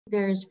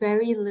There's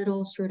very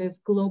little sort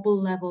of global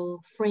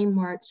level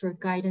frameworks or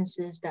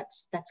guidances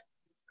that's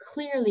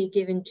clearly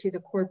given to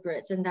the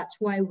corporates. And that's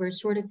why we're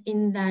sort of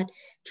in that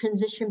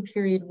transition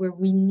period where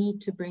we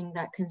need to bring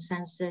that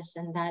consensus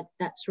and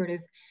that sort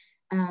of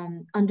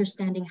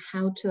understanding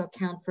how to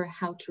account for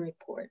how to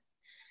report.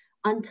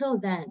 Until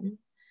then,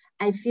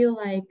 I feel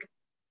like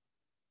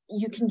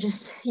you can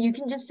just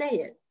say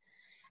it.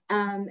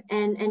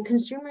 And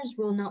consumers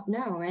will not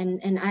know.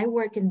 And I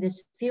work in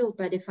this field,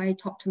 but if I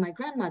talk to my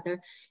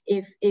grandmother,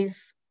 if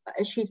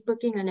she's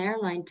booking an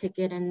airline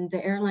ticket and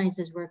the airline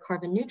says we're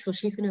carbon neutral,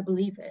 she's going to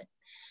believe it.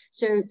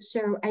 So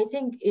I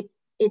think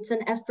it's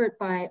an effort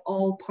by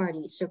all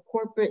parties. So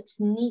corporates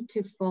need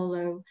to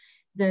follow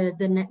the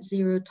net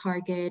zero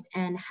target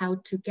and how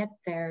to get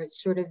there,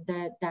 sort of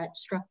that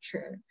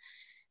structure.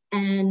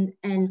 And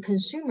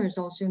consumers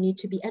also need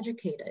to be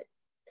educated.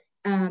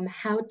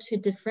 How to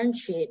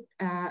differentiate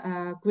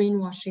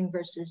greenwashing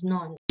versus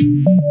non.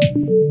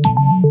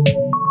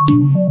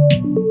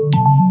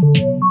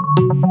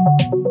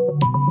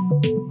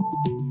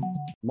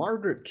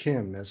 Margaret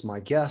Kim is my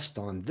guest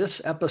on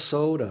this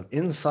episode of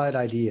Inside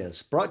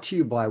Ideas, brought to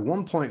you by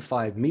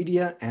 1.5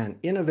 Media and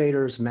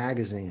Innovators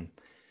Magazine.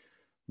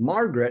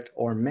 Margaret,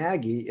 or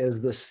Maggie,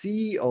 is the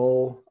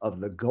CEO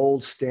of the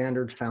Gold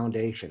Standard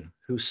Foundation,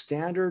 whose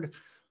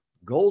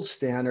gold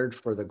standard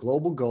for the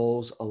global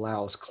goals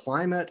allows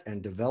climate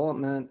and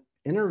development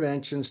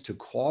interventions to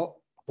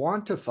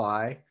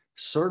quantify,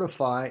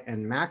 certify,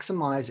 and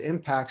maximize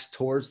impacts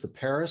towards the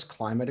Paris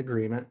Climate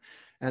Agreement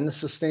and the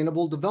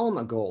Sustainable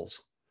Development Goals.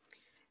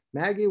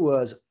 Maggie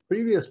was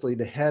previously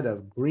the head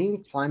of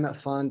Green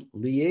Climate Fund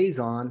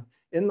Liaison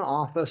in the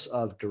Office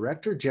of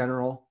Director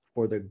General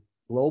for the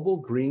Global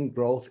Green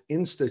Growth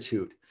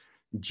Institute,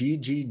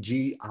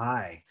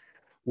 GGGI,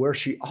 where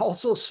she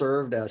also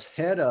served as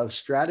head of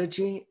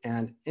strategy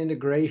and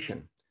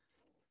integration.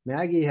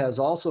 Maggie has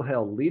also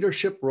held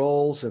leadership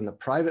roles in the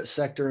private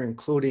sector,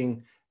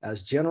 including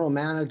as general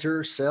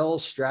manager,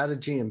 sales,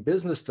 strategy, and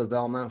business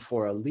development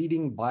for a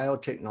leading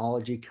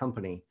biotechnology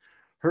company.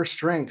 Her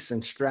strengths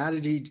in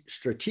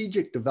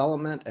strategic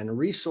development and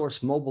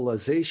resource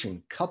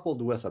mobilization,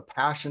 coupled with a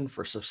passion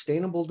for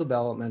sustainable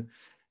development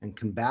and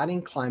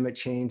combating climate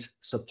change,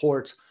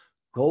 supports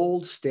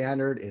Gold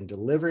Standard in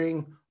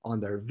delivering on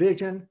their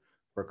vision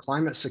for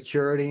climate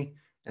security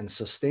and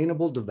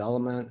sustainable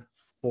development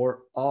for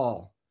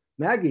all.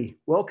 Maggie,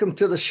 welcome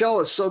to the show.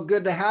 It's so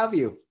good to have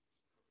you.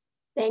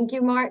 Thank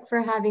you, Mark,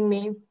 for having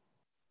me.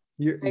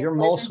 You're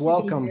most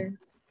welcome.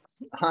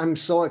 I'm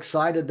so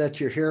excited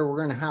that you're here. We're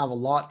going to have a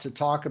lot to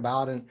talk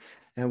about, and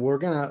we're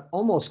going to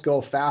almost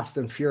go fast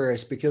and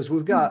furious because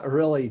we've got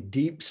really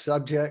deep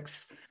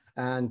subjects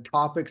and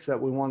topics that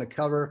we want to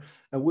cover.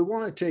 And we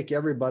want to take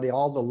everybody,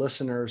 all the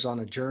listeners, on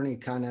a journey,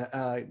 kind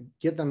of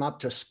get them up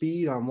to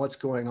speed on what's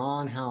going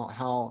on,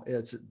 how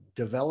it's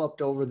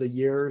developed over the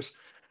years,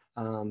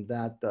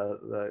 that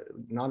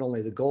not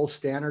only the gold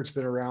standard's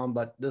been around,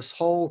 but this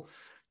whole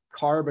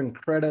carbon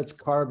credits,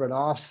 carbon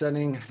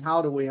offsetting,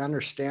 how do we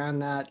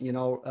understand that,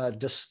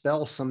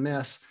 dispel some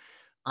myths.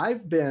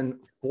 I've been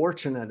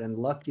fortunate and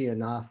lucky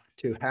enough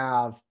to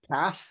have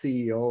past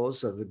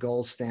CEOs of the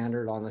Gold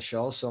Standard on the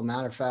show. So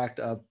matter of fact,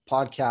 a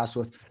podcast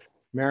with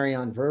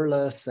Marianne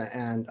Verlis,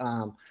 and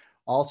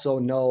also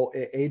know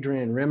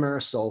Adrian Rimmer,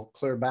 so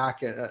clear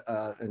back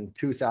in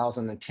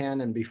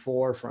 2010 and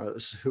before,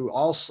 who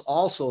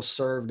also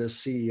served as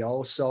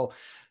CEO. So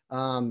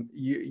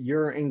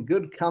you're in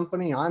good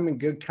company. I'm in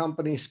good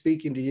company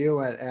speaking to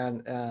you.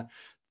 And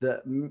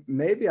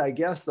maybe I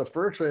guess the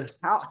first is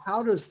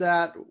how does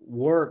that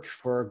work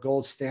for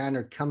Gold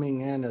Standard coming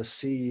in as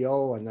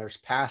CEO, and there's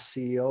past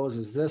CEOs?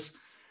 Is this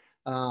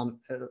do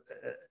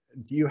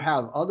you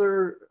have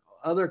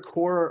other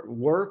core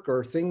work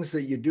or things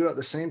that you do at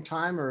the same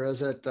time, or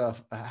is it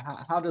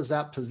how does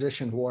that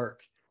position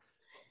work?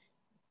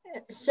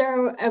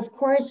 So, of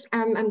course,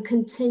 I'm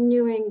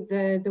continuing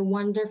the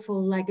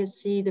wonderful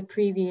legacy the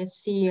previous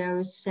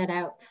CEOs set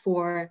out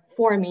for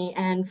me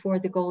and for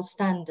the Gold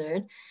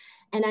Standard.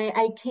 And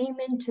I came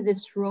into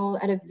this role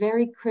at a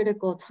very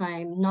critical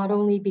time, not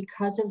only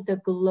because of the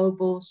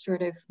global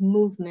sort of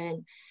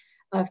movement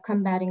of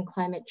combating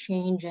climate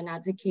change and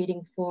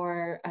advocating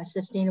for a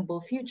sustainable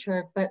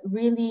future, but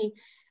really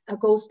a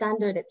Gold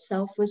Standard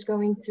itself was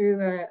going through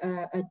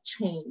a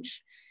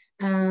change.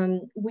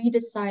 We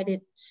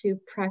decided to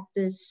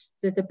practice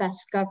the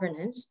best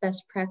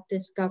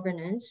practice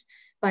governance,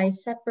 by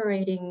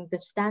separating the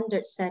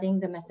standard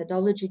setting, the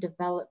methodology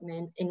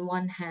development in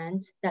one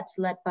hand, that's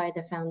led by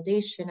the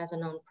foundation as a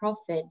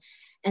nonprofit,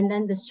 and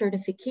then the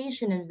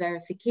certification and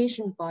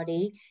verification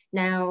body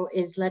now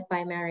is led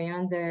by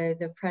Marianne,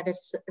 the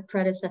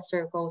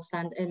predecessor of Gold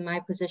Standard in my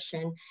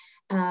position,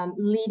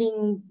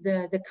 leading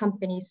the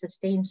company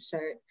Sustain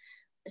Cert.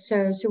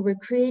 So we're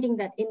creating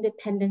that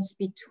independence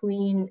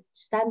between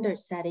standard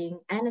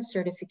setting and a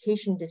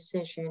certification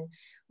decision,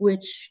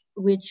 which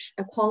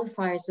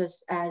qualifies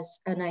us as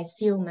an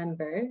ICEAL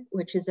member,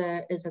 which is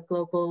a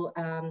global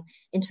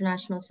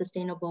international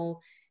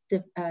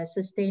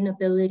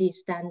sustainability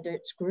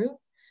standards group.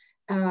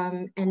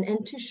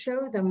 and to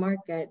show the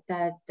market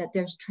that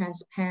there's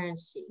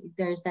transparency,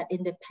 there's that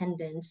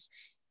independence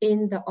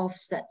in the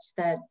offsets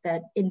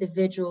that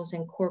individuals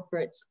and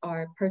corporates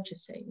are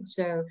purchasing.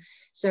 So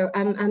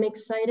I'm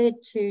excited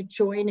to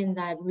join in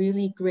that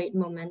really great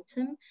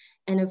momentum.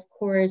 And of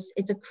course,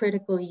 it's a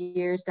critical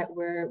years that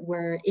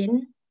we're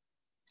in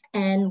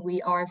and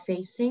we are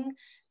facing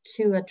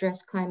to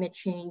address climate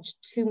change,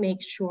 to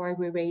make sure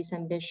we raise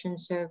ambition.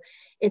 So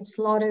it's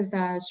a lot of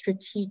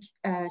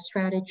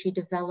strategy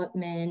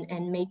development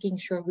and making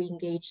sure we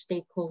engage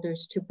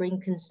stakeholders to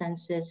bring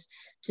consensus,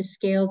 to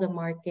scale the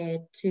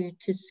market,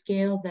 to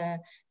scale the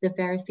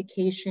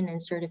verification and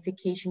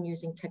certification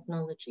using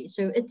technology.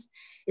 So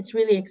it's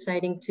really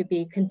exciting to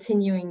be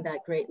continuing that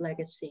great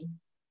legacy.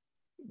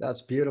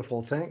 That's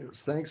beautiful.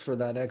 Thanks for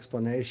that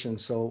explanation.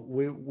 So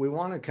we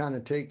want to kind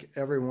of take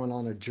everyone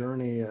on a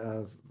journey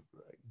of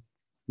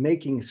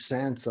making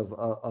sense of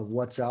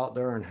what's out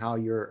there and how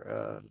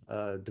you're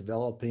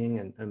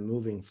developing and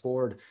moving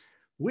forward.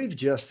 We've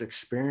just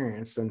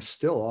experienced and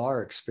still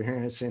are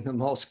experiencing the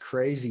most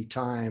crazy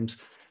times,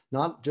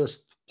 not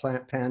just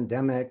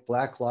pandemic,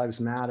 Black Lives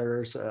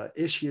Matters,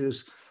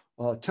 issues,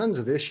 tons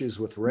of issues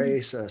with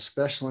race,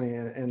 especially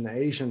in the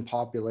Asian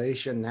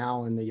population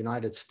now in the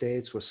United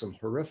States, with some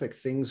horrific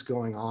things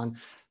going on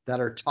that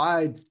are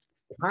tied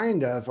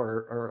kind of,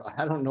 or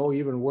I don't know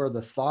even where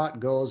the thought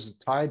goes,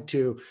 tied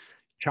to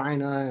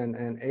China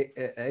and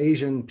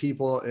Asian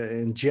people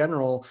in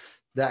general,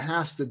 that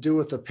has to do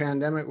with the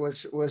pandemic,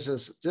 which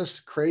was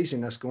just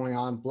craziness going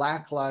on.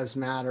 Black Lives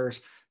Matters.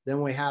 Then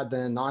we had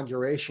the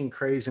inauguration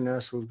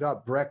craziness. We've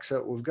got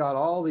Brexit. We've got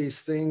all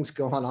these things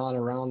going on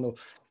around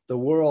the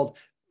world.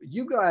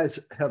 You guys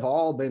have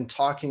all been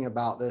talking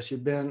about this.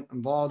 You've been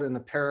involved in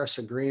the Paris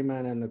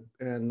Agreement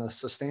and the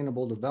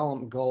Sustainable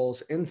Development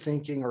Goals, in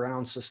thinking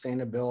around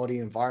sustainability,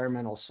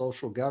 environmental,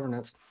 social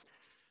governance.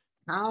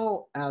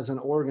 How, as an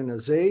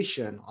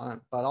organization,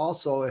 but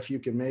also if you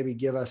can maybe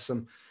give us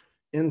some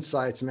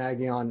insights,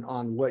 Maggie,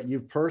 on what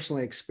you've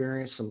personally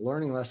experienced, some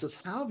learning lessons,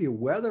 how have you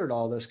weathered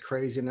all this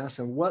craziness,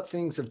 and what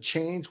things have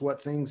changed?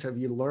 What things have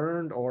you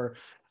learned? Or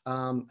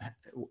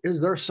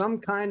is there some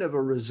kind of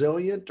a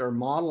resilient or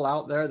model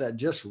out there that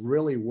just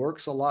really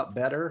works a lot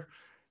better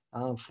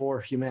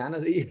for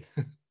humanity?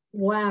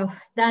 Wow,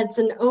 that's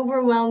an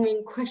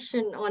overwhelming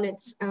question on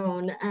its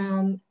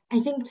own. I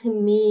think to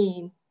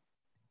me,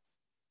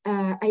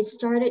 I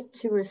started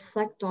to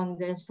reflect on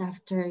this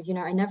after,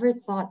 I never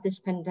thought this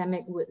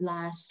pandemic would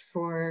last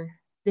for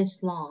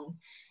this long.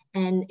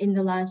 And in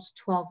the last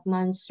 12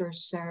 months or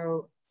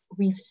so,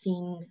 we've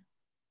seen,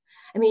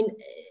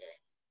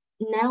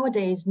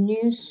 nowadays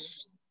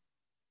news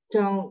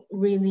don't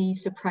really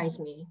surprise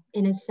me.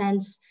 In a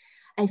sense,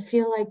 I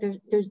feel like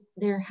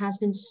there has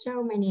been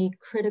so many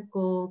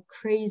critical,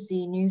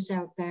 crazy news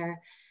out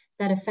there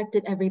that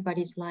affected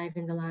everybody's life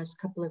in the last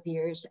couple of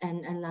years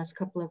and last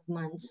couple of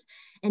months.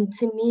 And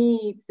to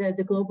me,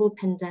 the global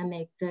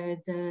pandemic,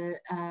 the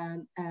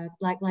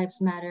Black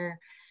Lives Matter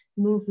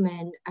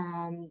movement,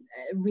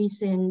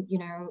 recent,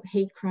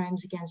 hate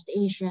crimes against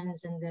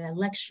Asians and the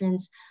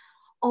elections,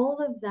 all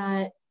of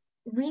that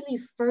really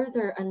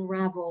further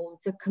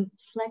unravel the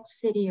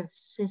complexity of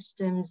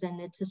systems and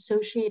its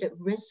associated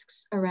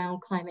risks around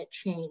climate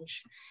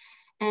change.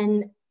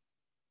 And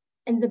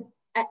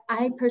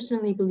I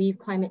personally believe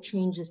climate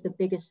change is the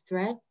biggest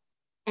threat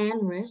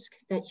and risk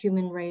that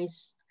human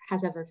race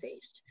has ever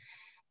faced.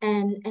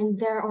 And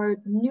there are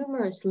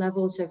numerous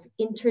levels of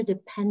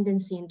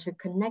interdependency,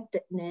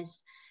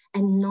 interconnectedness,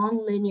 and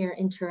nonlinear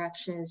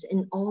interactions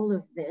in all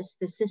of this,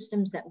 the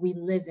systems that we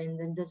live in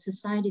and the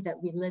society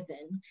that we live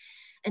in.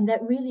 And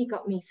that really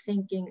got me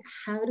thinking,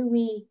 how do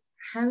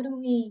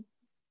we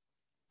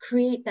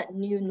create that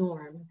new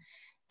norm?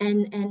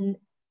 And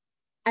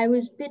I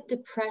was a bit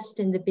depressed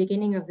in the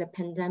beginning of the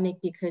pandemic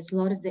because a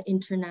lot of the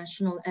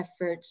international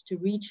efforts to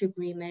reach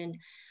agreement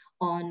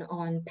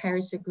on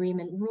Paris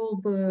Agreement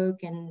rulebook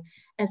and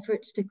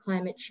efforts to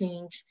climate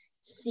change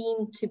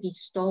seemed to be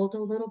stalled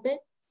a little bit.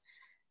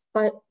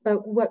 But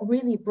what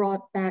really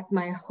brought back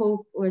my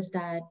hope was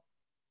that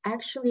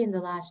actually in the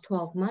last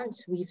 12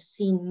 months, we've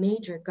seen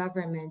major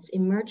governments,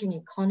 emerging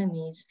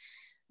economies,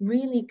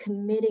 really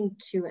committing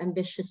to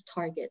ambitious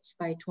targets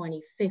by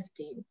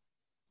 2050.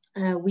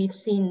 We've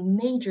seen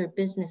major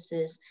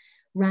businesses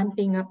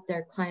ramping up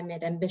their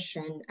climate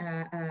ambition,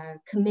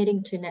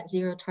 committing to net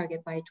zero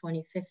target by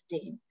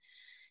 2050.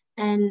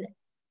 And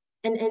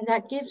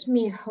that gives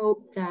me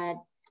hope that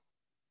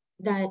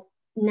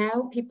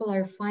now people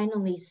are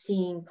finally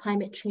seeing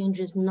climate change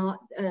is not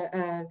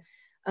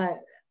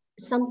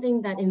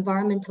something that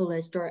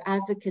environmentalists or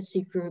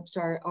advocacy groups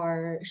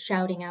are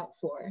shouting out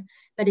for,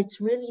 but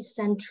it's really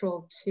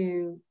central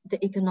to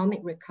the economic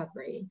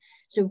recovery.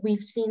 So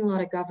we've seen a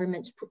lot of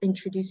governments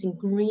introducing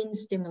green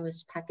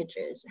stimulus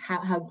packages.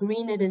 How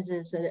green it is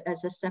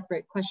as a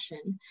separate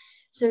question.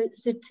 So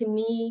to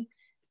me,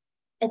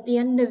 at the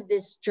end of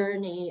this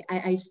journey,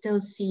 I still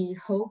see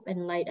hope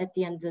and light at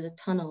the end of the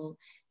tunnel,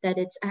 that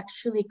it's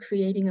actually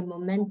creating a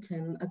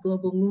momentum, a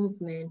global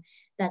movement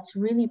that's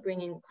really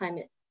bringing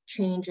climate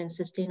change and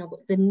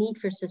the need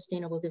for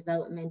sustainable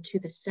development to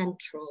the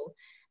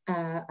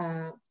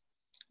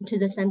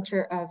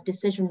center of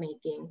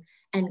decision-making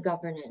and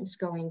governance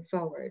going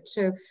forward.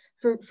 So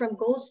from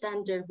Gold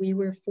Standard, we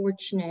were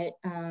fortunate.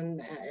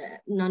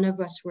 None of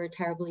us were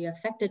terribly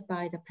affected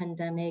by the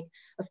pandemic.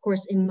 Of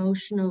course,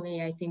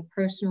 emotionally, I think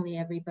personally,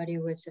 everybody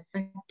was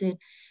affected.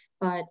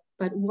 But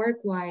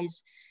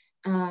work-wise,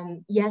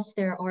 yes,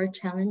 there are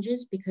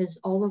challenges because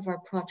all of our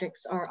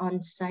projects are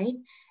on site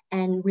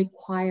and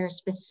require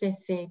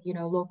specific,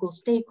 local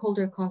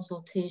stakeholder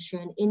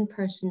consultation,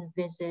 in-person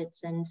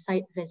visits and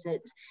site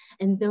visits,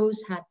 and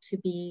those had to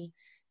be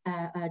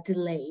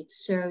delayed.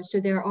 So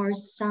there are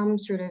some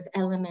sort of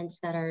elements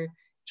that are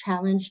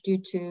challenged due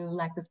to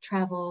lack of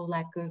travel,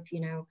 lack of,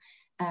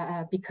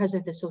 because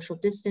of the social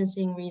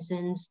distancing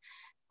reasons.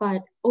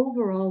 But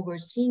overall, we're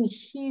seeing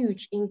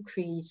huge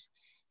increase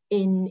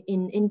in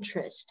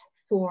interest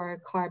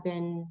for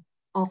carbon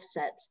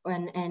offsets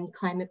and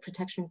climate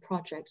protection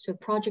projects. So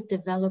project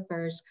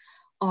developers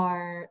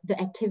the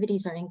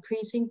activities are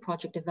increasing.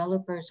 Project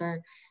developers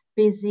are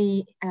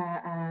busy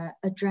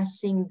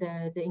addressing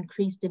the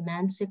increased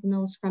demand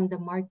signals from the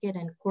market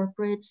and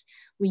corporates.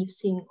 We've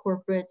seen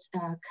corporates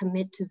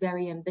commit to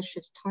very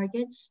ambitious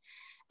targets,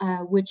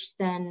 which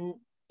then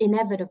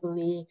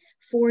inevitably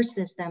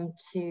forces them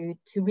to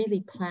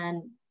really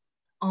plan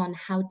on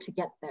how to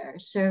get there.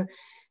 So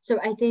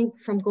I think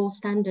from Gold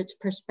Standard's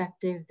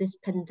perspective, this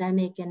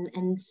pandemic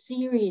and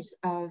series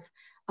of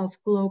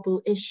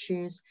global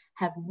issues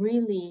have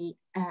really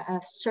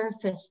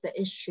surfaced the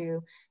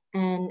issue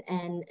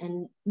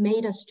and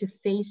made us to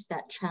face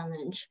that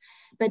challenge.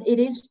 But it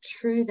is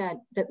true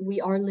that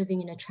we are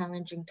living in a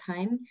challenging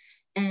time,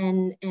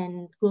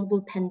 and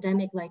global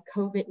pandemic like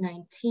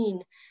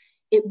COVID-19,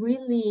 it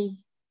really,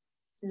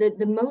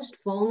 the most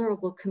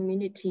vulnerable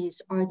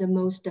communities are the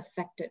most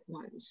affected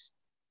ones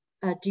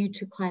due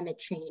to climate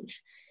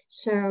change.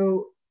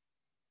 So,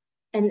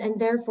 and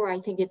therefore, I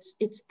think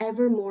it's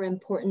ever more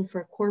important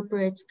for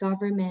corporates,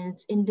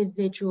 governments,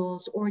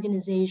 individuals,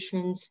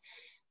 organizations,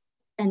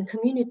 and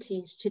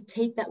communities to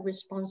take that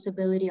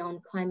responsibility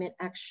on climate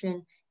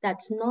action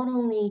that's not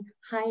only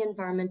high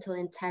environmental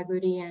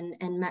integrity and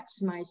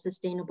maximize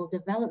sustainable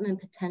development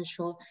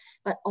potential,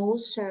 but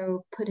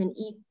also put an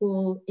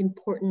equal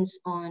importance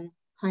on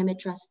climate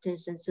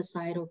justice and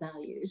societal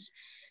values.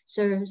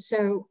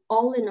 So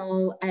all in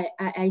all,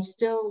 I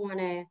still want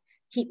to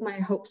keep my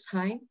hopes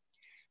high.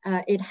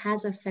 It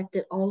has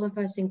affected all of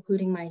us,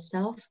 including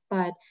myself,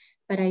 but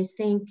I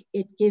think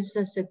it gives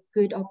us a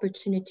good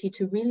opportunity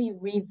to really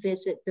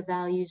revisit the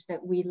values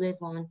that we live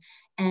on,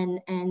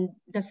 and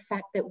the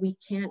fact that we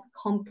can't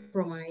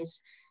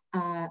compromise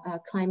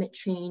climate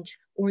change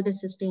or the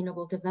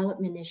sustainable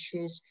development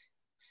issues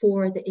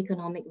for the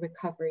economic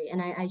recovery.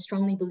 And I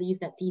strongly believe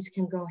that these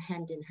can go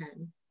hand in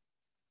hand.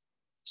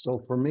 So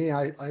for me,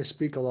 I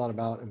speak a lot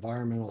about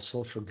environmental,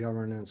 social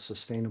governance,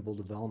 sustainable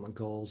development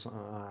goals,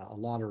 a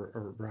lot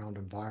around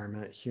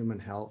environment, human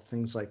health,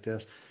 things like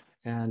this.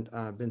 And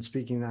I've been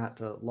speaking that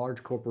to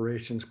large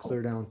corporations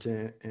clear down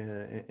to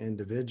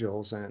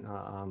individuals, and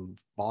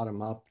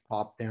bottom up,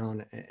 top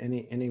down,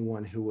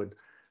 anyone who would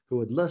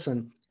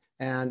listen.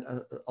 And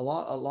a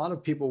lot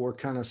of people were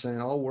kind of saying,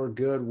 "Oh, we're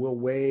good, we'll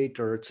wait,"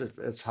 or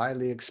it's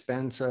highly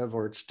expensive,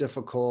 or it's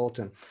difficult.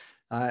 And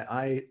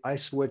I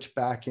switched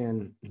back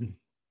in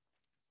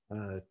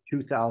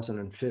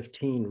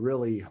 2015,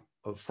 really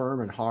firm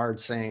and hard,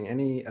 saying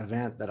any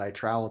event that I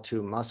travel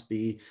to must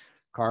be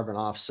carbon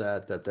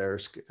offset, that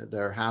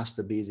there has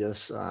to be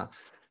this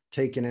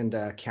taken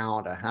into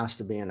account. It has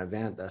to be an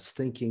event that's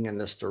thinking in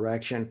this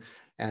direction,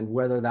 and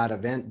whether that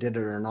event did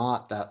it or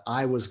not, that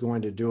I was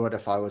going to do it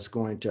if I was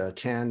going to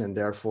attend, and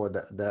therefore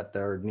that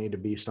there need to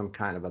be some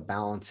kind of a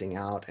balancing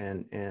out.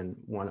 And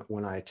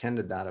when I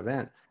attended that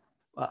event,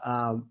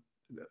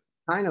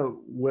 kind of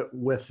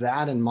with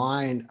that in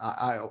mind,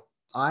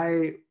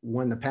 I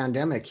when the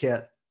pandemic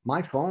hit,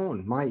 my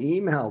phone, my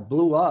email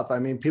blew up. I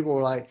mean, people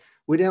were like,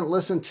 "We didn't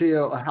listen to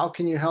you. How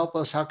can you help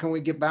us? How can we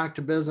get back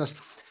to business?"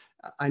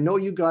 I know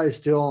you guys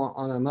deal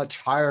on a much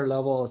higher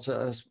level. It's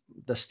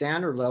the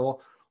standard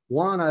level.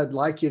 One, I'd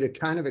like you to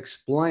kind of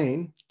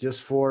explain,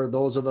 just for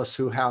those of us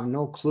who have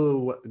no clue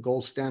what the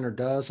Gold Standard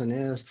does and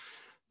is,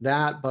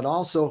 that, but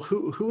also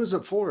who is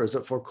it for? Is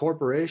it for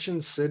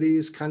corporations,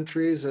 cities,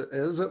 countries?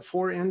 Is it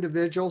for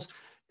individuals?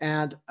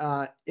 And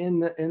in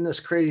this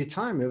crazy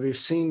time, have you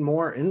seen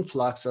more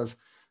influx of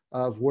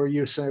where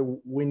you say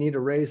we need to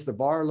raise the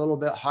bar a little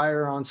bit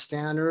higher on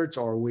standards,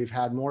 or we've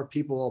had more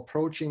people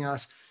approaching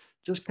us?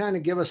 Just kind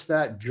of give us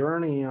that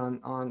journey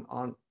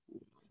on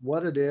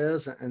what it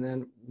is, and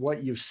then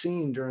what you've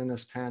seen during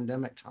this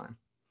pandemic time.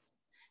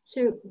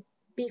 So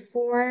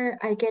before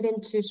I get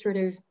into sort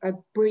of a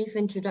brief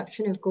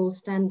introduction of Gold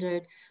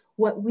Standard,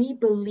 what we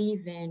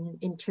believe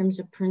in terms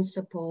of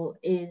principle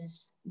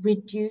is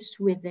reduce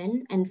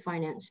within and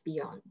finance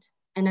beyond.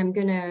 And I'm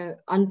going to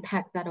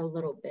unpack that a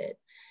little bit.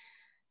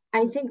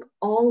 I think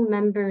all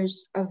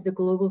members of the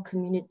global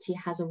community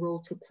has a role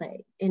to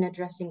play in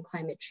addressing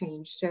climate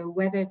change. So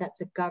whether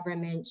that's a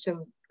government,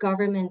 so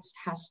governments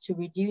has to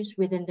reduce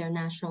within their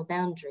national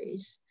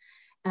boundaries.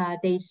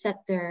 They set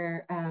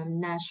their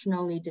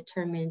nationally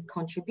determined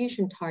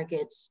contribution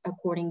targets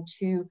according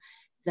to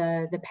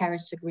the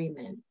Paris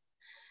Agreement.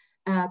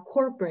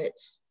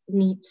 Corporates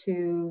need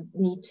to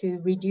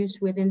reduce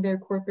within their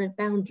corporate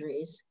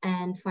boundaries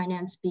and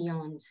finance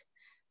beyond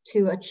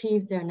to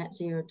achieve their net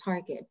zero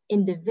target.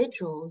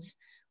 Individuals,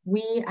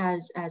 we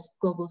as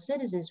global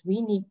citizens,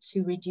 we need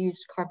to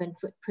reduce carbon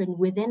footprint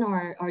within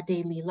our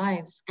daily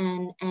lives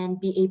and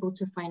be able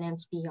to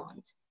finance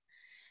beyond.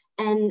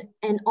 And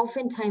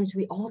oftentimes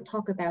we all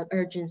talk about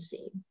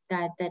urgency,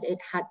 that it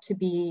had to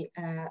be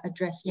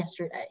addressed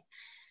yesterday.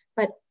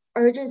 But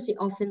urgency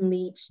often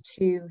leads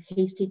to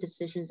hasty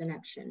decisions and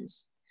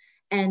actions.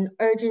 And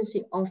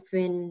urgency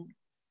often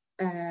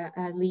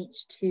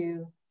leads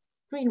to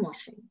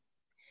greenwashing.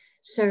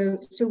 So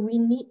we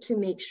need to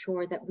make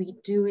sure that we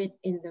do it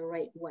in the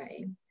right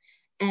way.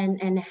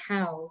 And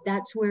how,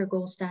 that's where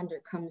Gold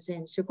Standard comes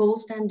in. So Gold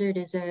Standard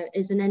is an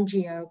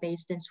NGO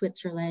based in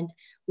Switzerland.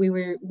 We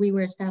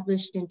were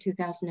established in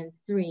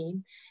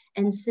 2003.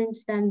 And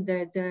since then,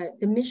 the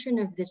mission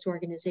of this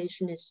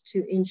organization is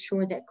to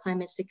ensure that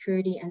climate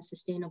security and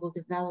sustainable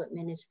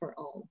development is for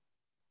all.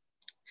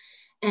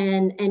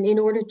 And in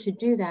order to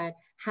do that,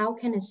 how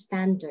can a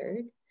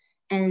standard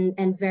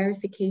and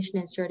verification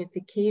and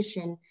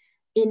certification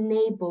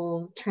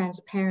enable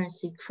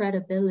transparency,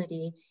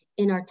 credibility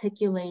in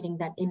articulating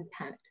that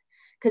impact?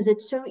 Because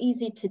it's so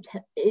easy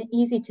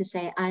to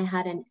say, I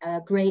had a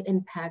great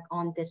impact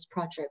on this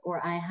project,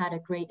 or I had a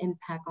great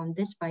impact on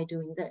this by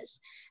doing this.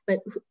 But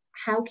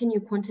how can you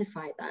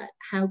quantify that?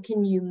 How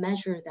can you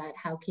measure that?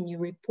 How can you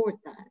report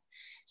that?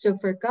 So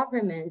for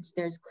governments,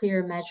 there's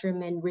clear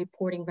measurement,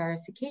 reporting,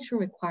 verification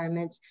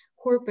requirements.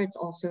 Corporates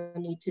also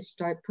need to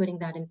start putting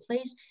that in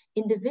place.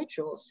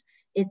 Individuals,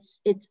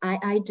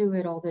 I do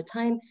it all the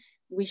time.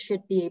 We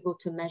should be able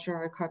to measure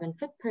our carbon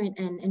footprint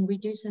and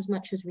reduce as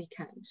much as we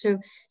can. So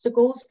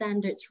Gold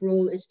Standard's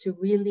role is to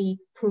really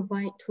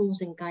provide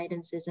tools and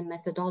guidances and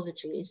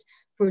methodologies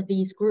for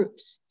these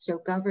groups, so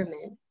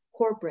government,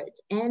 corporates,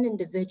 and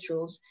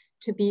individuals,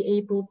 to be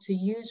able to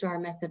use our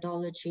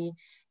methodology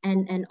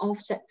and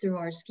offset through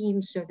our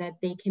schemes so that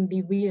they can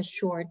be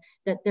reassured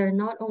that they're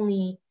not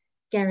only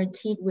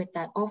guaranteed with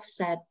that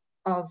offset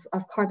of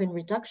carbon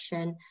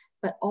reduction,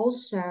 but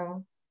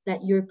also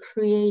that you're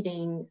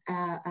creating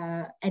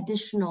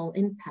additional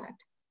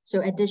impact,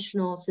 so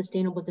additional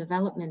sustainable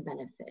development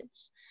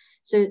benefits.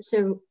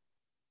 So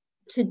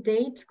to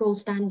date, Gold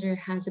Standard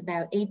has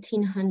about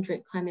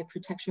 1,800 climate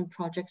protection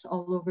projects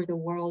all over the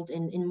world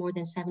in more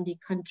than 70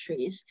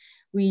 countries.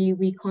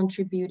 We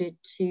contributed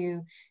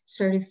to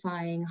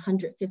certifying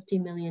 150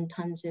 million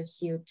tons of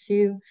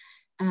CO2,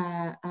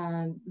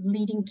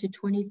 leading to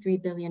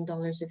 $23 billion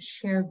of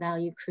shared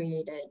value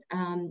created.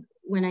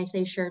 When I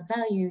say shared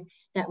value,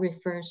 that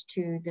refers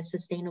to the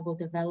sustainable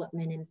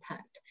development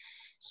impact.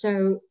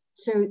 So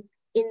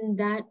in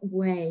that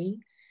way,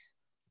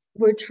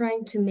 we're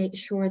trying to make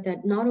sure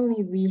that not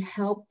only we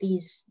help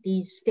these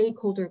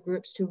stakeholder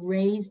groups to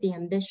raise the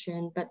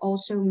ambition, but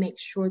also make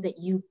sure that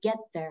you get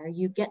there,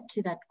 you get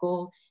to that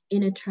goal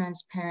in a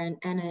transparent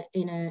and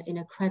in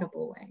a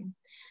credible way.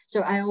 So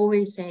I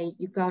always say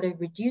you got to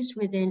reduce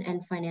within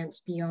and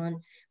finance beyond,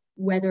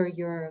 whether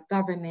you're a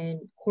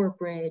government,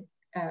 corporate,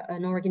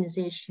 an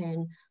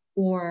organization,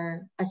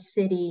 or a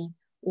city,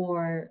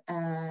 or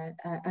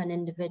an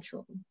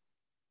individual.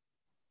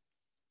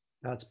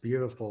 That's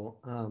beautiful.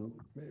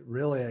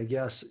 Really, I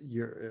guess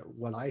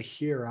what I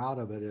hear out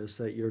of it is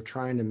that you're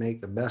trying to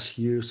make the best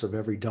use of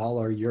every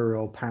dollar,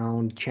 euro,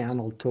 pound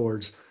channeled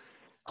towards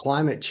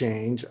climate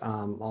change.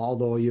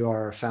 Although you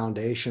are a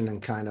foundation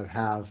and kind of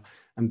have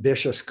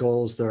ambitious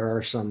goals,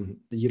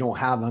 you don't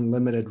have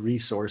unlimited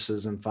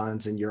resources and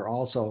funds, and you're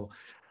also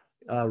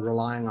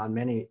relying on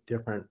many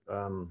different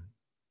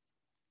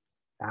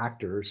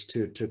actors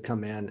to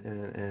come in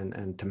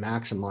and to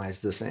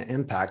maximize this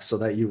impact, so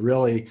that you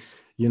really,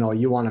 you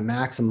want to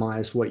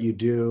maximize what you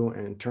do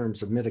in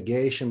terms of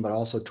mitigation, but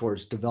also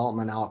towards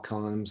development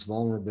outcomes,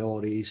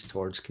 vulnerabilities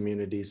towards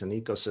communities and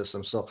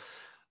ecosystems. So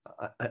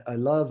I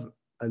love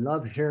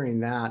hearing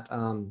that.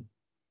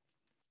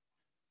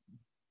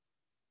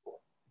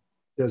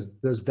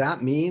 Does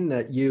that mean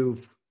that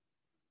you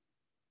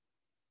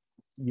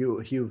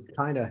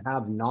kind of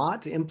have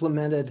not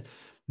implemented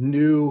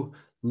new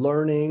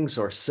learnings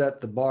or set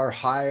the bar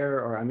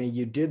higher? Or, I mean,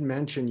 you did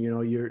mention,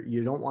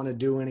 you don't want to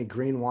do any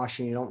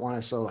greenwashing, you don't want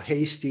to so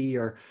hasty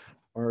or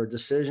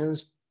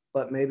decisions,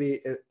 but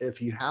maybe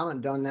if you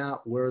haven't done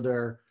that, were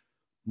there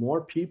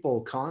more people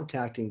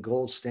contacting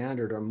Gold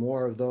Standard, or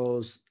more of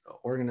those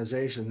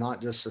organizations,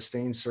 not just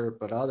Sustain Cert,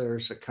 but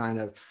others that kind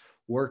of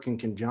work in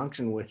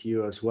conjunction with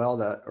you as well,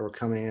 that are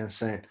coming in and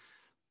saying,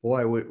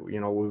 boy,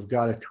 we've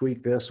got to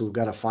tweak this. We've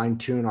got to fine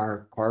tune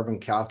our carbon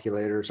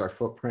calculators, our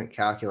footprint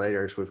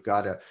calculators. We've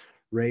got to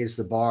raise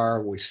the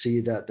bar. We see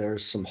that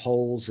there's some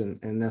holes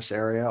in this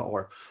area,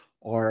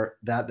 or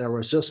that there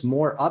was just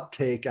more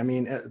uptake. I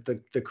mean,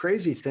 the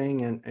crazy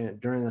thing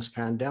during this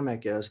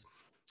pandemic is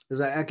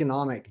an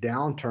economic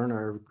downturn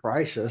or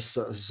crisis,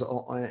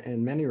 so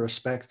in many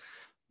respects.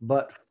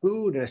 But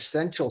food,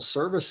 essential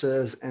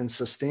services, and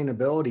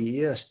sustainability,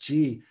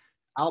 ESG,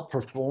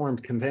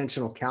 outperformed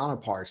conventional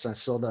counterparts. And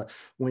so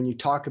when you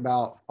talk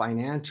about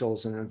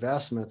financials and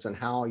investments and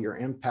how your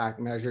impact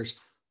measures,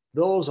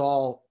 those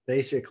all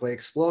basically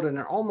exploded and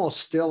are almost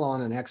still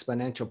on an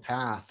exponential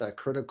path, a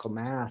critical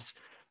mass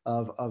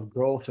of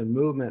growth and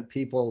movement.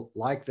 People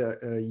like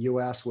the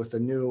US with the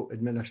new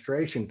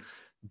administration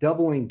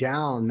doubling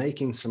down,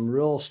 making some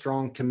real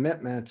strong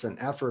commitments and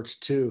efforts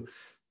to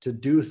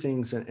do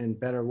things in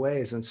better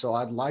ways. And so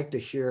I'd like to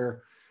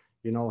hear,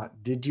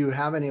 did you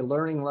have any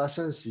learning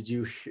lessons? Did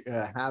you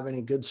have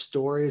any good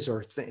stories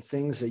or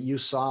things that you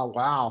saw?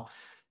 Wow,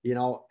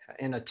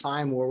 in a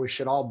time where we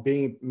should all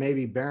be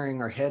maybe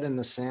burying our head in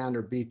the sand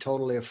or be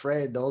totally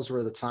afraid, those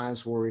were the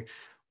times where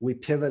we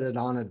pivoted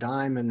on a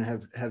dime and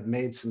have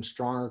made some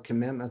stronger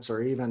commitments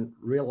or even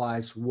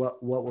realized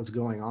what was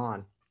going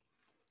on.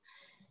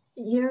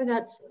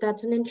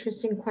 That's an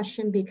interesting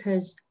question,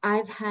 because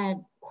I've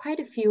had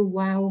quite a few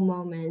wow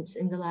moments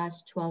in the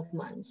last 12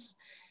 months.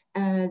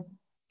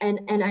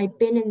 And I've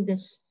been in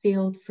this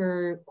field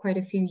for quite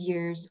a few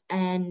years,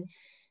 and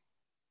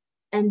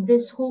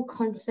this whole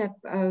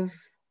concept of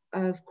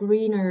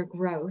greener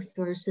growth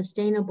or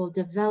sustainable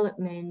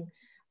development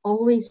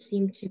always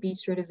seemed to be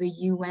sort of a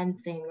UN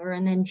thing or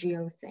an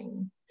NGO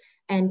thing.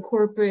 And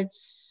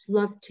corporates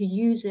love to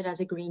use it as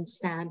a green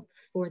stamp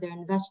for their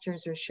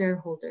investors or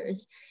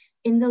shareholders.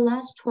 In the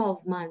last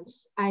 12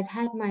 months, I've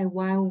had my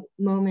wow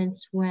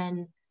moments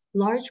when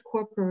large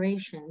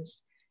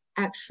corporations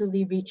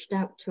actually reached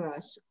out to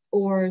us,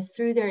 or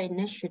through their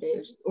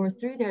initiatives or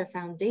through their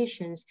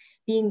foundations,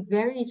 being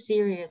very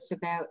serious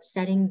about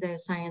setting the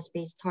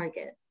science-based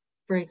target,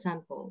 for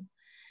example,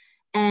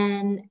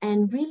 and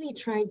really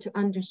trying to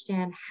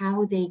understand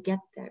how they get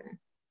there.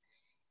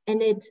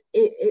 And it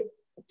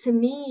to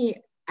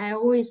me, I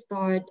always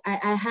thought,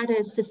 I had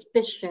a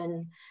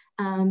suspicion,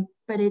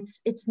 but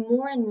it's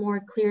more and more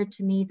clear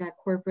to me that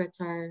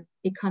corporates are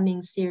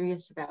becoming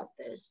serious about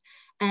this,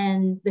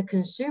 and the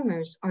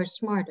consumers are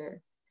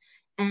smarter,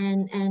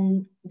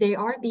 and they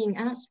are being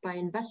asked by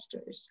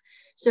investors.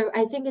 So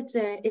I think it's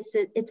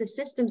a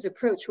systems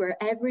approach where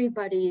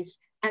everybody's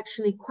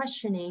actually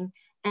questioning,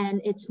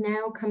 and it's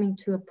now coming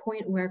to a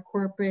point where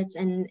corporates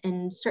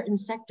and certain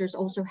sectors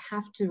also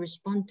have to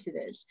respond to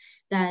this,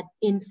 that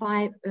in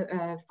 5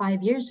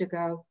 years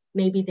ago,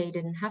 maybe they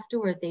didn't have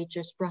to, or they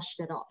just brushed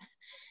it off.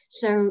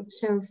 So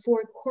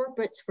for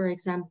corporates, for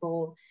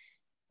example,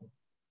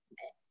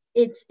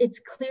 it's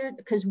clear,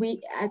 because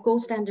we at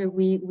Gold Standard,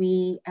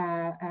 we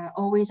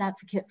always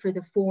advocate for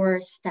the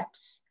 4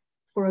 steps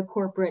for a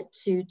corporate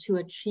to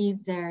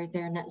achieve their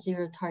net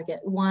zero target.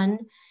 One,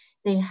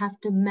 they have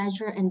to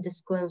measure and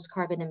disclose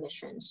carbon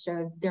emissions.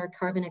 So their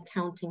carbon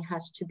accounting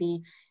has to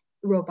be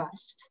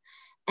robust,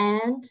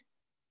 and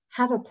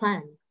have a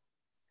plan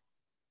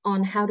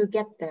on how to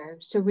get there.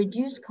 So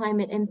reduce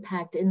climate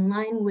impact in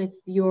line with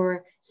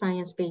your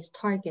science-based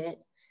target,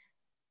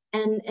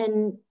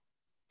 and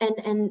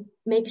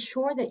make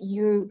sure that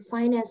you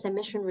finance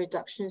emission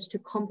reductions to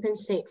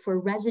compensate for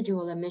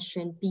residual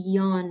emission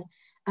beyond,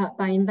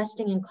 by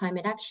investing in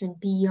climate action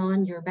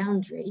beyond your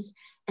boundaries.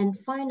 And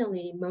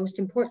finally, most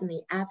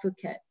importantly,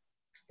 advocate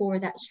for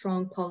that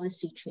strong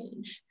policy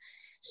change.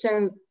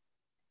 So,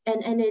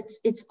 and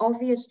it's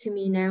obvious to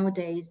me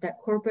nowadays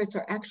that corporates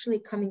are actually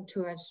coming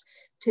to us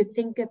to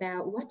think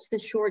about what's the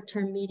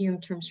short-term,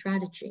 medium-term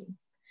strategy.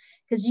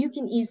 Because you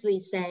can easily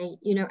say,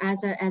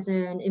 as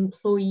an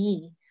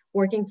employee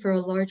working for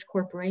a large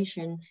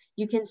corporation,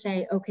 you can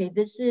say, okay,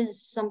 this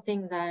is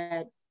something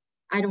that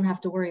I don't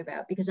have to worry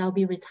about because I'll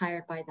be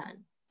retired by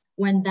then,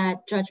 when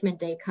that judgment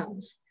day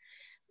comes.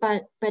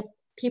 But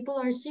people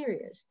are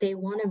serious. They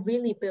want to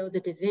really build a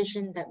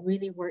division that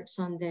really works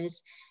on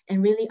this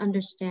and really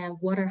understand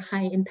what are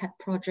high impact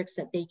projects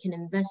that they can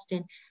invest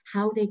in,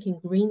 how they can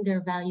green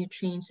their value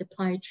chain,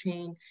 supply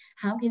chain,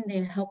 how can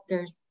they help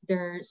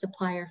their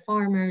supplier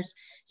farmers.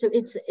 So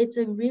it's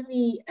a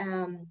really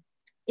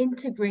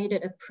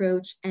integrated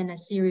approach and a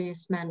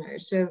serious manner.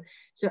 So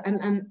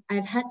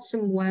I've had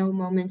some wow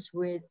moments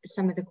with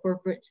some of the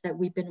corporates that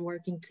we've been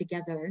working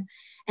together,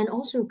 and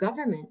also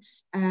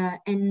governments.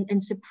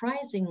 And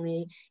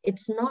surprisingly,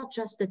 it's not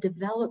just the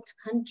developed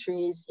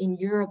countries in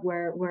Europe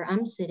where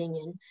I'm sitting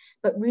in,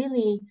 but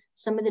really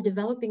some of the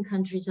developing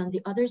countries on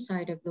the other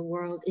side of the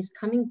world is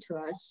coming to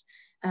us.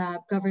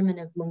 Government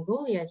of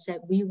Mongolia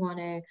said, we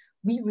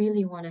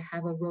really want to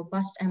have a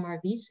robust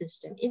MRV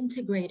system,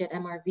 integrated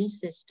MRV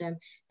system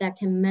that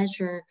can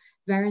measure,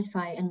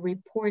 verify, and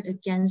report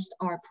against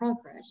our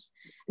progress.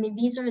 I mean,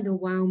 these are the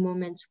wow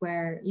moments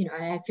where,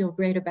 I feel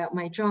great about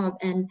my job,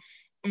 and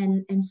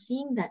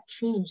seeing that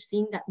change,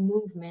 seeing that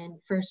movement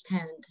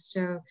firsthand.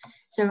 So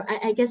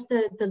I guess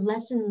the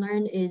lesson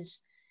learned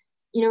is,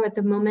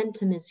 the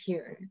momentum is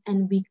here,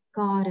 and we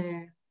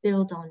gotta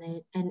build on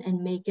it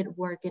and make it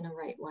work in a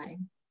right way.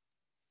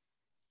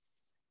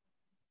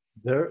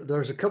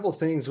 There's a couple of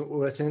things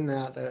within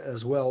that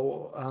as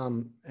well.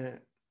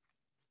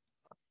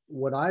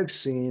 what I've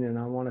seen, and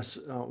I want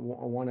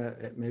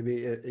to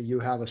maybe you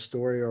have a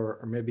story, or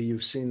maybe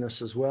you've seen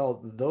this as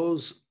well.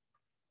 Those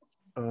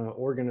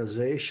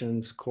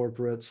organizations,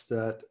 corporates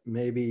that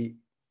maybe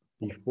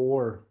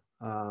before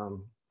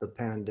the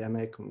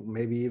pandemic,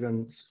 maybe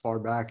even as far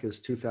back as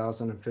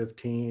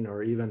 2015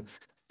 or even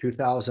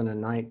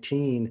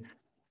 2019,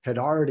 had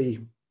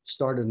already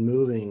started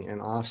moving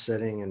and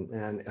offsetting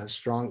and a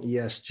strong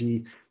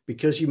ESG,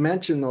 because you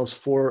mentioned those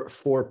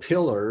four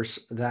pillars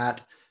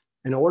that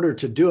in order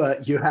to do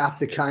it, you have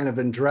to kind of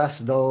address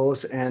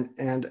those.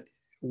 And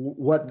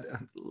what,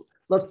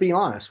 let's be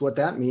honest, what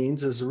that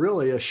means is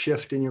really a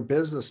shift in your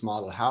business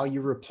model, how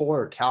you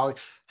report, how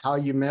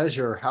you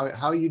measure,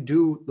 how you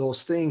do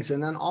those things,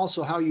 and then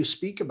also how you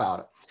speak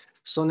about it.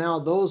 So now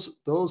those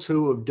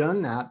who have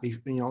done that,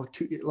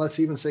 let's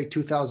even say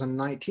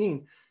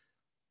 2019,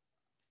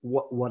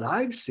 what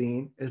I've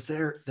seen is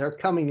they're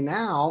coming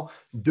now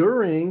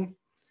during,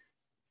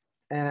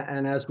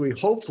 and as we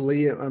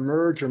hopefully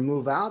emerge or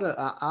move out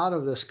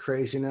of this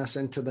craziness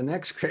into the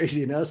next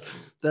craziness,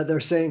 that they're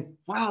saying,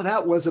 wow,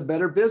 that was a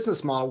better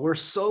business model. We're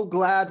so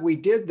glad we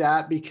did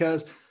that,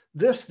 because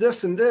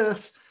this, and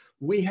this,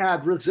 we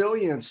had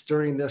resilience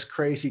during this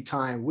crazy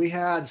time. We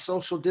had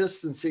social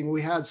distancing.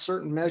 We had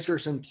certain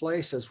measures in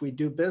place as we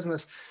do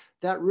business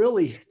that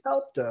really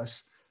helped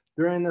us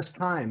during this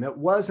time. It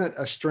wasn't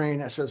a strain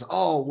that says,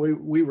 oh,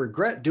 we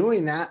regret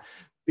doing that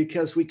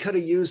because we could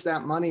have used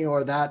that money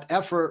or that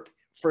effort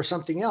for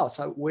something else.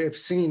 We've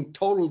seen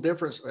total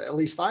difference, at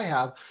least I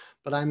have,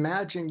 but I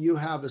imagine you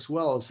have as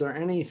well. Is there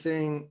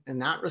anything in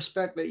that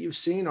respect that you've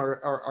seen,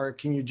 or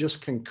can you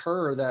just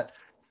concur that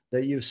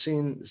you've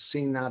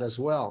seen that as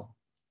well?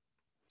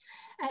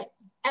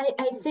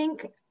 I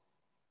think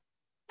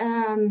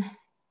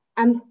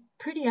I'm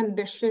pretty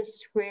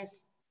ambitious with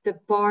the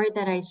bar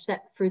that I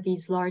set for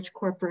these large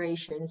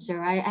corporations. So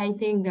I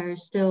think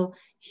there's still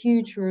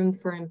huge room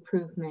for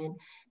improvement,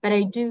 but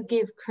I do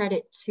give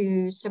credit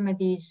to some of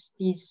these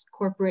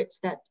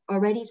corporates that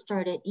already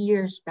started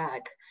years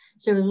back.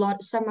 So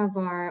some of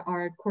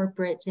our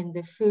corporates in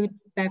the food,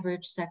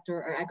 beverage sector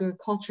or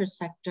agriculture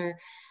sector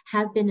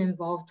have been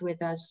involved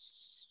with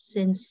us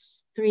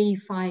since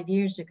 3-5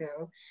 years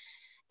ago.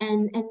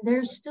 And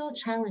there's still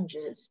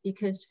challenges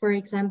because, for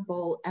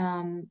example,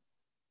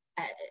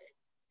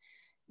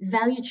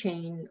 value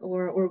chain,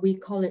 or we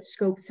call it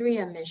scope 3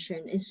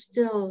 emission, is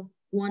still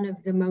one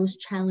of the most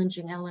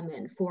challenging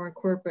elements for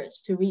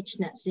corporates to reach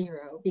net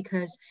zero,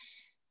 because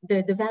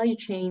the value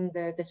chain,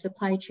 the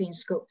supply chain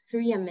scope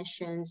 3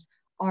 emissions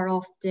are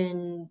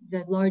often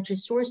the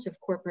largest source of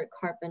corporate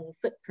carbon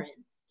footprint.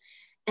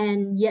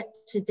 And yet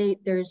to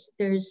date, there's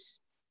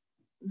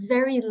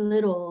very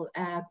little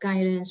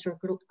guidance or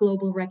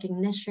global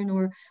recognition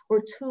or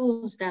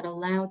tools that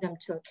allow them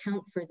to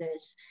account for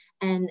this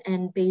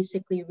and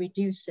basically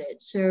reduce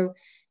it. So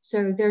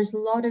there's a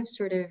lot of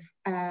sort of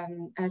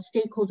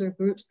stakeholder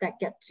groups that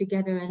get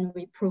together, and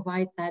we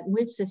provide that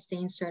with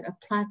SustainCert, a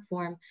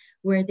platform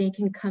where they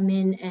can come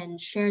in and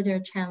share their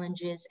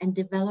challenges and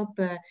develop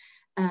a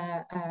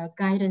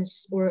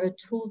guidance or a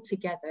tool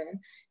together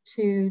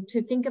to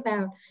think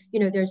about,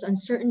 there's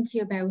uncertainty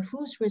about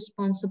who's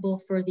responsible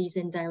for these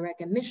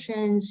indirect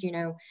emissions.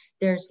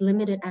 There's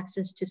limited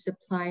access to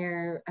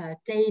supplier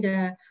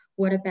data.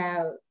 What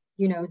about,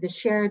 the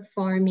shared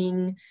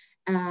farming,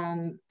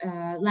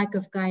 lack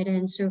of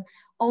guidance? So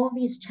all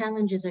these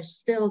challenges are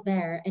still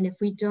there. And if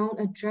we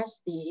don't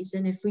address these,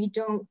 and if we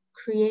don't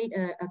create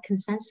a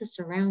consensus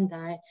around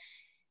that,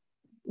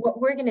 what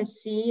we're going to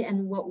see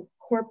and what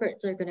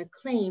corporates are going to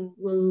claim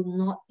will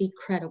not be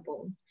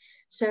credible.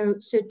 So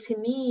to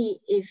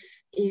me, if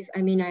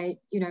I mean,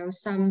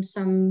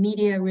 some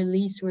media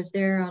release was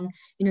there on,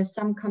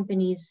 some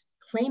companies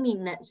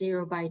claiming net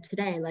zero by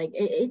today, like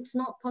it's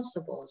not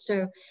possible.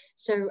 So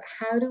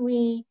how do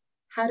we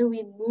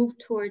move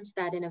towards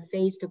that in a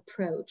phased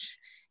approach?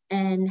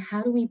 And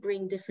how do we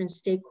bring different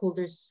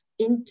stakeholders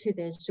into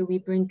this so we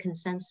bring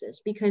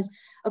consensus? Because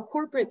a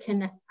corporate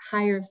can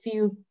hire a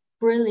few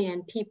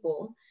brilliant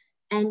people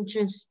and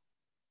just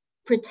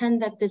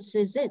pretend that this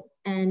is it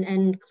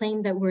and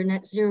claim that we're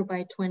net zero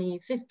by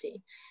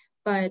 2050.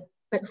 But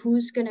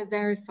who's going to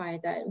verify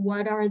that?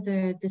 What are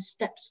the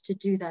steps to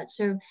do that?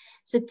 So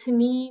to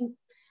me,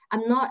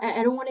 I'm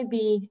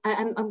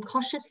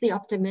cautiously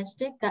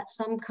optimistic that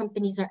some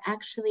companies are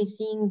actually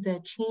seeing the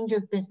change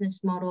of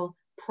business model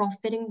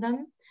profiting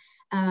them.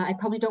 I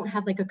probably don't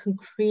have like a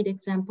concrete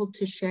example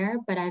to share,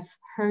 but I've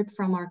heard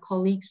from our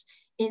colleagues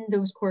in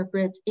those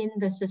corporates, in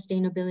the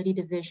sustainability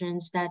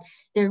divisions, that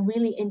they're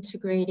really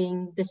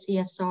integrating the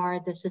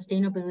CSR, the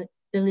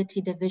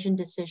sustainability division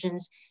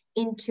decisions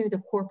into the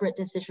corporate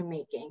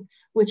decision-making,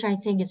 which I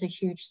think is a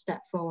huge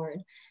step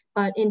forward.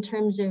 But in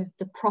terms of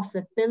the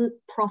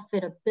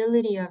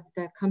profitability of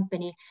the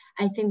company,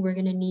 I think we're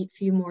going to need a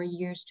few more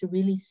years to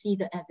really see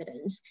the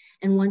evidence.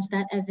 And once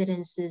that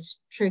evidence is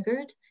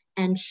triggered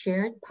and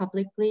shared,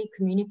 publicly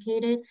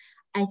communicated,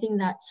 I think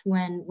that's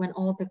when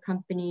all the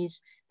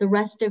companies, the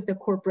rest of the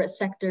corporate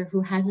sector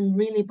who hasn't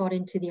really bought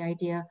into the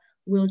idea,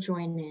 will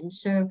join in.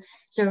 So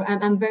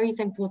I'm very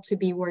thankful to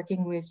be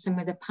working with some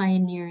of the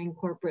pioneering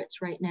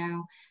corporates right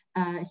now,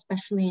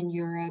 especially in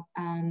Europe,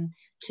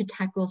 to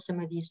tackle some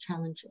of these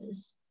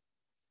challenges.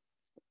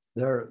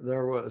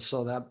 There was,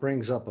 so that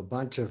brings up a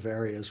bunch of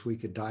areas we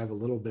could dive a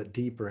little bit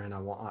deeper in.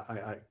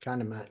 I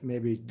kind of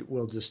maybe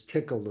we'll just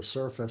tickle the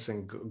surface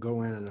and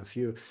go in a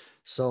few.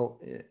 So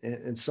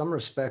in some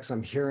respects,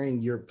 I'm hearing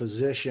your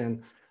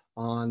position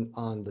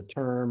on the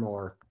term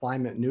or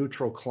climate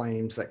neutral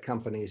claims that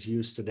companies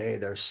use today.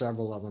 There's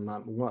several of them.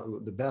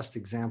 The best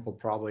example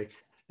probably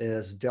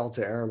is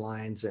Delta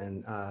Airlines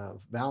and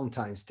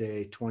Valentine's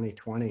Day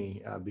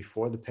 2020,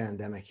 before the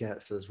pandemic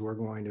hit, says we're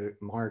going to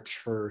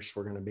March 1st,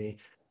 we're going to be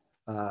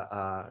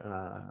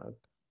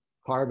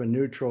carbon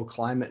neutral,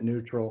 climate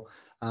neutral.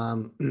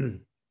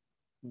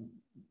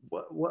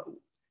 What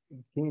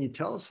can you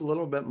tell us a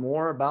little bit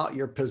more about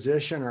your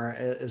position, or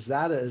is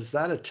that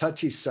a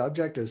touchy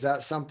subject? Is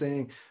that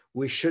something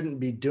we shouldn't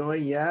be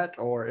doing yet,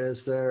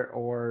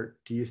 or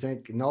do you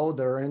think no,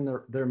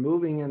 they're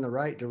moving in the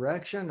right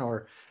direction?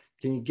 Or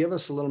can you give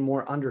us a little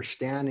more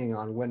understanding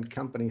on when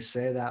companies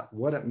say that,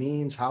 what it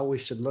means, how we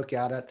should look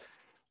at it,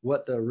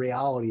 what the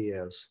reality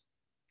is?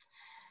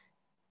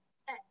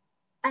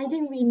 I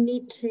think we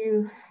need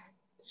to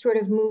sort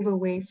of move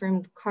away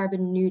from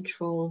carbon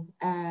neutral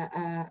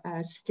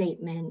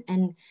statement,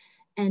 and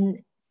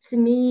to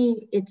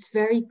me, it's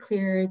very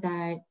clear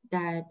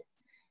that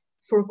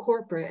for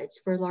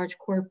corporates, for large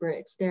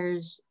corporates,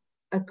 there's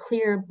a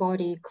clear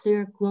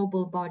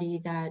global body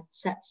that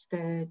sets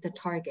the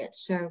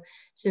targets. So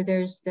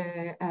there's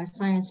the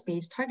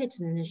Science-Based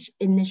Targets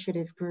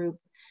Initiative group,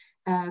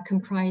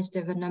 comprised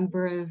of a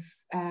number of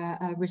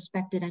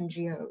respected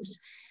NGOs.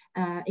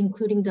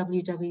 Including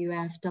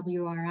WWF,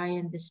 WRI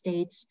in the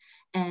States,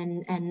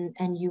 and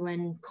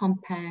UN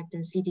Compact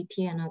and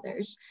CDP and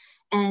others.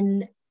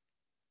 And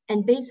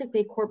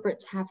basically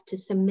corporates have to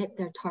submit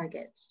their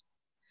targets.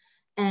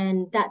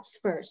 And that's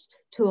first,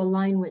 to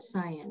align with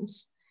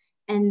science.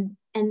 And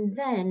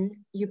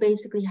then you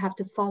basically have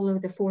to follow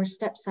the 4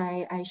 steps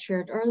I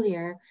shared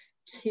earlier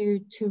to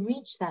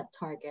reach that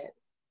target.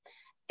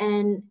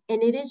 And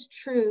it is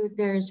true,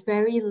 there's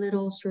very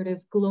little sort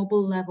of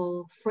global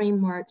level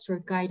frameworks or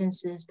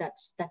guidances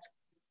that's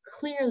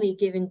clearly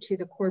given to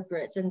the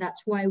corporates. And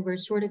that's why we're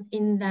sort of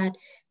in that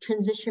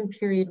transition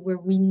period where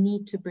we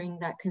need to bring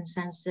that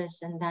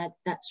consensus and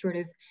that sort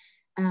of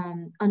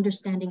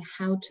understanding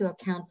how to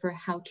account for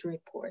how to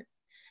report.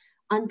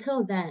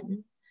 Until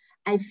then,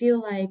 I feel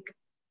like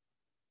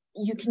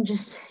you can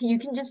just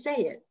say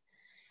it.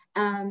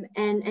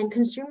 And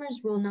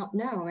consumers will not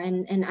know.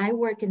 And I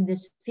work in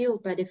this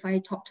field, but if I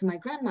talk to my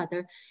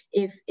grandmother,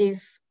 if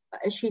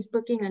she's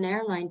booking an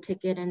airline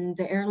ticket and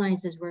the airline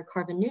says we're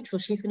carbon neutral,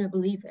 she's going to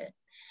believe it.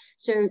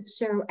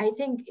 So I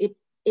think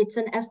it's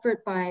an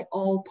effort by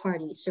all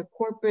parties. So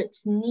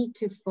corporates need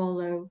to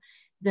follow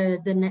the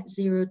net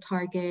zero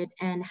target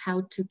and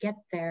how to get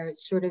there,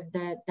 sort of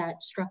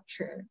that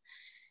structure.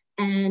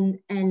 And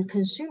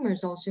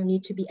consumers also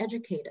need to be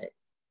educated.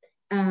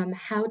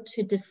 How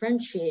to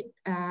differentiate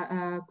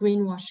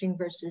greenwashing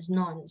versus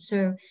non.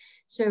 So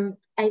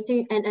I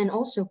think, and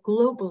also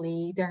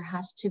globally, there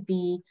has to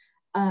be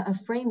a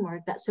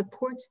framework that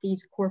supports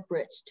these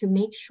corporates to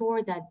make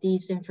sure that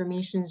these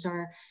information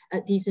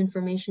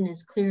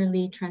is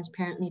clearly,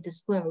 transparently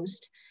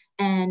disclosed,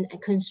 and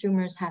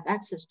consumers have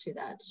access to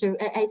that. So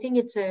I think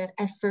it's an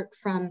effort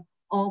from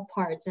all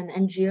parts, and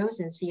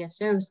NGOs and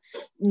CSOs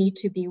need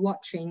to be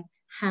watching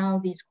how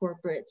these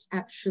corporates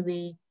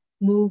actually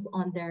move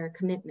on their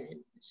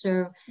commitment.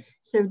 So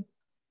to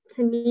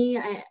me,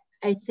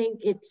 I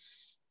think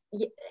it's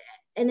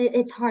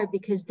hard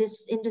because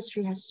this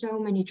industry has so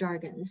many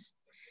jargons,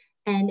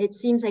 and it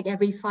seems like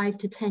every 5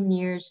 to 10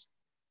 years,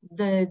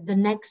 the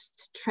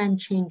next trend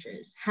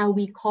changes. How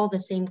we call the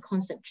same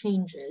concept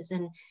changes,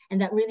 and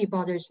that really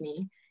bothers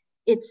me.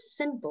 It's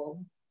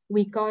simple.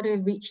 We got to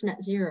reach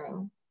net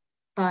zero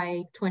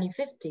by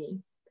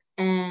 2050,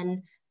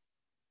 and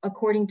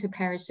according to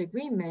Paris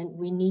Agreement,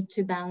 we need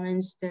to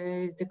balance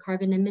the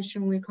carbon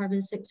emission with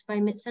carbon sinks by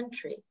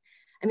mid-century.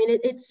 I mean,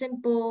 it's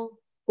simple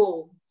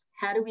goal.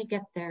 How do we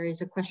get there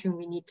is a question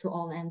we need to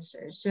all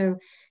answer. So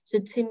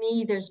to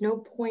me, there's no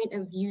point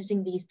of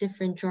using these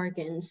different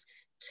jargons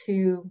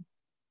to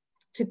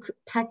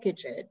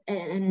package it.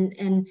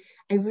 And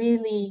I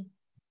really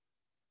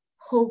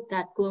hope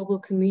that global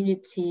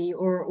community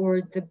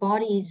or the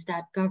bodies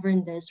that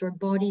govern this or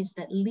bodies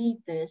that lead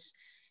this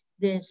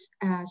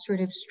sort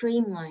of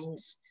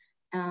streamlines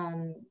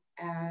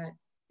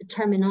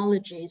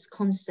terminologies,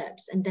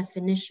 concepts, and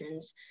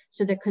definitions,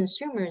 so that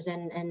consumers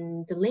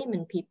and the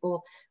layman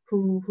people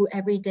who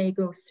every day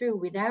go through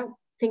without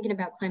thinking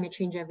about climate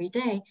change every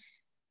day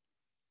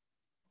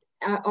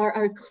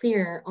are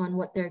clear on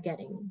what they're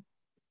getting.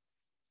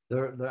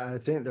 I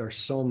think there are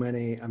so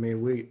many. I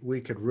mean,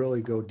 we could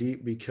really go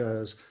deep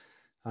because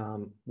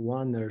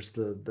one, there's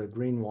the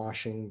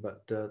greenwashing,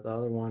 but the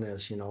other one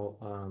is,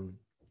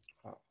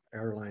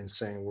 airlines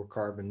saying we're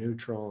carbon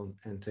neutral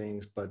and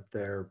things, but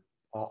they're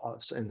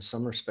in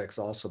some respects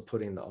also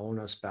putting the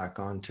onus back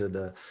onto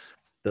the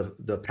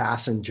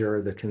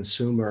passenger, the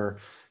consumer,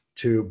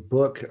 to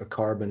book a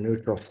carbon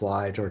neutral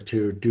flight or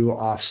to do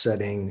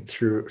offsetting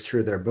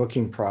through their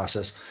booking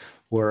process,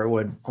 where it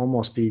would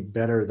almost be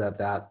better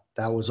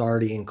that was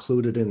already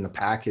included in the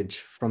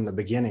package from the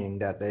beginning,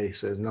 that they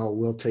says, no,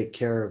 we'll take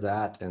care of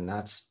that. And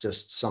that's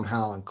just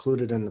somehow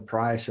included in the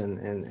price and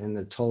in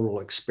the total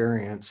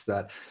experience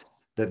that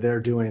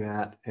they're doing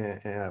that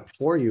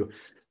for you.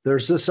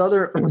 There's this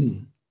other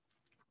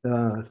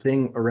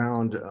thing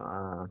around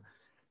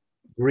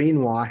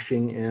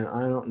greenwashing, and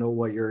I don't know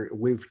what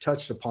we've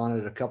touched upon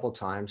it a couple of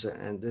times,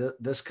 and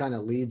this kind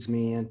of leads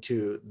me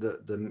into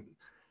the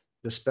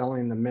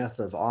dispelling the myth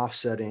of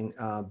offsetting,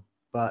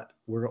 but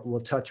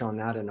we'll touch on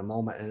that in a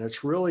moment. And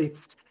it's really,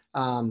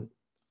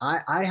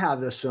 I have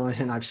this feeling,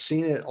 and I've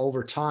seen it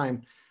over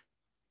time.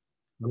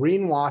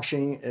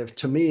 Greenwashing, if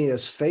to me,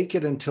 is fake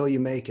it until you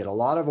make it. A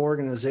lot of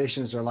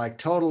organizations are like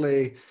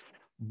totally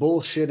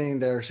bullshitting.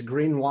 There's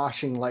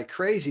greenwashing like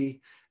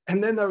crazy,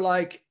 and then they're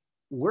like,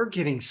 we're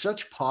getting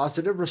such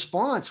positive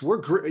response.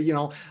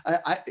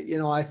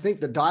 I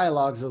think the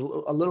dialogue's a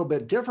little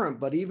bit different,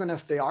 but even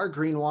if they are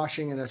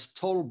greenwashing and it's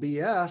total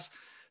BS,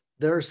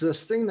 there's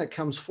this thing that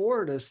comes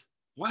forward as,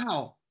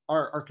 wow,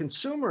 our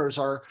consumers,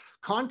 our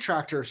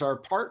contractors, our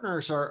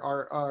partners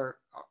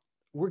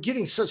we're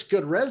getting such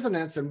good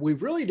resonance, and we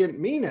really didn't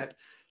mean it,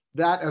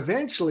 that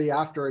eventually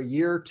after a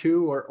year,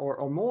 two,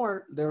 or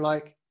more, they're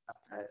like,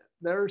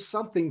 there's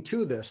something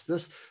to this.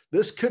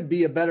 This could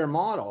be a better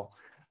model.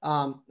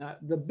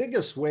 The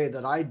biggest way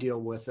that I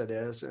deal with it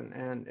is,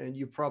 and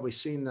you've probably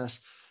seen this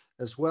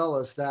as well,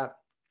 is that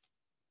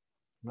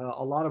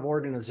a lot of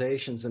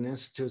organizations and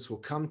institutes will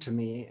come to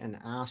me and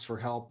ask for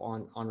help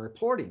on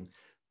reporting.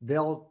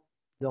 They'll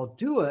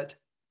do it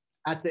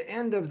at the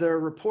end of their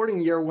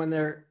reporting year when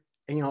they're,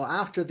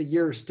 after the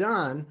year's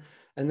done,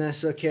 and then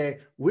it's okay,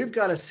 we've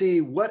got to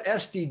see what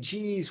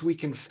SDGs we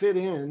can fit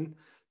in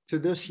to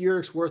this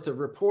year's worth of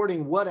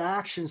reporting. What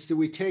actions do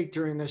we take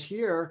during this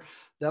year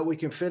that we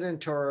can fit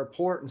into our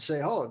report and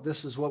say, oh,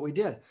 this is what we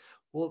did?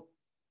 Well,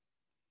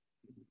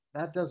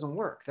 that doesn't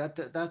work.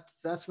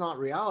 That's not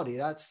reality.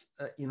 That's,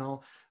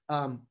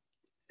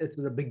 it's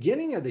the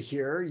beginning of the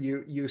year.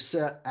 You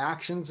set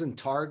actions and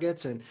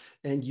targets, and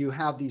you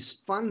have these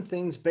fun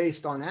things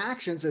based on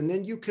actions, and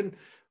then you can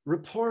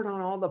report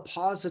on all the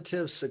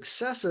positive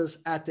successes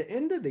at the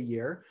end of the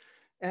year,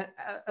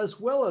 as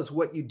well as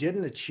what you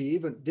didn't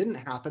achieve and didn't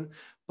happen.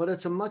 But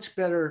it's a much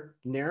better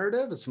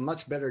narrative. It's a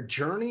much better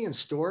journey and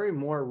story,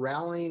 more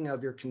rallying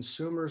of your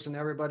consumers and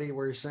everybody,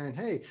 where you're saying,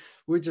 hey,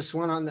 we just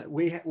went on that.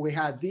 We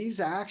had these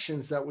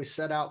actions that we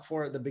set out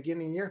for at the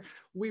beginning of the year.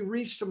 We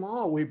reached them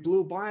all. We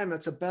blew by them.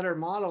 It's a better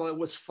model. It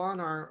was fun.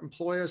 Our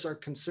employers, our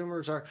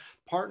consumers, our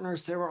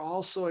partners, they were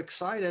all so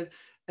excited.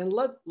 And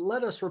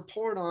let us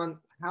report on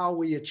how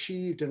we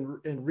achieved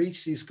and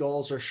reached these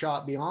goals or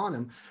shot beyond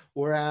them.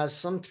 Whereas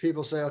some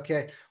people say,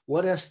 okay,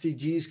 what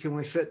SDGs can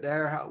we fit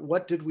there?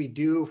 What did we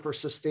do for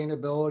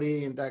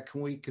sustainability and that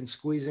we can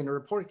squeeze into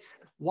reporting?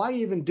 Why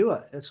even do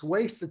it? It's a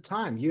waste of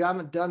time. You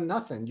haven't done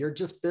nothing. You're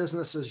just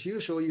business as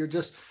usual. You're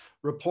just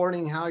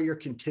reporting how you're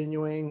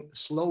continuing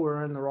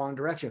slower in the wrong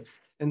direction.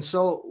 And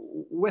so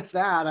with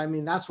that, I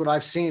mean, that's what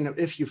I've seen.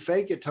 If you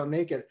fake it to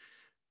make it,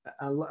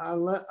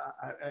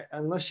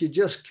 unless you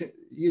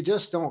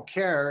just don't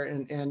care,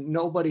 and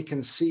nobody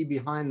can see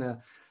behind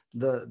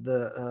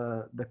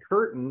the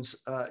curtains,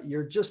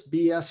 you're just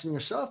BSing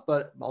yourself.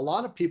 But a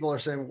lot of people are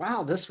saying,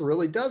 wow, this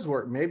really does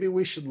work. Maybe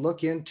we should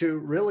look into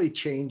really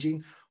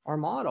changing our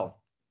model.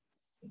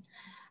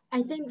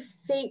 I think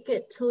fake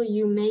it till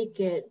you make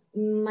it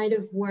might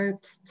have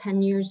worked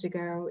 10 years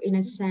ago in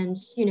a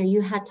sense.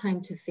 You had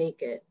time to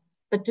fake it,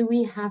 but do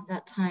we have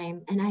that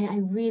time? And I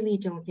really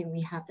don't think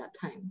we have that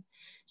time.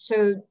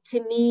 So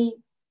to me,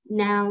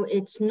 now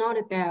it's not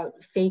about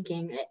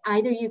faking.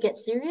 Either you get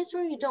serious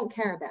or you don't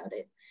care about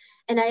it.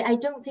 And I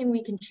don't think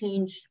we can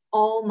change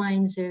all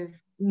minds of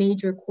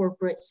major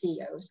corporate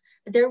CEOs.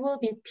 There will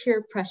be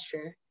peer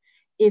pressure.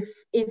 If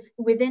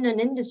within an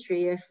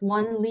industry, if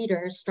one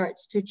leader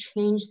starts to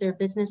change their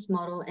business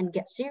model and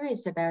get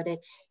serious about it,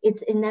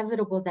 it's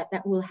inevitable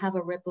that will have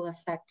a ripple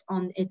effect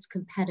on its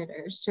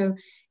competitors. So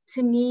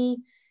to me,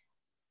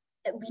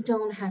 we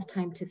don't have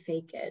time to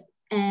fake it.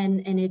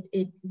 And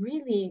it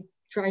really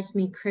drives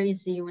me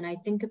crazy when I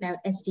think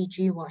about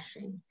SDG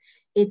washing.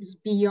 It's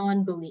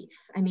beyond belief.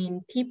 I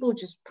mean, people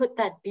just put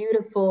that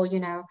beautiful,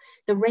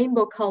 the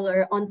rainbow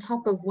color on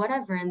top of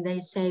whatever, and they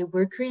say,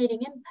 we're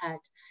creating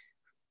impact.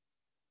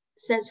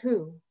 Says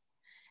who?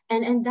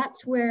 And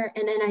that's where,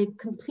 and I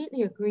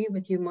completely agree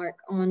with you, Marc,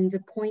 on the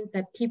point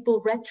that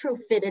people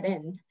retrofit it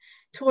in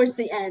towards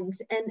the end,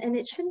 and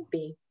it shouldn't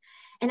be.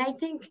 And I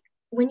think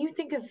when you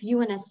think of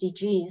UN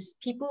SDGs,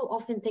 people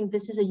often think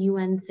this is a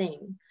UN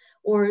thing.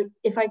 Or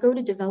if I go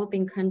to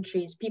developing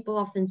countries, people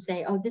often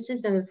say, oh, this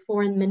is a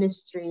foreign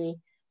ministry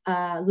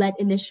led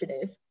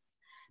initiative.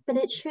 But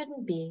it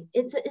shouldn't be.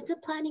 It's a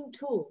planning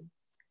tool.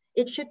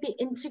 It should be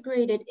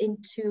integrated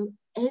into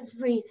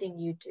everything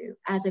you do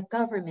as a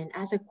government,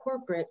 as a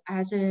corporate,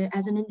 as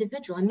an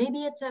individual. And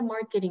maybe it's a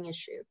marketing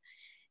issue.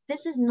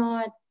 This is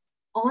not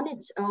on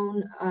its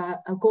own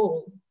a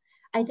goal.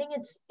 I think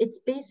it's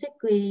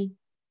basically,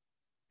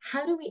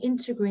 how do we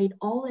integrate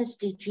all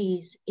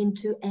SDGs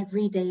into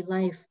everyday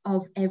life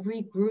of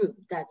every group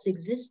that's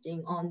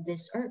existing on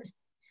this earth?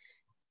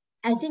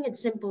 I think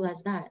it's simple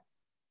as that.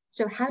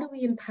 So how do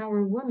we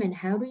empower women?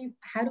 How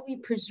do we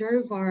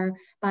preserve our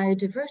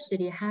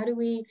biodiversity? How do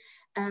we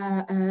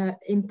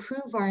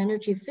improve our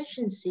energy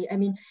efficiency? I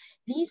mean,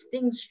 these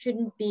things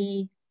shouldn't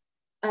be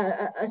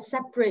a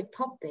separate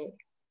topic.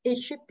 It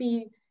should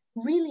be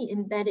really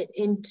embedded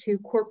into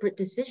corporate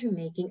decision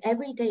making,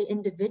 everyday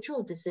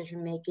individual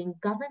decision making,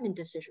 government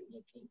decision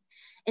making.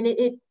 And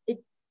it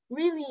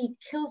really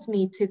kills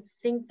me to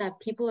think that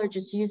people are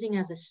just using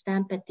as a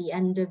stamp at the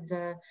end of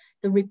the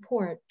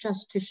report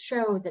just to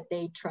show that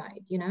they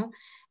tried, you know,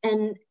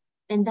 and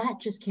that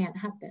just can't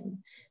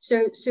happen.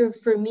 So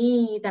for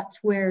me, that's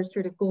where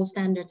sort of gold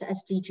standards,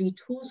 SDG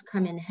tools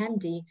come in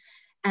handy.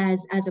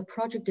 As a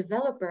project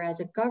developer, as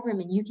a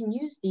government, you can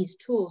use these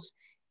tools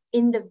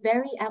in the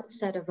very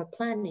outset of a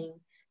planning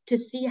to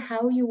see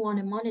how you want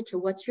to monitor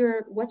what's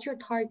your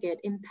target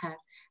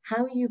impact,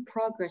 how you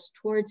progress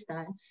towards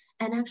that,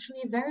 and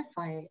actually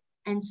verify it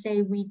and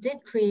say, we did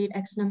create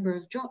X number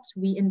of jobs,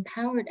 we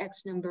empowered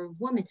X number of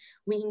women,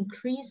 we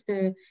increased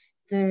the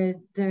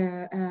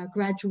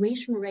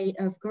graduation rate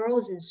of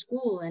girls in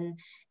school,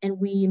 and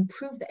we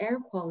improved the air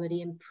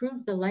quality,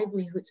 improved the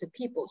livelihoods of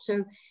people.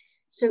 So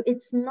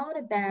it's not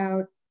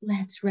about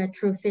let's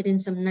retrofit in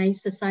some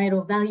nice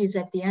societal values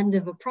at the end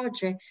of a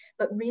project,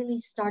 but really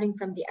starting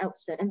from the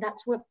outset. And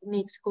that's what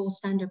makes gold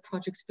standard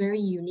projects very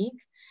unique,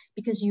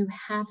 because you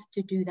have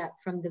to do that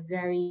from the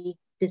very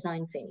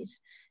design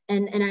phase.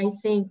 And I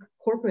think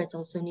corporates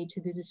also need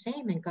to do the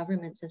same, and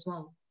governments as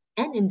well,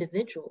 and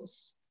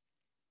individuals.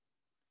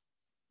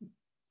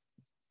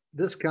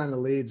 This kind of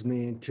leads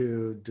me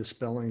into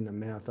dispelling the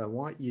myth. I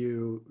want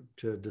you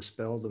to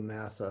dispel the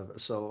myth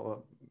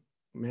of,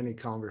 many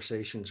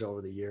conversations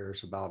over the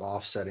years about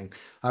offsetting.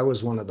 I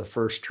was one of the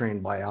first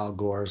trained by Al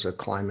Gore as a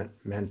climate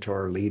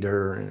mentor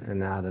leader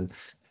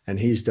and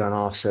he's done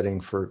offsetting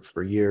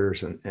for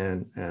years,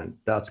 and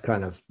that's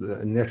kind of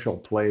the initial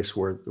place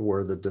where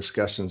the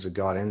discussions have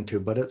got into,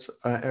 but it's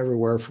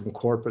everywhere from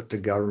corporate to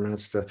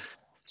governments to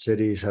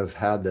cities have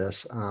had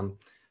this.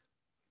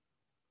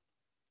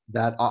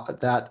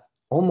 That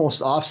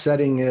almost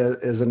offsetting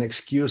is an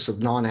excuse of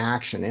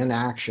non-action,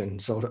 inaction,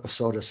 so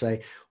to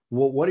say.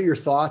 What are your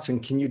thoughts,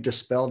 and can you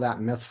dispel that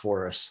myth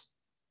for us?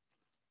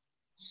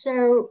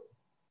 So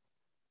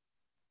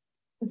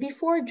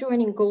before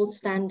joining Gold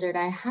Standard,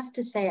 I have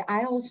to say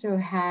I also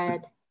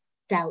had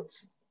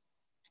doubts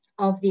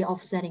of the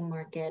offsetting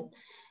market,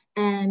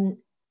 and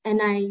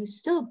I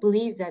still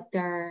believe that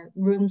there are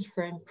rooms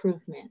for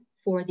improvement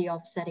for the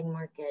offsetting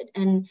market.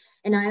 And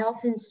I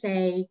often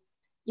say,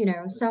 you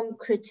know, some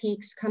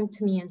critiques come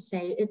to me and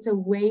say it's a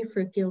way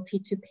for guilty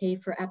to pay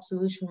for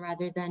absolution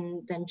rather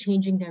than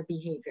changing their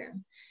behavior.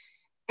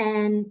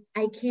 And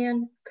I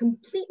can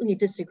completely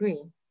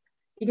disagree,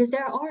 because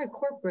there are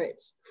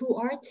corporates who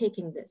are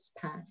taking this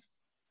path.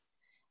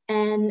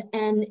 And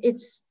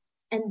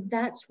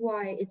that's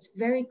why it's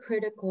very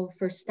critical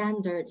for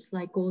standards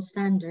like Gold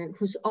Standard,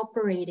 who's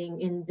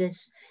operating in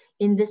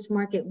this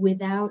market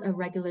without a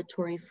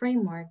regulatory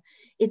framework.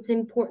 It's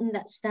important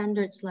that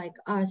standards like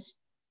us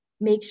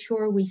make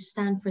sure we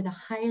stand for the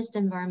highest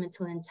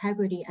environmental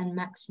integrity and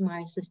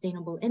maximize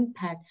sustainable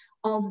impact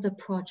of the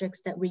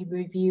projects that we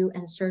review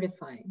and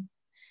certify.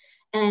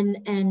 And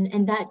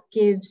that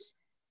gives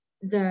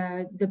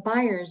the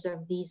buyers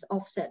of these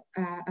offset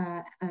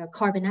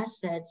carbon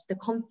assets the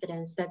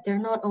confidence that they're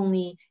not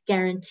only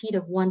guaranteed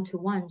of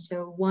one-to-one,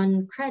 so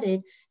one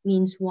credit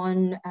means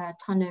 1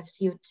 ton of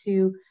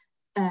CO2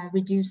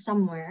 reduced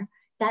somewhere,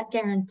 that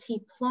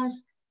guarantee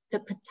plus the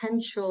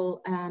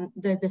potential,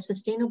 the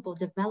sustainable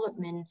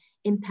development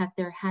impact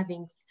they're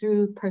having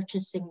through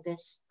purchasing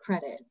this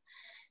credit.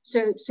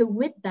 So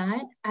with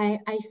that,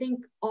 I think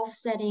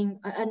offsetting,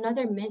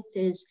 another myth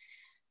is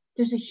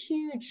there's a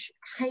huge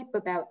hype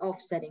about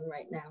offsetting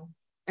right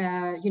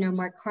now. You know,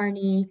 Mark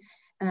Carney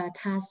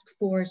task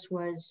force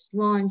was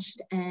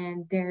launched,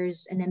 and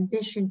there's an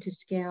ambition to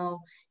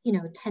scale, you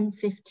know, 10,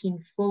 15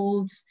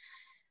 folds.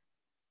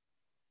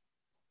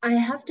 I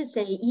have to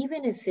say,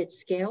 even if it's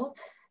scaled,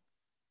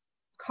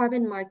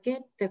 carbon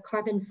market, the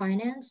carbon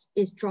finance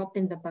is drop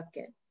in the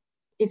bucket.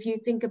 If you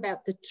think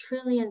about the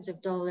trillions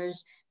of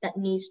dollars that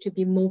needs to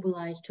be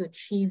mobilized to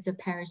achieve the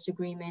Paris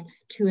Agreement,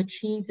 to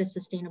achieve the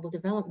Sustainable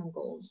Development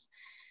Goals.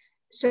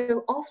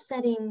 So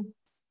offsetting,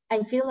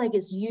 I feel like,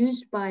 is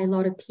used by a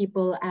lot of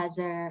people as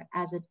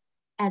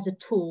a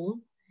tool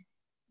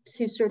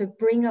to sort of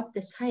bring up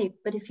this hype.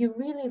 But if you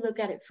really look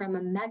at it from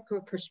a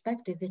macro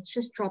perspective, it's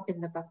just drop in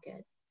the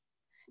bucket.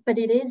 But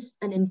it is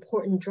an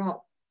important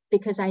drop,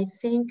 because I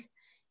think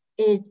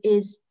it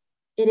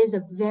is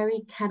a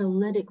very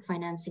catalytic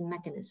financing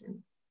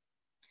mechanism.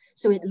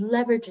 So it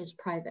leverages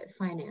private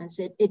finance.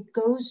 It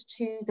goes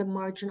to the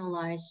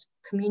marginalized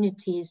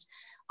communities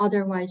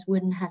otherwise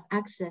wouldn't have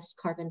access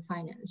carbon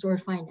finance or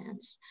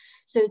finance.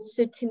 So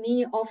to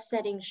me,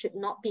 offsetting should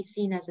not be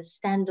seen as a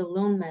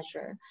standalone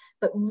measure,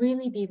 but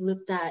really be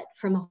looked at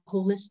from a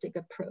holistic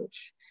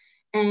approach.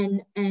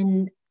 And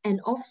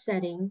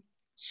offsetting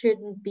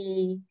shouldn't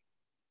be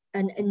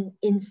an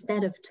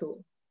instead of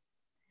tool.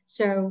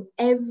 So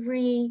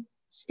every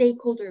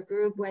stakeholder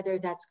group, whether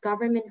that's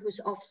government who's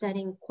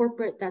offsetting,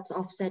 corporate that's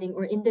offsetting,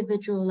 or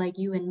individual like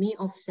you and me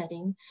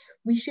offsetting,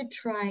 we should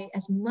try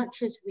as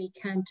much as we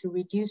can to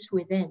reduce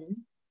within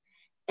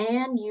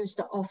and use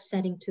the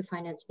offsetting to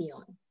finance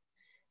beyond.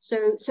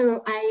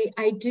 So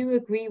I do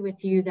agree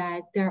with you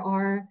that there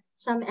are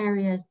some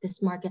areas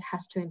this market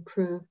has to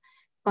improve,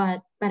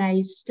 but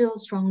I still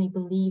strongly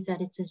believe that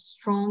it's a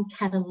strong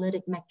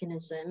catalytic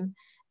mechanism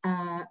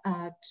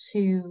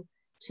to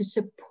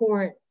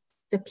support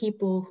the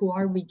people who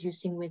are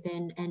reducing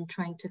within and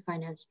trying to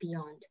finance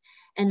beyond.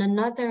 And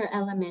another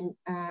element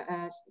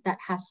that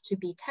has to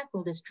be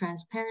tackled is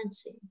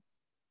transparency.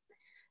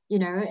 You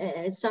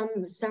know,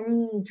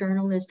 some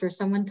journalist or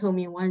someone told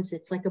me once,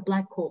 it's like a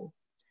black hole.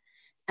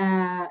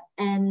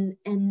 And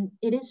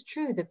it is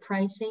true, the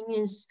pricing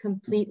is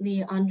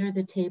completely under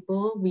the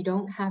table. We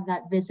don't have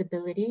that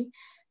visibility.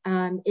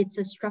 It's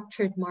a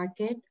structured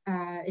market.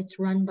 It's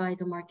run by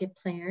the market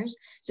players.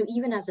 So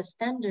even as a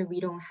standard, we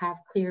don't have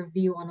clear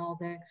view on all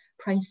the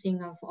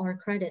pricing of our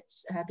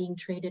credits being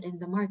traded in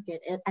the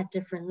market at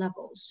different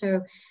levels.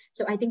 So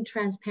I think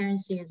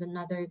transparency is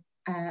another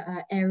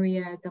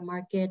area the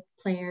market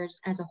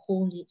players as a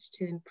whole needs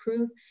to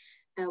improve.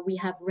 We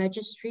have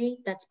registry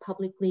that's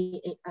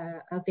publicly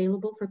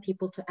available for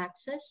people to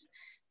access.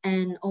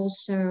 And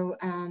also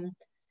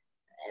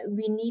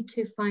we need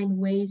to find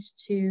ways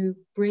to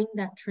bring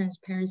that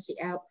transparency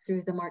out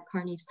through the Mark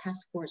Carney's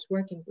task force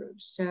working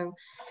groups. So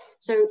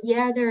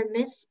yeah, there are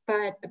myths,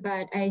 but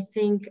I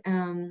think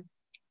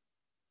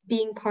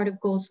being part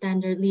of Gold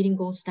Standard, leading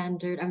Gold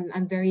Standard,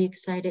 I'm very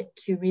excited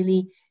to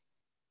really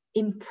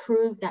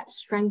improve that,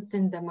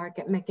 strengthen the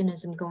market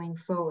mechanism going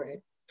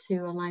forward to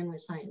align with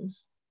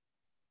science.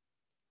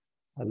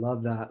 I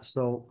love that.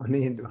 So, I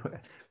mean,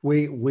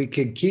 we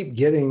could keep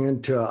getting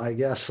into, I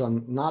guess,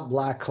 some not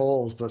black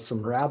holes, but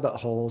some rabbit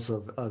holes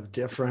of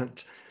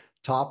different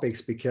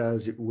topics,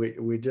 because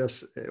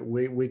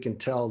we can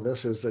tell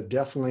this is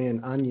definitely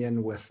an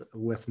onion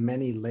with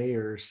many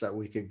layers that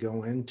we could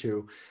go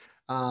into.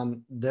 I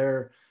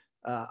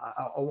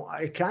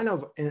kind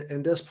of,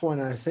 in this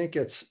point, I think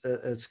it's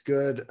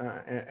good,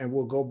 and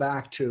we'll go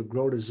back to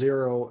Grow to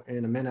Zero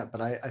in a minute,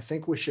 but I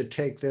think we should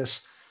take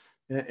this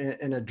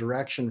in a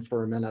direction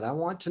for a minute. I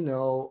want to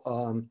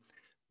know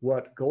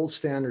what Gold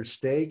Standard's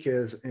stake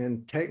is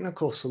in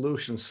technical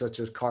solutions such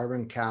as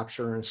carbon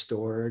capture and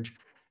storage,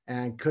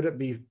 and could it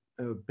be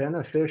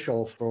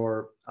beneficial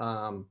for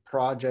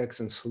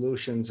projects and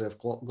solutions if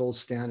Gold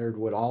Standard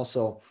would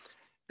also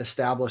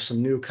establish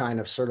some new kind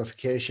of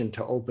certification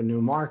to open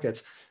new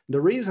markets? The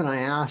reason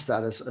I ask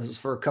that is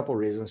for a couple of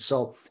reasons.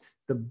 So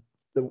the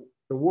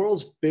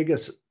world's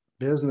biggest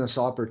business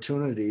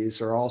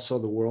opportunities are also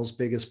the world's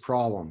biggest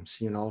problems,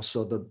 you know.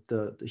 So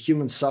the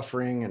human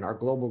suffering and our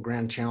global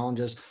grand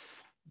challenges,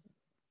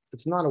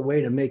 it's not a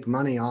way to make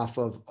money off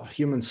of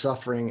human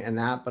suffering and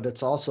that, but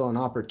it's also an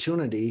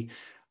opportunity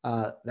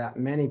that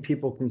many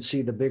people can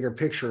see the bigger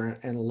picture.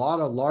 And a lot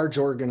of large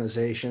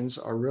organizations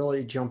are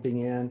really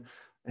jumping in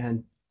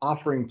and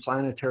offering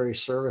planetary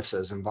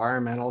services,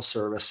 environmental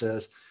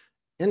services,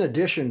 in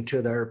addition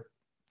to their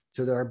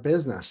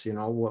business. You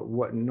know,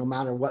 what no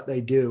matter what they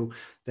do,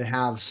 they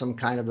have some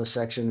kind of a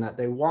section that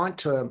they want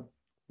to,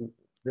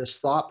 this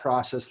thought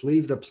process,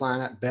 leave the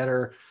planet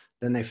better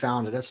than they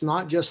found it. It's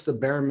not just the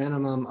bare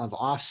minimum of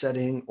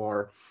offsetting,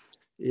 or,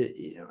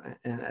 you know,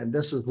 and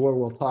this is where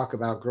we'll talk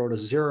about Grow to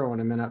Zero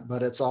in a minute,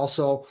 but it's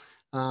also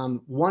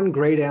one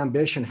great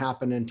ambition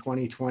happened in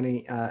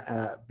 2020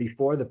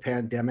 before the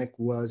pandemic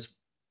was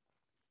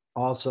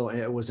also,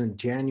 it was in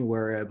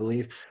January, I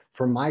believe,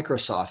 for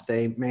Microsoft.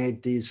 They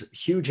made these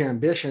huge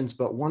ambitions,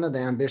 but one of the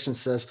ambitions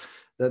says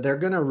that they're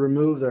going to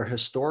remove their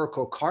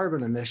historical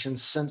carbon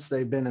emissions since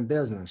they've been in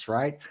business,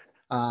 right?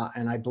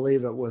 And I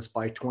believe it was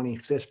by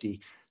 2050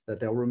 that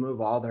they'll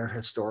remove all their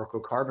historical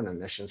carbon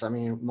emissions. I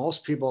mean,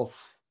 most people,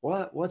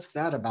 what's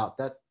that about?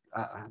 That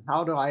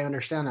how do I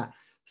understand that?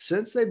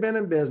 Since they've been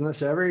in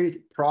business,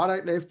 every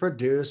product they've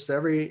produced,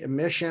 every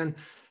emission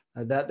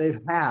that they've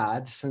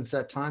had since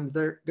that time,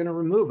 they're going to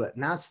remove it.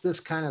 And that's this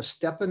kind of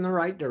step in the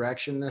right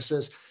direction. This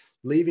is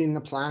leaving the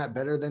planet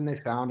better than they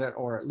found it,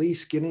 or at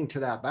least getting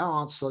to that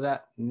balance, so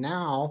that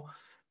now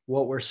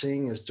what we're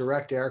seeing is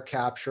direct air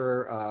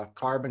capture,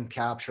 carbon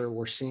capture.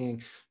 We're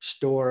seeing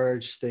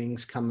storage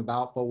things come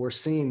about, but we're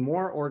seeing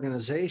more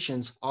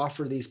organizations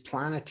offer these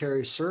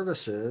planetary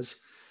services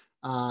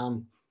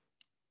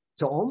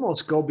to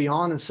almost go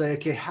beyond and say,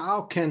 okay,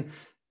 how can,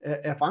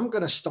 if I'm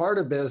going to start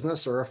a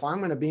business, or if I'm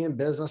going to be in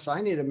business,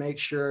 I need to make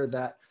sure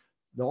that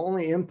the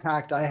only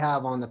impact I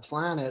have on the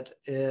planet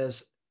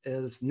is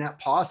net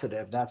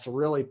positive. That's a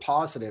really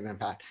positive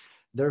impact.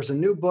 there's a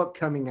new book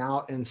coming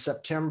out in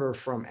September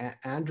from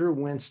Andrew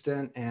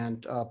Winston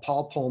and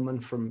Paul Pullman,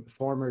 from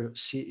former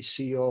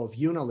CEO of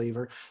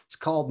Unilever. It's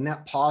called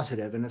Net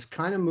Positive, and it's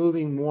kind of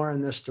moving more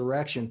in this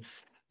direction.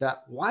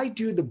 That why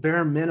do the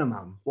bare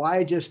minimum?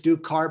 Why just do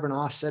carbon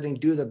offsetting?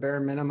 Do the bare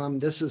minimum.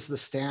 This is the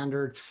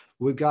standard.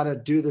 We've got to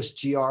do this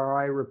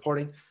GRI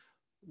reporting.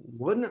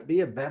 Wouldn't it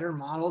be a better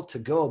model to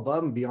go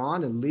above and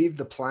beyond and leave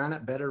the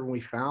planet better than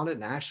we found it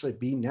and actually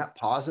be net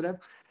positive?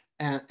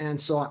 And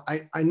so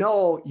I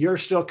know you're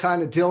still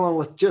kind of dealing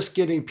with just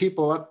getting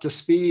people up to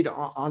speed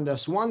on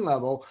this one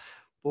level,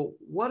 but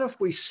what if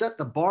we set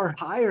the bar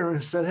higher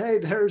and said, hey,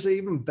 there's an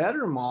even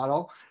better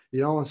model,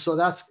 you know? And so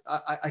that's,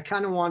 I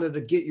kind of wanted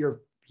to get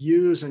your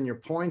views and your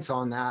points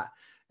on that.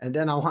 And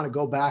then I want to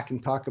go back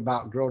and talk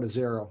about Grow to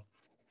Zero.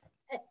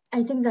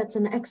 I think that's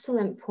an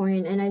excellent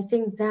point, and I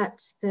think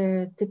that's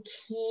the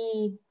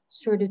key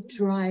sort of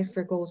drive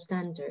for gold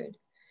standard.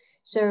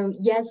 So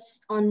yes,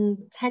 on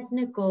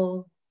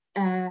technical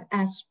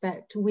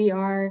aspect, we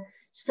are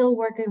still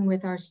working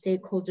with our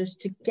stakeholders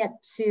to get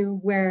to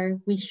where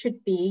we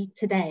should be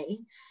today.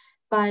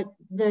 But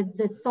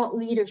the thought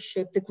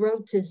leadership, the Grow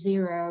to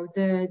Zero,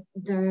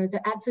 the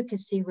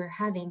advocacy we're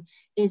having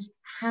is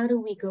how do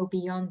we go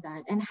beyond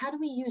that, and how do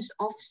we use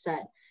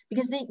offset?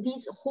 Because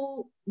these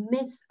whole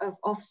myth of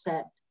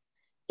offset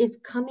is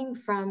coming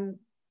from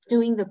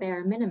doing the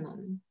bare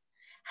minimum.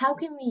 How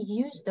can we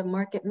use the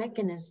market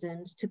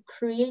mechanisms to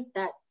create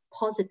that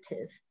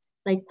positive,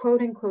 like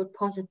quote unquote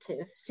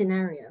positive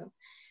scenario?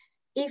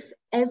 If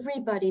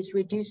everybody's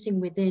reducing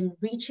within,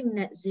 reaching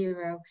net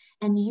zero,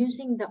 and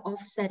using the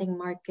offsetting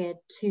market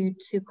to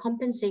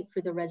compensate for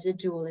the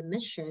residual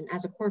emission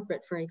as a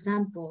corporate, for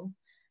example,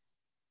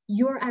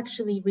 you're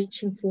actually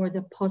reaching for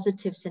the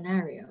positive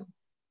scenario.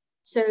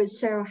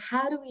 So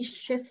how do we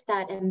shift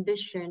that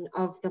ambition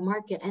of the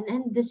market?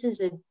 And this is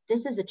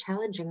a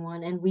challenging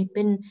one. And we've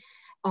been,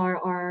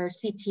 our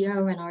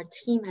CTO and our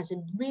team has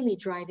been really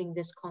driving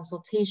this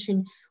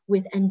consultation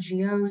with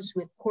NGOs,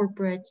 with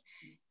corporates.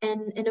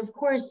 And of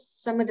course,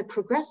 some of the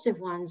progressive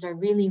ones are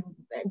really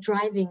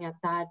driving at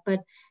that.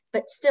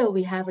 But still,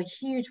 we have a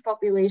huge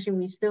population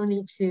we still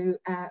need to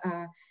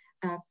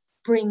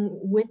bring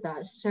with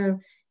us. So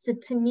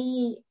to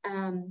me,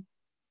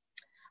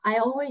 I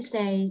always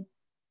say,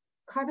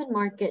 carbon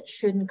market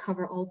shouldn't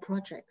cover all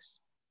projects.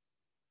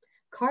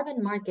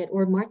 Carbon market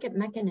or market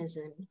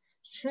mechanism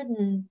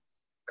shouldn't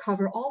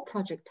cover all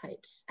project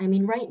types. I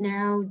mean, right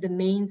now, the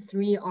main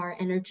three are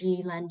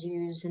energy, land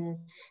use, and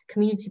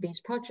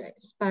community-based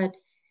projects. But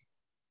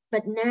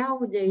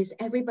nowadays,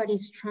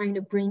 everybody's trying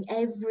to bring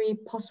every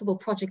possible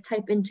project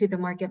type into the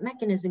market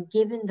mechanism,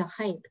 given the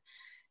hype.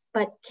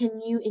 But can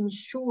you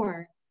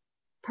ensure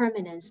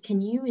permanence?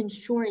 Can you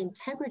ensure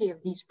integrity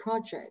of these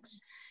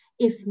projects?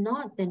 If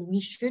not, then we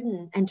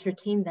shouldn't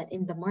entertain that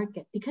in the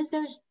market, because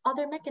there's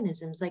other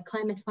mechanisms like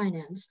climate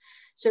finance.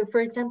 So for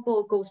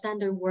example, Gold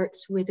Standard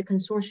works with a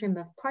consortium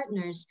of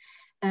partners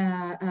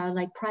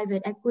like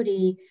private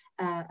equity,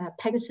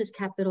 Pegasus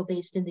Capital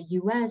based in the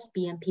US,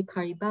 BNP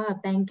Paribas, a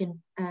bank in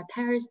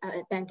Paris,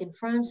 a bank in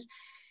France,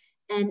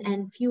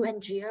 and few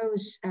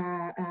NGOs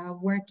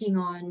working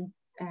on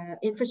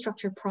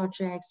infrastructure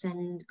projects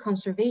and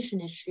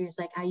conservation issues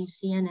like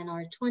IUCN and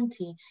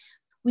R20.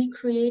 We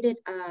created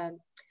a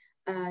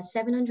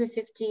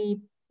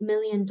 $750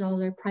 million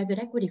private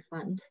equity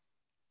fund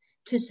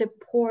to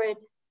support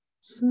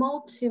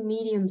small to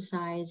medium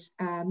size,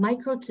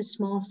 micro to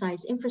small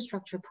size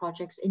infrastructure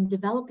projects in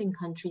developing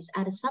countries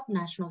at a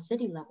subnational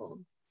city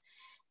level.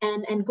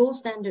 And Gold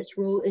Standard's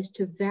role is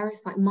to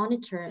verify,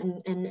 monitor,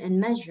 and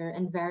measure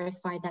and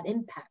verify that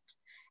impact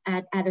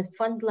at a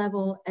fund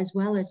level as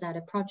well as at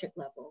a project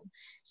level.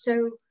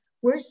 So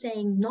we're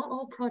saying not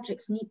all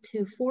projects need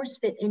to force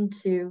fit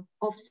into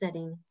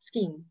offsetting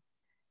scheme,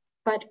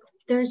 but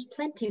there's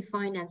plenty of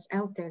finance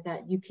out there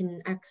that you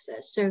can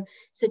access. So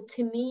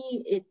to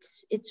me,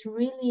 it's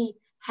really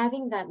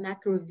having that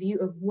macro view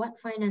of what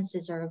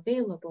finances are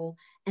available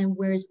and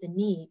where's the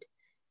need,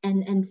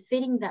 and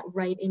fitting that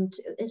right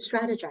into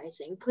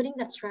strategizing, putting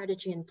that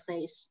strategy in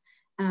place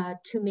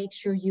to make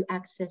sure you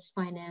access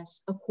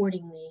finance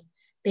accordingly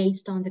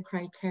based on the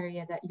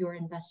criteria that your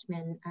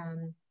investment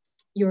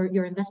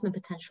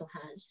potential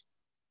has.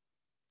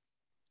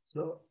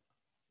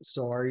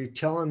 So are you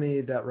telling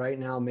me that right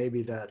now,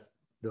 maybe that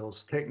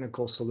those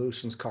technical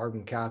solutions,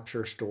 carbon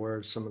capture,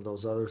 storage, some of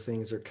those other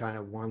things are kind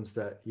of ones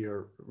that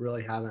you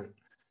really haven't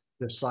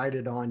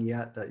decided on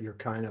yet, that you're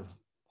kind of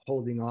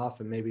holding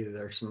off, and maybe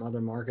there's some other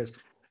markets?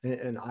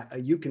 And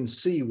you can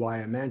see why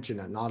I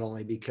mention it, not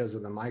only because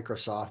of the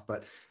Microsoft,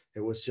 but it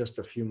was just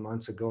a few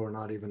months ago, or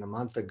not even a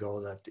month ago,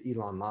 that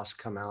Elon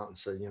Musk come out and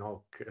said, you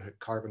know,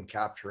 carbon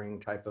capturing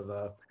type of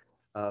a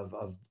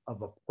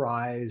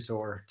prize,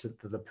 or to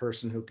the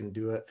person who can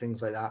do it,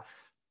 things like that.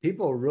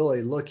 People are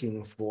really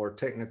looking for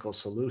technical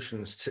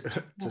solutions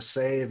to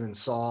save and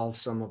solve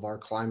some of our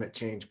climate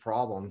change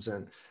problems.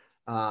 And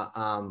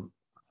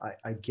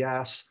I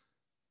guess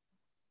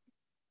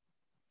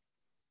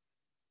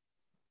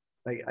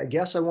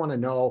I want to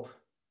know,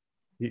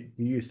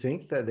 Do you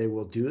think that they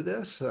will do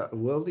this?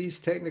 Will these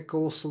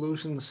technical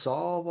solutions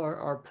solve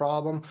our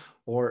problem,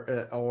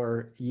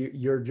 or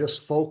you're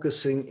just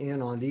focusing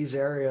in on these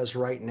areas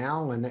right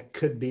now, and that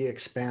could be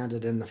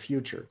expanded in the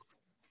future?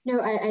 No,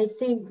 I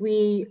think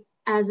we,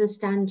 as a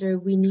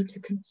standard, we need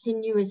to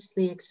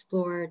continuously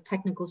explore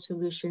technical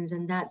solutions,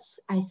 and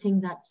I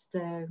think that's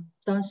the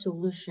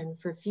solution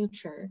for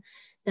future.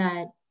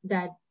 That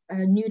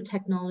new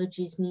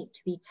technologies need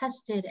to be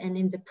tested, and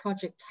in the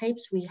project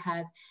types we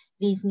have,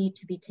 these need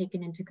to be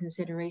taken into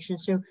consideration.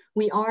 So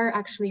we are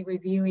actually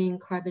reviewing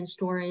carbon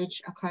storage,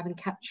 carbon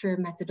capture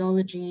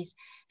methodologies,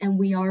 and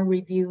we are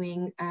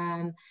reviewing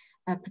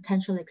a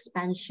potential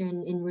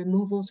expansion in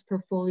removals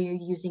portfolio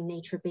using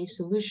nature-based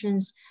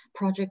solutions,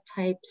 project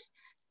types.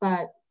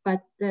 But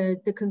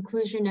the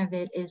conclusion of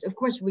it is, of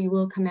course, we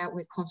will come out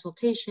with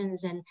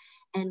consultations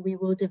and we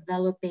will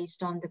develop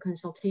based on the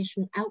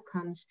consultation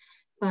outcomes.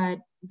 But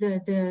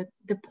the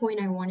point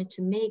I wanted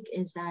to make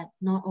is that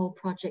not all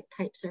project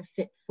types are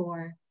fit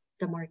for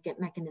the market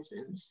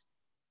mechanisms.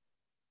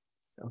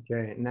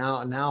 Okay,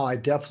 now I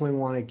definitely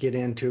want to get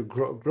into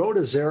Grow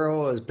to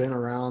Zero. Has been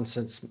around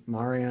since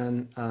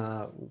Marianne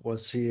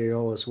was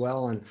CEO as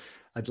well, and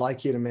I'd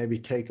like you to maybe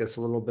take us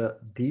a little bit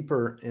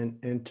deeper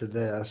into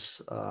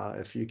this,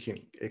 if you can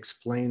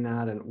explain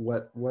that, and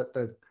what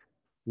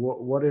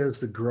is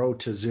the Grow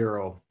to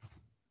Zero?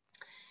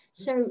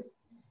 So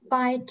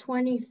by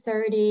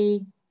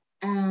 2030,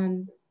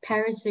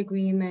 Paris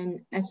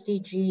Agreement,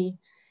 SDG,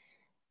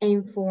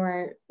 aim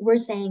for, we're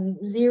saying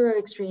zero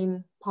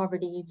extreme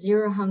poverty,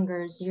 zero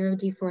hunger, zero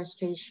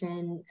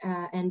deforestation,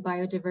 and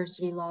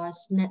biodiversity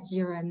loss, net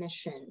zero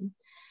emission.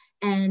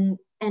 And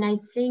I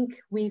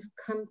think we've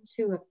come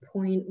to a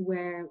point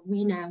where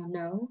we now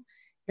know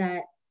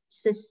that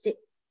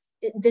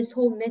this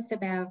whole myth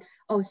about,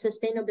 oh,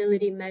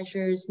 sustainability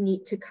measures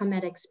need to come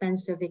at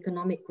expense of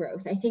economic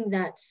growth, I think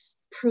that's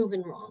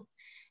proven wrong.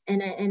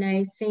 And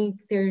I think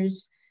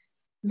there's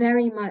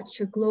very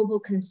much a global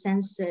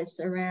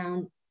consensus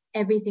around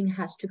everything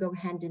has to go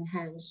hand in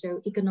hand.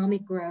 So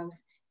economic growth,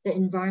 the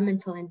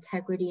environmental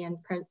integrity, and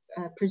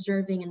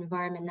preserving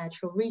environment,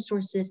 natural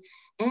resources,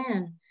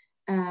 and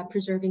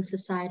preserving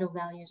societal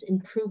values,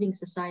 improving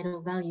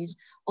societal values,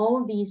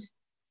 all these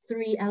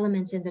three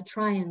elements in the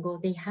triangle,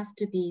 they have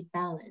to be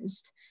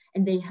balanced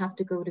and they have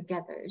to go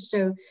together.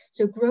 So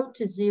Grow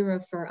to Zero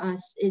for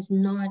us is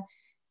not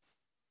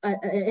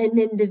an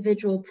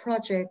individual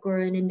project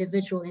or an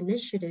individual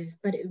initiative,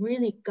 but it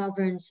really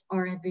governs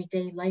our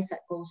everyday life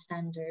at Gold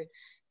Standard,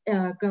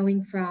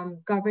 going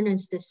from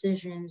governance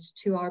decisions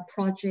to our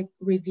project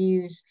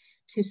reviews,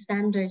 to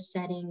standard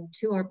setting,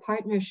 to our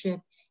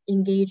partnership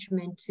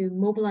engagement, to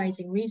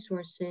mobilizing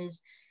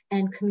resources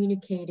and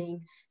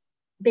communicating.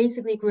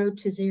 Basically, Grow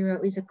to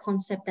Zero is a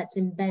concept that's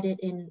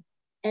embedded in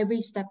every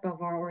step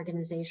of our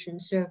organization.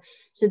 So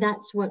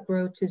that's what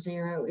Grow to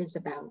Zero is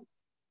about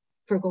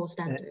for Gold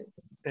Standard.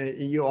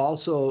 You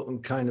also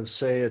kind of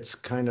say it's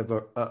kind of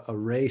a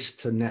race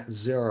to net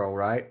zero,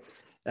 right?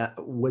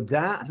 Would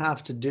that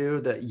have to do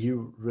that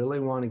you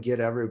really want to get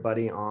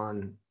everybody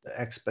on the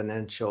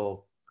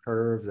exponential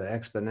curve, the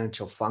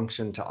exponential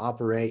function to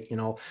operate? You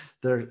know,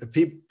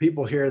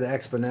 people hear the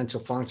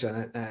exponential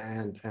function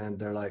and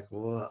they're like,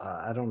 well,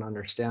 I don't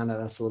understand that.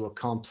 That's a little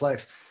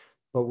complex.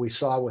 But we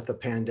saw with the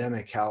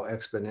pandemic how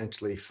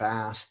exponentially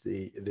fast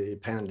the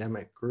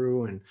pandemic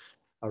grew and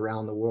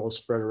around the world,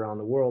 spread around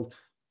the world.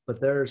 But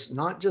there's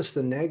not just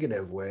the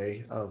negative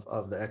way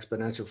of the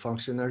exponential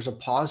function. There's a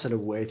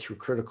positive way through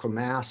critical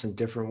mass and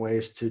different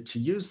ways to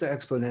use the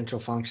exponential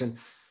function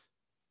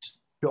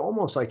to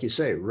almost, like you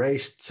say,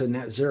 race to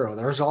net zero.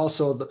 There's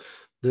also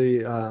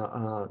the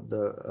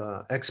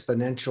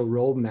exponential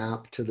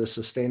roadmap to the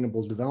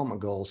Sustainable Development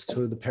Goals,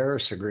 to the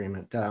Paris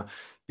Agreement,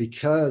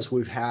 because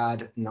we've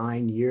had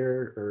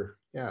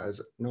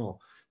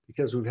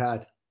because we've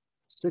had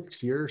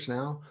 6 years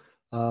now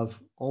of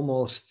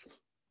almost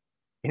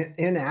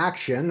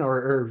inaction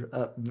or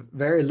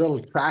very little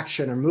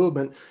traction or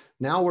movement.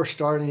 Now we're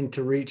starting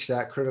to reach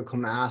that critical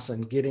mass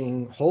and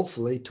getting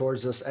hopefully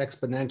towards this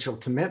exponential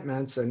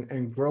commitments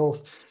and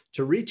growth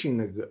to reaching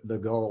the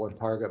goal and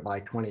target by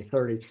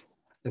 2030.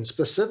 And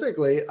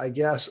specifically, I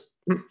guess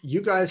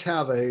you guys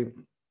have a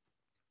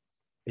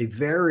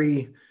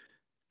very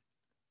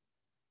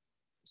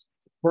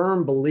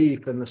firm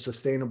belief in the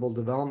Sustainable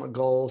Development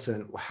Goals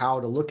and how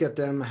to look at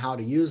them, how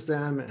to use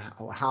them, and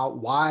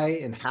why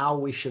and how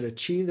we should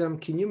achieve them.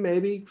 Can you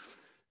maybe,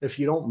 if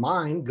you don't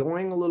mind,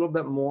 going a little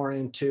bit more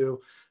into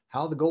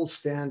how the gold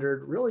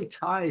standard really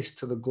ties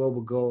to the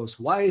global goals?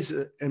 Why is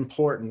it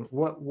important?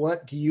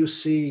 What do you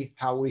see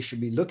how we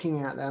should be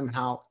looking at them,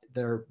 how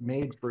they're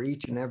made for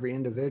each and every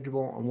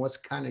individual, and what's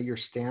kind of your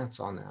stance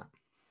on that?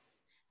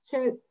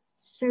 So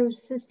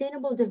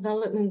Sustainable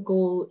Development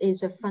Goal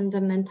is a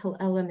fundamental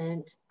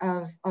element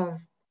of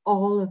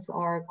all of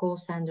our gold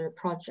standard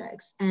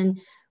projects. And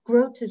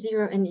Grow to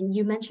Zero, and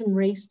you mentioned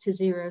Race to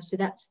Zero, so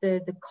that's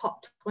the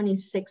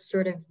COP26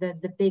 sort of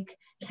the big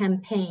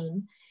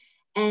campaign.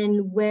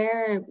 And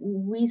where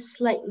we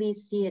slightly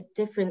see it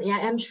differently,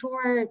 I'm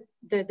sure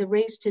the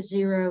race to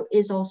zero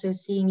is also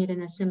seeing it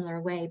in a similar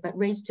way, but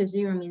race to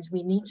zero means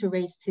we need to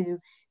race to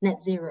net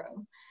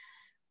zero.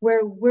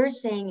 Where we're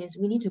saying is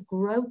we need to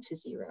grow to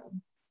zero.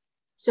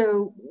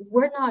 So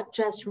we're not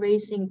just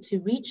racing to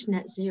reach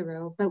net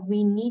zero, but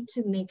we need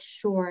to make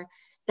sure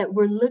that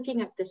we're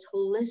looking at this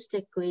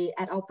holistically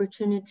at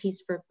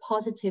opportunities for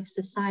positive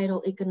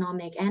societal,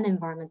 economic, and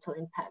environmental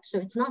impact. So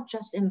it's not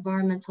just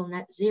environmental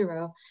net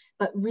zero,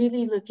 but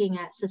really looking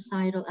at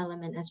societal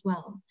element as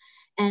well.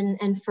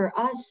 And for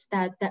us,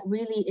 that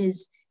really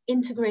is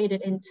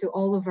integrated into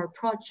all of our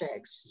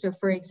projects. So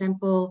for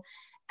example,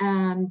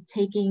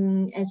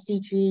 taking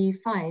SDG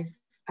 5,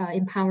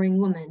 empowering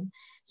women.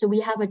 So we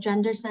have a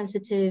gender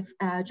sensitive,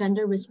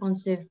 gender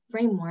responsive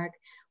framework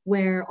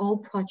where all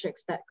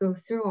projects that go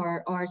through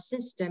our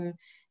system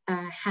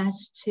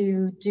has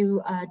to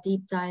do a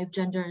deep dive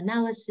gender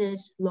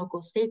analysis,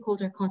 local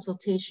stakeholder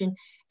consultation,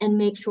 and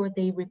make sure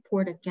they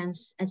report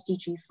against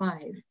SDG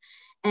 5.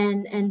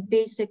 And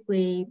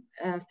basically,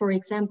 for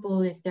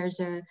example, if there's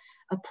a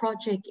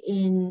project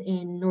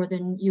in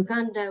northern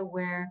Uganda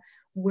where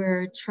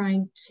we're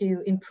trying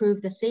to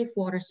improve the safe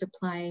water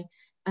supply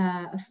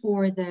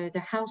for the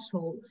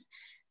households,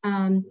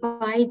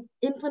 by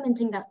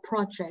implementing that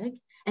project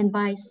and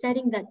by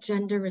setting that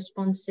gender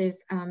responsive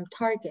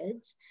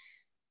targets,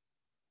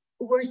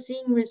 we're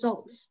seeing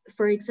results.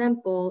 For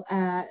example,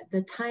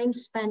 the time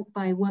spent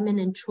by women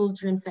and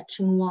children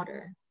fetching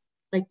water,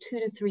 like 2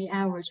 to 3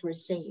 hours were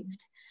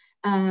saved.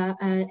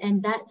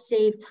 And that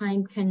saved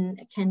time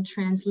can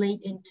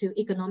translate into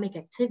economic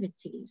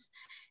activities.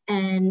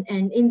 And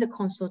in the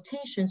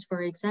consultations,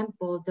 for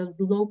example, the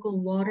local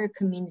water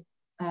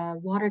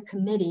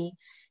committee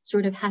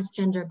sort of has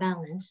gender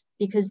balance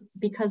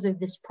because of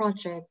this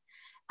project,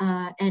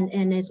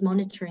 and is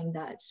monitoring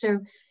that. So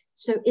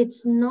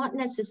it's not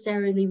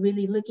necessarily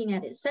really looking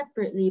at it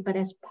separately, but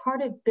as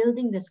part of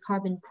building this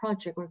carbon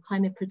project or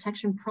climate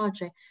protection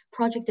project,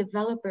 project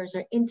developers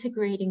are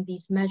integrating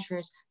these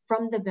measures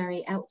from the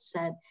very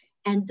outset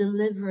and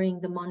delivering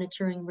the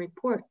monitoring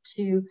report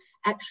to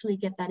actually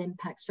get that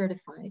impact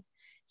certified.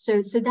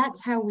 So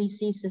that's how we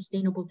see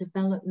sustainable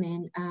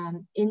development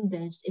in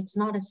this. It's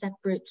not a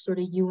separate sort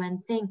of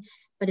UN thing,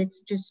 but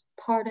it's just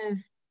part of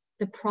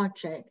the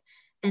project.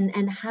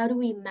 And how do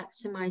we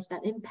maximize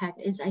that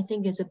impact I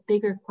think is a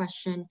bigger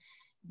question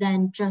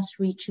than just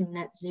reaching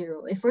net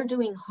zero. If we're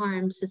doing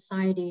harm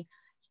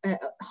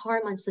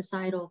on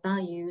societal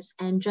values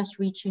and just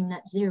reaching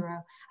net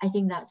zero, I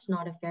think that's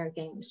not a fair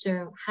game.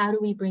 So how do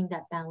we bring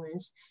that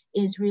balance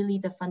is really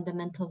the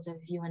fundamentals of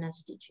UN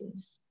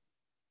SDGs.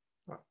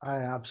 I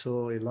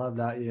absolutely love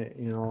that.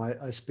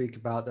 I speak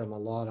about them a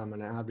lot. I'm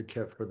an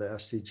advocate for the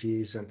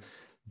SDGs, and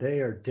they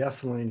are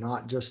definitely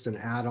not just an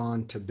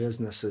add-on to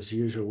business as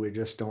usual. We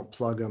just don't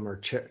plug them or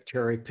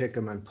cherry pick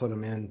them and put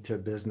them into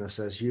business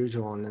as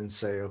usual and then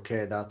say,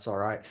 okay, that's all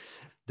right.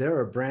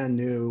 They're a brand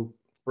new,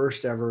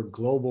 first ever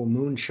global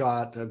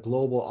moonshot, a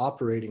global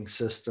operating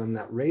system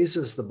that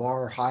raises the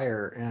bar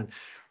higher. And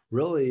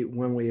really,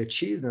 when we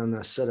achieve them,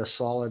 they set a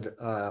solid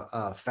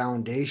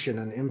foundation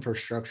and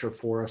infrastructure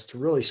for us to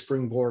really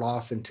springboard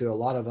off into a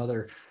lot of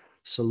other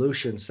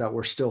solutions that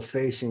we're still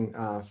facing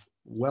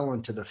well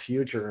into the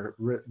future,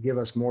 give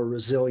us more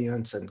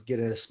resilience and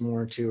get us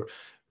more into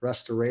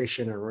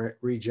restoration and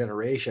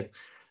regeneration.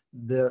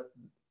 The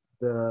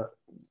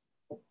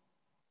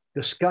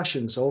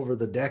discussions over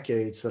the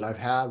decades that I've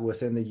had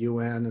within the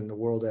UN and the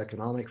World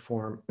Economic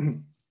Forum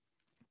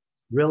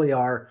really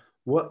are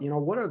what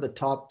are the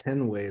top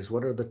 10 ways,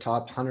 what are the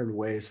top 100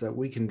 ways that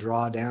we can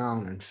draw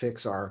down and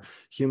fix our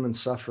human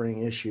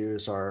suffering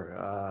issues,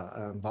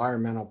 our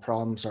environmental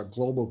problems, our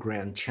global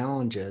grand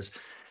challenges.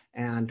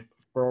 And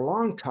for a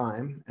long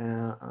time,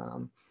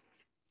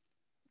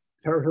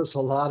 there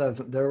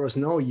was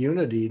no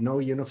unity, no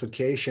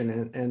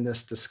unification in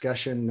this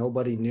discussion.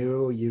 Nobody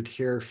knew. You'd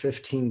hear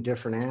 15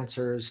 different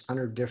answers,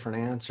 100 different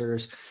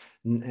answers,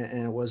 and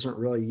it wasn't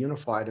really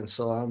unified. And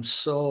so I'm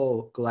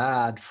so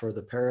glad for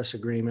the Paris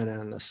Agreement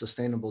and the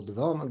Sustainable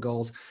Development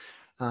Goals.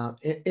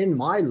 In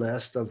my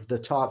list of the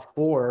top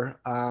 4,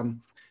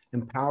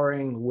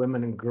 empowering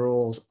women and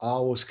girls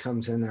always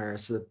comes in there.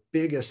 It's the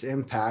biggest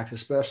impact,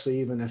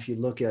 especially even if you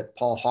look at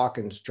Paul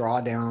Hawken's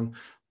Drawdown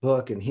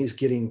book, and he's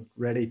getting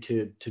ready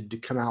to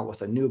come out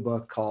with a new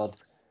book called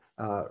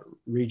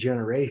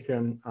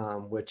Regeneration,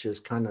 which is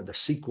kind of the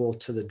sequel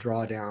to the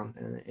Drawdown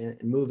and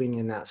moving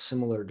in that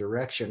similar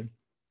direction.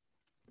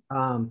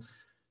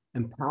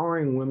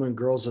 Empowering women and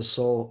girls is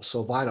so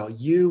vital.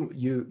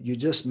 You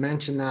just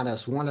mentioned that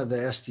as one of the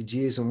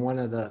SDGs and one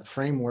of the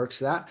frameworks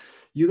that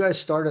you guys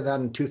started that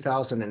in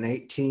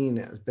 2018.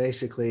 It was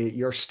basically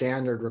your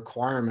standard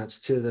requirements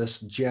to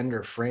this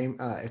gender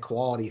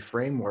equality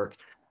framework.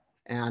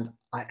 And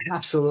I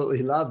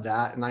absolutely love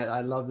that. And I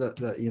love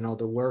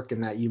the work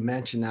and that you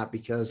mentioned that,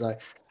 because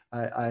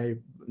I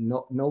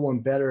no one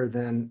better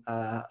than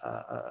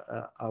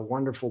a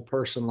wonderful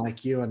person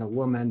like you and a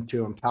woman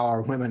to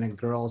empower women and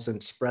girls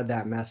and spread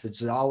that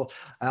message. I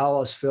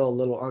always feel a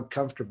little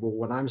uncomfortable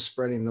when I'm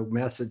spreading the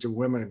message of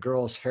women and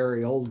girls,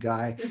 hairy old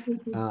guy,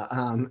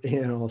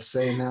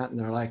 saying that, and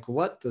they're like,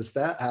 what does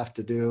that have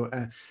to do?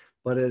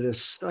 But it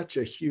is such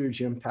a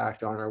huge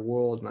impact on our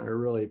world, and I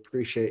really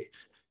appreciate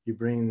you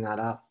bringing that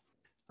up.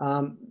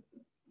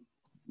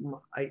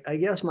 I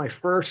guess my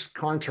first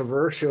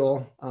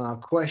controversial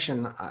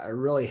question I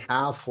really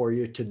have for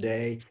you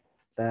today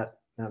that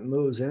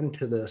moves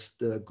into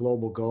the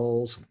global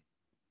goals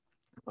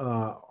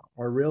are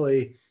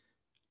really,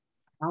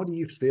 how do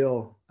you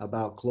feel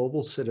about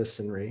global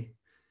citizenry,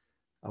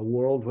 a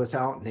world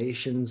without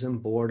nations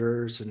and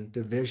borders and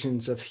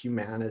divisions of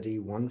humanity,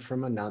 one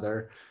from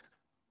another,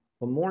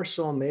 but more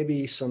so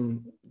maybe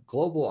some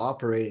global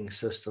operating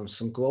systems,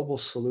 some global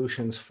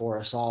solutions for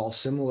us all,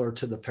 similar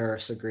to the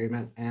Paris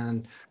Agreement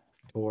and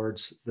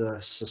towards the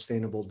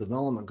Sustainable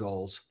Development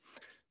Goals.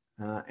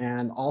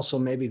 And also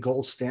maybe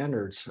gold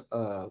standards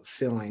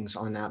fillings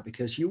on that,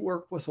 because you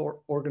work with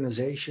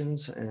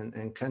organizations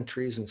and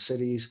countries and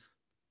cities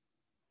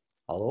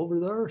all over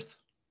the earth.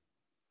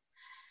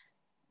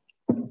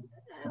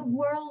 A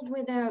world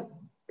without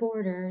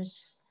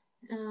borders.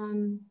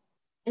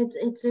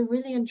 It's a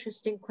really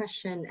interesting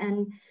question,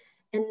 and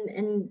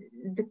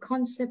the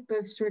concept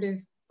of sort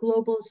of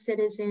global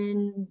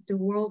citizen, the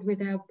world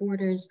without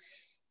borders,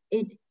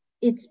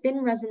 it's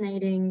been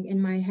resonating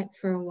in my head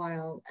for a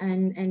while,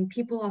 and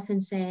people often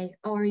say,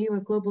 oh, are you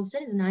a global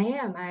citizen? I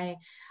am.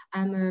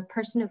 I'm a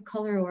person of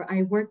color, or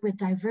I work with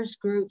diverse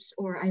groups,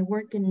 or I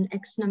work in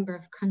X number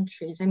of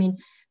countries. I mean,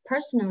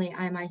 personally,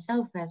 I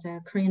myself, as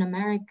a Korean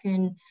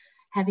American,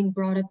 having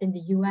brought up in the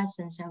US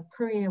and South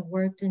Korea,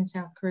 worked in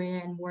South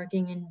Korea and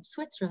working in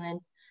Switzerland,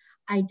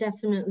 I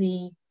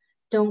definitely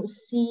don't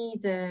see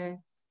the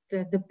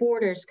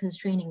borders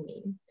constraining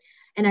me.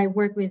 And I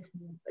work with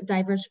a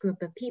diverse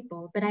group of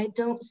people, but I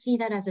don't see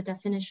that as a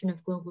definition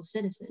of global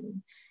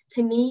citizen.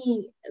 To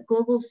me,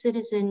 global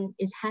citizen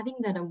is having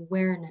that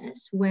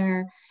awareness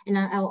where, and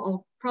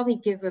I'll probably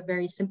give a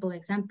very simple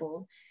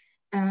example.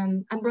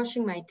 I'm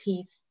brushing my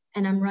teeth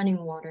and I'm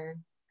running water.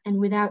 And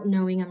without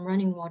knowing, I'm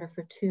running water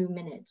for 2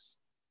 minutes.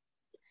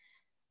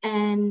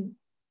 And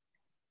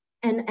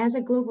as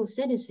a global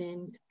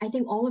citizen, I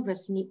think all of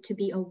us need to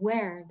be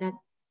aware that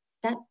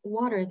that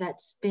water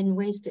that's been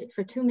wasted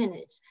for 2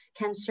 minutes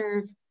can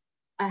serve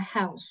a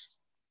house,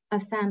 a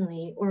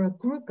family, or a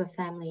group of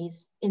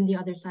families in the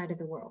other side of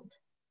the world.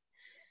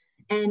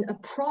 And a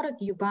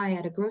product you buy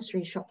at a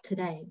grocery shop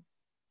today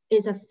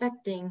is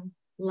affecting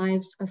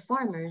lives of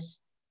farmers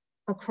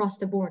across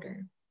the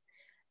border.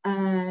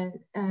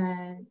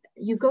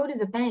 You go to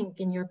the bank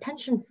in your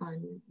pension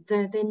fund,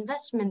 the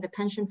investment the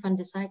pension fund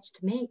decides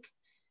to make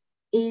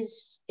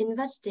is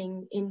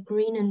investing in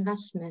green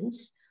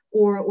investments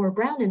or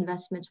brown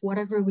investments,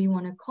 whatever we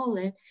want to call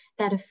it,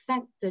 that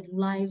affect the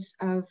lives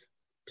of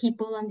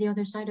people on the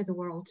other side of the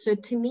world. So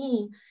to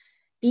me,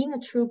 being a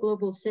true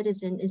global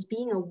citizen is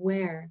being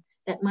aware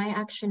that my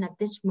action at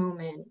this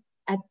moment,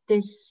 at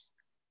this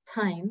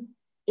time,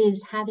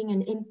 is having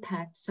an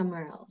impact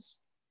somewhere else.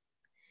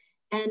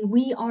 And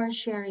we are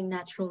sharing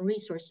natural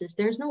resources.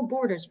 There's no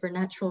borders for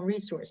natural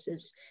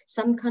resources.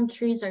 Some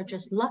countries are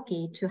just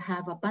lucky to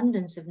have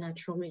abundance of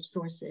natural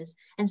resources,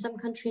 and some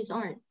countries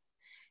aren't.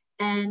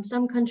 And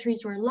some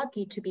countries were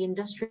lucky to be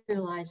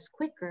industrialized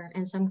quicker,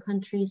 and some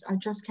countries are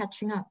just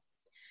catching up.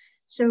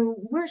 So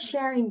we're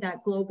sharing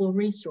that global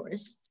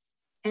resource.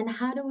 And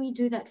how do we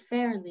do that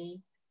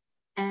fairly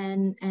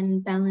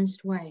and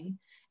balanced way?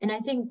 And I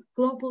think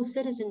global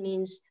citizen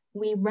means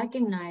we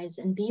recognize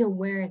and be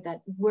aware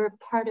that we're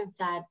part of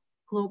that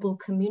global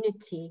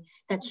community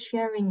that's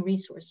sharing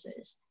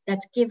resources,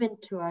 that's given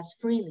to us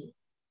freely.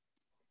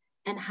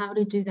 And how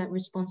to do that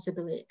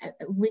responsibly.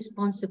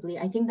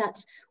 I think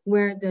that's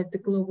where the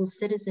global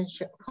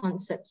citizenship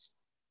concepts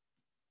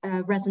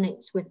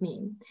resonates with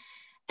me.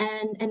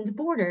 And the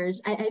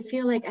borders, I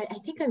feel like, I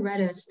think I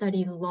read a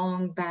study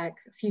long back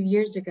a few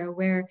years ago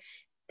where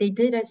they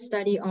did a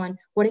study on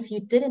what if you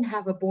didn't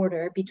have a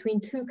border between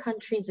two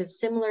countries of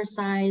similar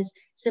size,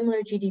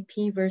 similar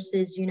GDP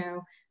versus,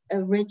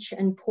 rich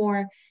and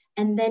poor,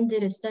 and then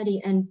did a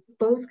study, and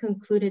both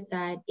concluded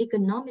that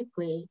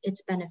economically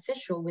it's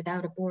beneficial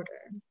without a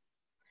border.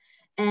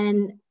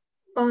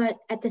 But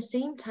at the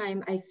same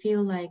time, I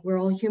feel like we're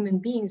all human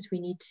beings. We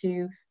need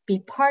to be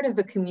part of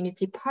a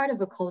community, part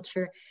of a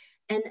culture.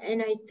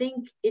 And I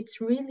think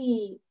it's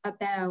really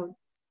about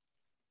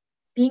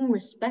being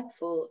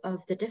respectful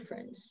of the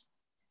difference.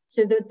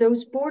 So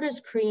those borders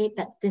create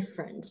that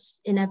difference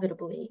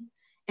inevitably.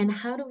 And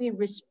how do we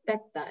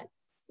respect that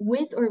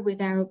with or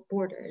without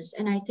borders?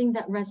 And I think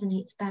that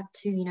resonates back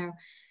to,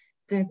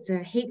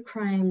 the hate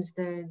crimes,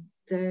 the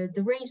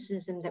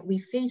racism that we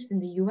face in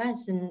the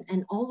US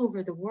and all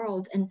over the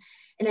world. And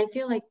I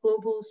feel like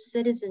global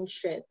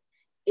citizenship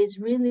is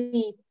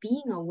really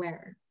being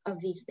aware of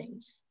these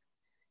things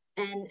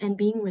and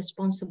being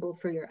responsible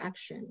for your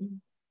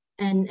action.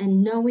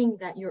 and knowing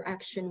that your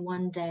action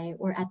one day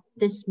or at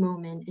this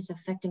moment is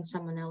affecting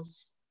someone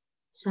else,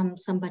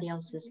 somebody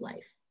else's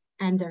life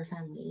and their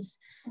families.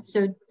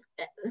 So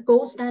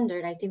gold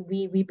standard, I think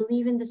we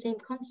believe in the same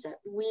concept.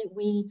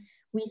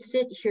 We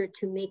sit here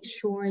to make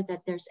sure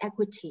that there's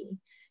equity,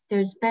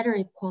 there's better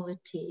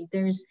equality,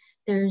 there's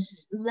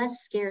less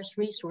scarce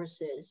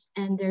resources,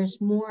 and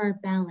there's more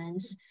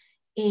balance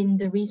in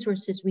the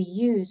resources we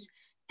use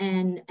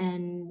and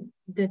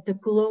the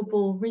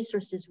global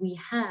resources we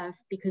have,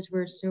 because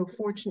we're so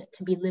fortunate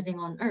to be living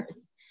on Earth.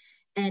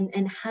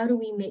 And how do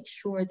we make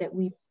sure that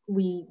we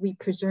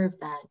preserve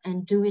that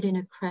and do it in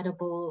a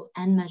credible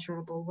and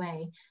measurable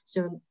way,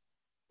 so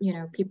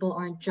people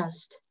aren't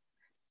just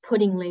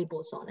putting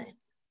labels on it.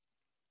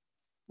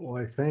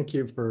 Well, I thank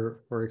you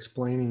for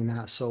explaining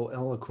that so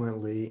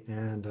eloquently,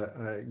 and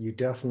you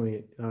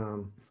definitely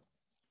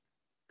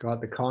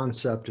got the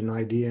concept and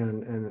idea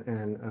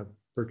and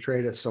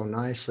portrayed it so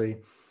nicely.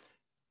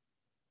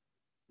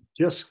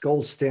 Just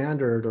gold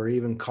standard or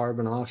even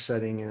carbon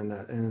offsetting in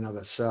and of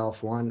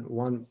itself,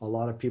 one a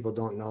lot of people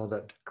don't know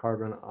that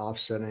carbon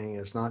offsetting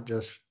is not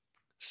just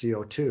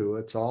CO2,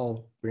 it's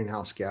all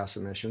greenhouse gas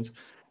emissions,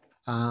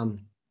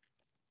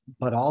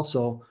 but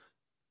also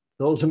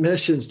those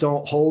emissions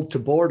don't hold to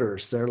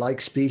borders. They're like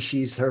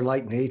species, they're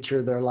like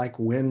nature, they're like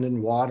wind and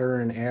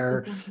water and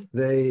air. Mm-hmm.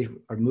 They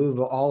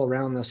move all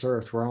around this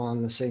earth. We're all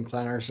on the same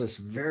planet. So it's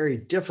very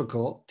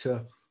difficult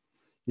to,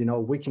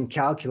 we can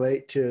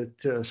calculate to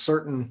a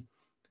certain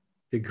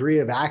degree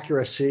of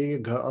accuracy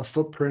a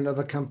footprint of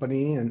a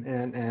company and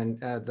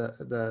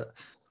the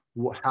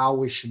how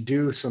we should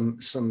do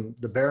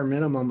the bare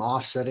minimum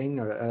offsetting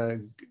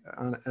in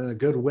a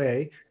good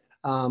way.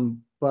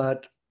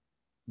 But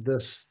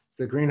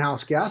the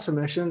greenhouse gas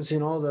emissions,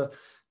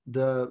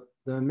 the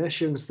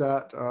emissions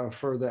that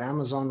for the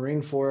Amazon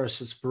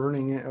rainforest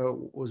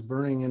was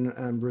burning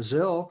in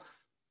Brazil,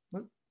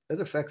 it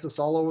affects us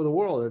all over the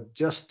world. It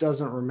just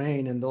doesn't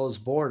remain in those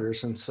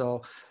borders. And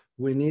so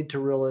we need to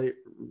really,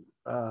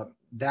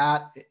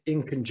 that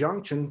in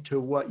conjunction to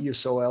what you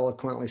so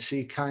eloquently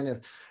see, kind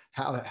of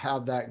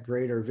have that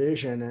greater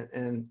vision,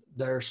 and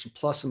there's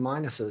plus and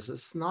minuses.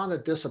 It's not a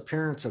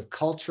disappearance of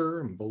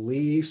culture and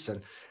beliefs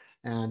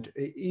and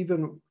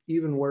even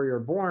where you're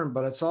born,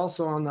 but it's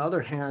also, on the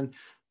other hand,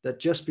 that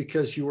just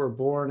because you were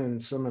born in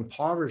some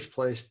impoverished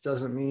place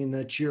doesn't mean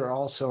that you're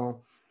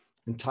also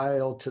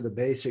entitled to the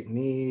basic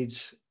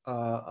needs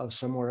of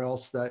somewhere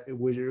else that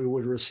would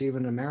receive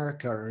in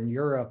America or in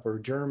Europe or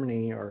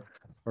Germany or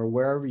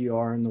wherever you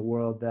are in the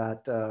world,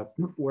 that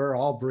we're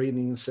all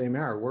breathing the same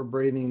air. We're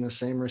breathing the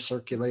same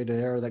recirculated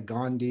air that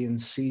Gandhi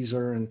and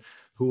Caesar and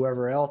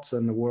whoever else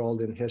in the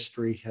world in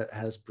history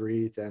has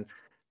breathed. And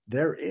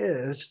there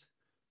is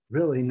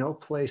really no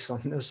place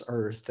on this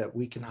earth that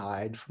we can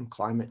hide from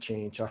climate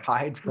change or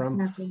hide from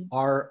exactly.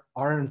 our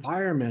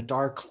environment,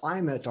 our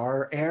climate,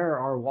 our air,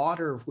 our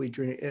water. If we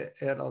drink it,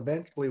 it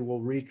eventually will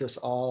reach us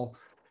all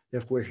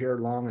if we're here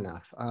long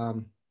enough.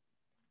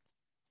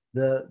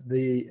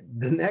 The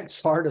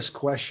next hardest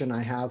question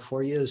I have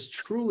for you is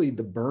truly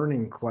the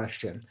burning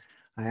question.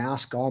 I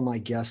ask all my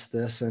guests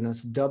this, and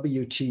it's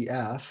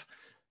WTF,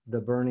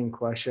 the burning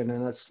question.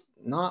 And it's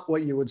not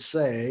what you would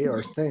say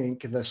or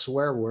think, the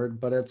swear word,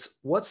 but it's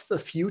what's the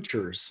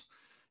futures?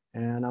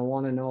 And I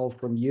want to know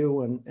from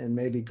you and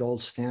maybe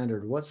Gold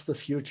Standard, what's the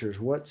futures?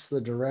 What's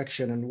the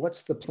direction? And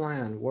what's the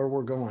plan, where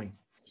we're going?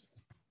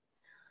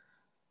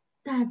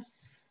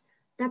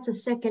 That's a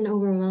second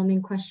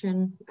overwhelming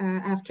question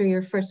after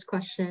your first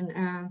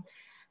question.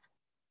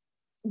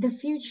 The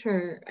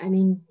future, I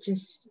mean,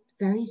 just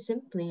very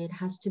simply, it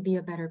has to be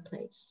a better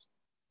place.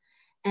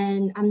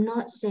 And I'm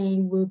not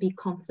saying we'll be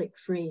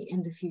conflict-free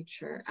in the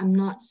future. I'm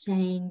not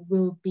saying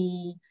we'll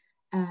be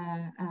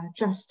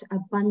just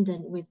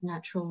abundant with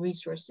natural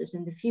resources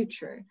in the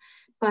future.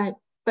 But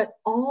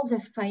all the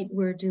fight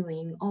we're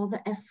doing, all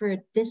the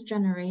effort this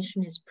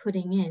generation is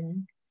putting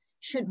in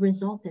should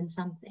result in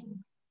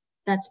something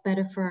that's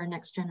better for our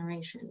next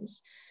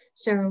generations.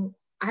 So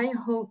I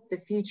hope the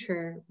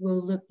future will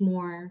look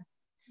more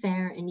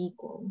fair and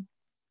equal.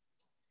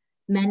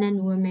 Men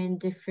and women,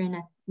 different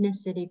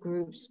ethnicity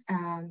groups,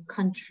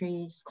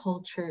 countries,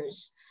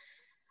 cultures.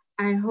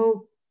 I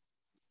hope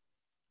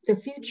the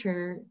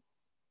future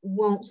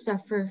won't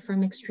suffer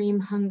from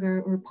extreme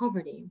hunger or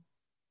poverty.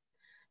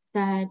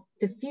 That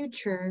the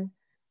future,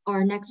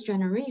 our next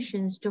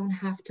generations don't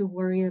have to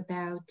worry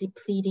about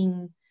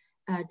depleted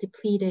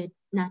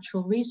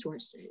natural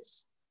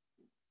resources.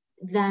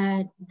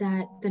 That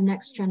the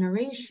next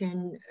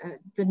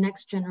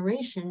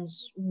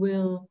generations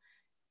will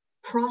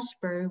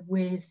prosper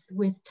with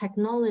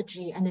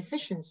technology and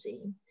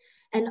efficiency.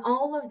 And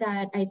all of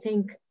that, I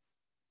think,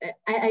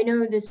 I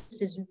know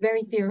this is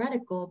very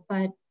theoretical,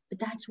 but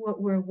that's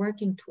what we're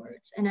working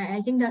towards. And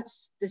I think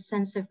that's the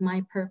sense of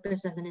my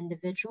purpose as an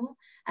individual,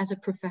 as a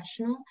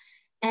professional,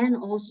 and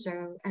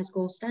also as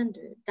Gold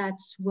Standard.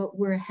 That's what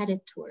we're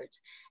headed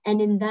towards.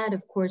 And in that,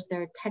 of course,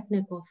 there are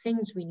technical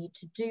things we need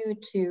to do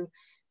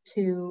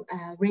to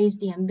raise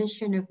the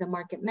ambition of the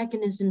market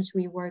mechanisms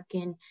we work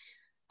in.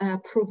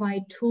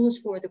 provide tools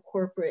for the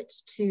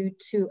corporates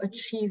to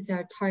achieve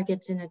their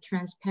targets in a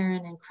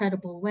transparent and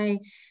credible way,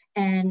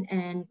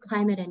 and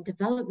climate and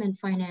development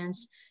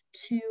finance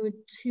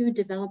to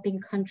developing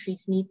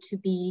countries need to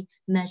be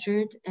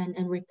measured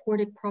and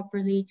reported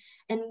properly,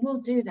 and we'll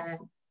do that.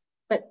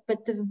 But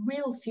the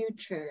real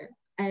future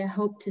I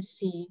hope to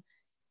see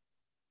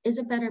is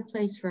a better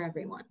place for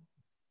everyone.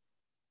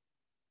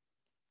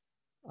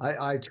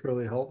 I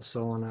truly hope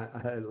so, and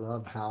I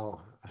love how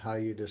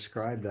you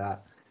describe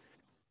that.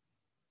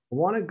 I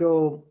want to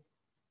go.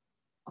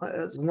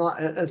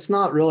 It's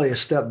not really a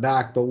step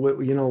back, but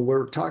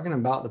we're talking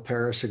about the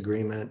Paris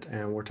Agreement,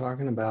 and we're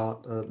talking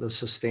about the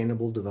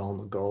Sustainable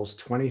Development Goals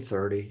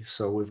 2030.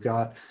 So we've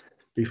got,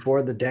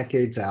 before the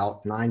decade's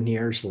out, 9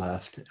 years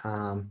left.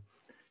 I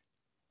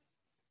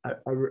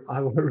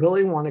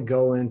really want to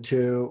go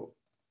into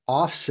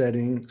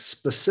offsetting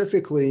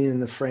specifically in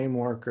the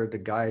framework or the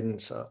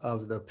guidance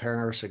of the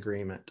Paris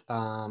Agreement.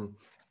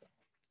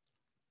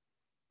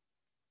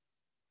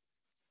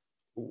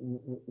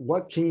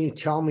 What can you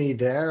tell me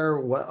there?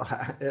 What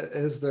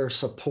is there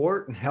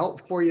support and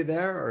help for you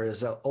there, or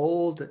is it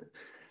old,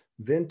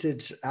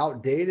 vintage,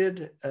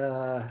 outdated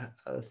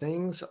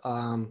things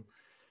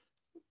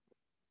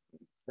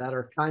that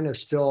are kind of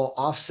still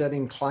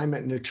offsetting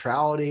climate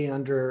neutrality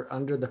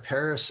under the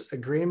Paris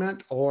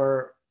Agreement?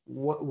 Or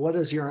what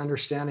is your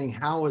understanding?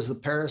 How is the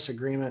Paris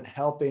Agreement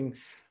helping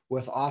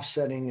with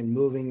offsetting and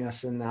moving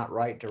us in that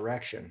right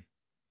direction?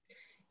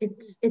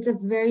 It's a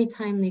very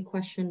timely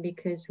question,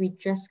 because we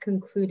just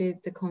concluded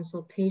the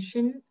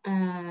consultation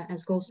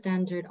as gold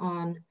standard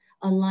on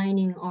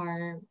aligning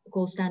our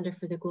gold standard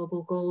for the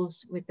global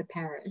goals with the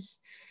Paris.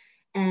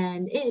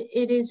 And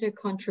it is a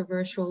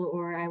controversial,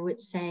 or I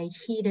would say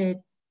heated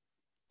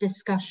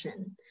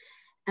discussion.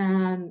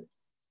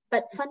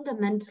 But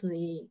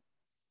fundamentally,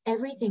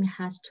 everything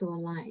has to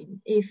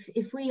align.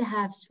 If we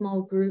have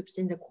small groups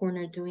in the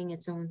corner doing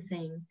its own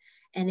thing,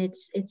 and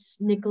it's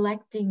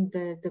neglecting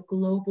the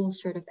global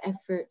sort of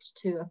efforts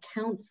to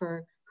account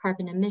for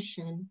carbon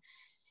emission,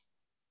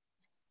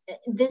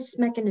 this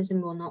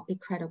mechanism will not be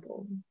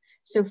credible.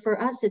 So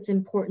for us, it's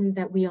important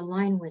that we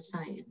align with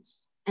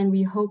science, and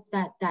we hope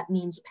that that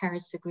means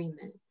Paris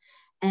Agreement.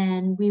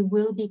 And we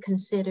will be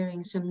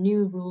considering some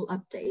new rule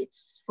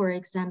updates, for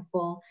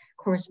example,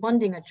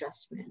 corresponding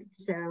adjustment.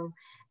 So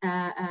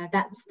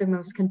that's the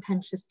most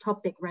contentious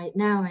topic right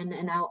now,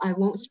 and I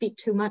won't speak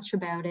too much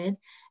about it.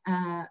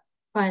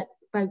 But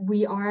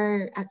we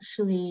are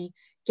actually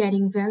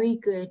getting very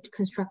good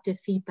constructive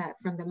feedback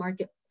from the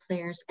market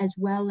players, as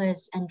well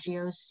as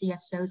NGOs,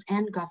 CSOs,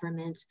 and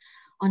governments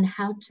on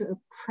how to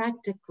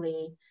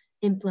practically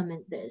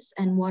implement this,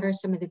 and what are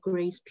some of the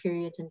grace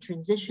periods and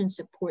transition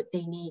support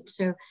they need.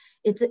 So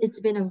it's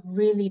been a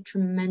really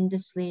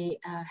tremendously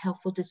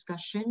helpful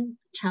discussion,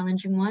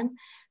 challenging one,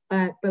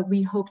 but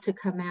we hope to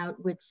come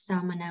out with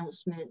some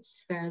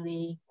announcements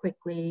fairly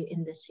quickly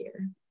in this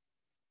year.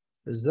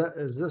 Is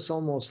this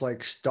almost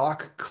like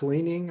stock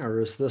cleaning, or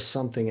is this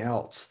something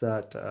else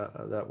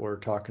that we're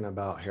talking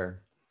about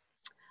here?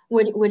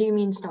 What do you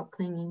mean stock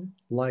cleaning?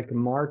 Like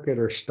market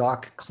or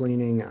stock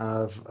cleaning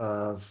of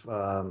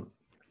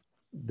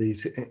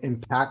these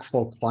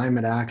impactful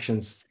climate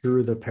actions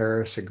through the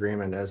Paris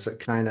Agreement, as it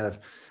kind of,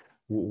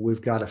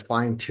 we've got to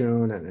fine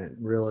tune and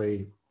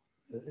really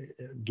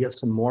get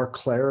some more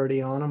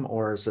clarity on them,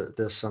 or is it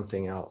this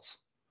something else?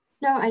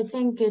 No, I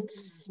think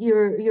it's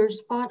you're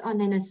spot on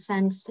in a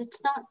sense.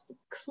 It's not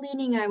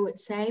cleaning, I would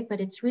say,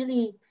 but it's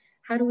really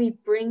how do we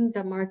bring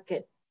the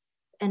market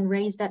and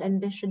raise that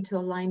ambition to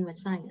align with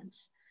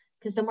science?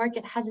 Because the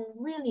market hasn't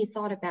really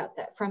thought about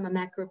that from a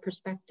macro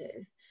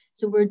perspective.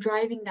 So we're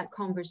driving that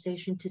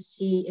conversation to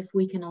see if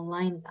we can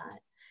align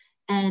that.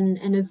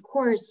 And of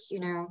course,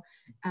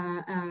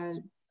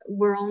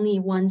 we're only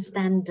one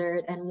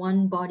standard and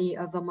one body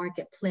of a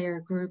market player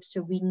group.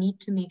 So we need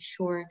to make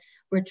sure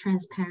we're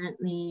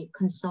transparently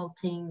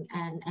consulting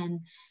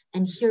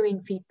and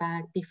hearing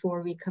feedback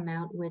before we come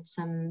out with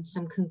some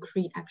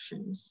concrete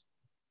actions.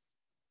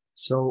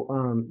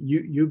 So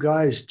you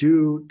guys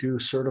do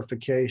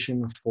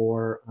certification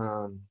for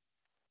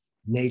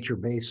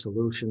nature-based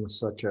solutions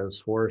such as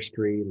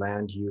forestry,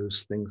 land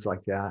use, things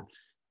like that.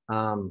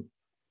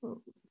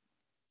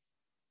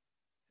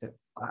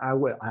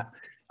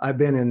 I've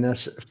been in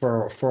this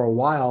for a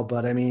while,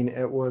 but I mean,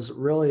 it was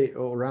really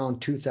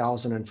around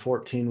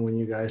 2014 when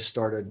you guys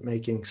started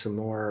making some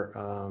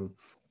more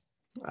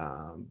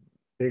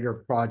bigger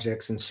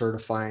projects and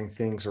certifying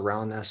things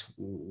around this.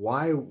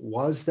 Why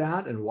was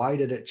that, and why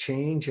did it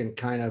change? And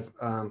kind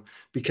of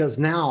because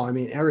now, I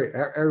mean,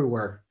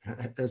 everywhere,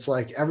 it's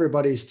like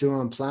everybody's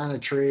doing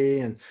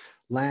planetary and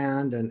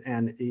land,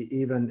 and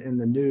even in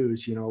the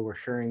news, we're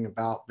hearing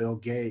about Bill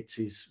Gates.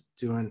 He's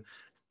doing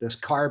this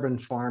carbon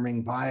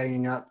farming,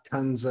 buying up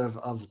tons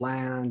of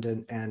land,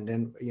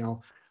 and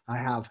I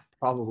have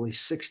probably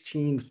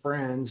 16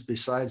 friends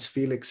besides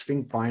Felix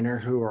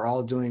Finkbeiner who are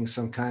all doing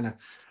some kind of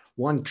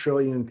 1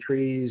 trillion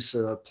trees,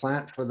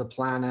 plant for the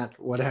planet,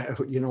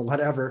 whatever,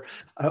 whatever.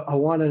 I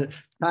want to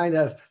kind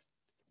of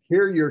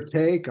hear your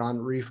take on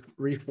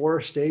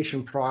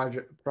reforestation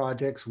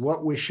projects,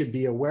 what we should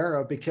be aware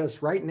of,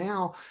 because right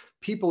now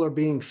people are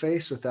being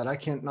faced with that. I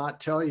cannot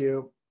tell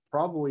you,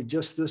 probably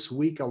just this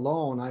week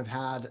alone, I've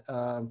had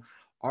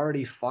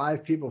already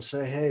 5 people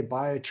say, hey,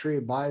 buy a tree,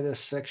 buy this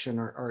section,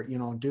 or you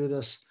know, do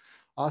this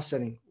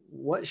offsetting.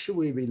 What should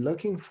we be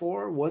looking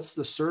for? What's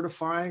the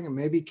certifying? And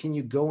maybe can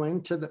you go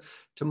into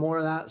to more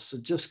of that? So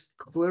just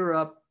clear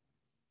up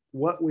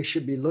what we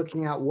should be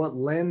looking at, what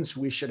lens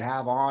we should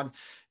have on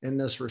in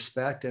this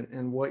respect,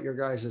 and what your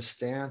guys'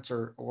 stance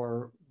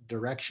or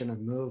direction of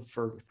move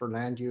for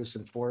land use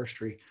and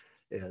forestry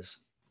is.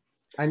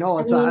 I know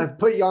it's, I've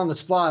put you on the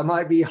spot. It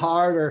might be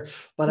harder,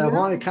 but I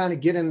want to kind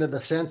of get into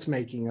the sense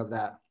making of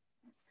that.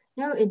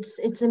 No,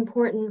 it's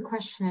important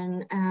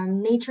question.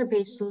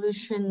 Nature-based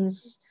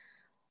solutions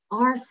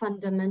are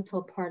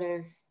fundamental part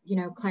of, you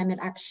know, climate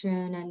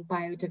action and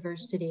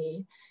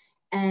biodiversity.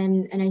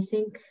 And I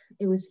think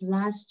it was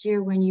last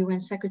year when UN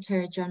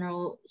Secretary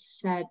General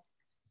said,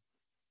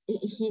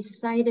 he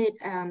cited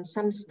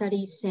some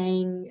studies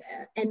saying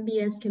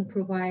NBS can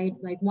provide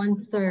like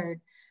 1/3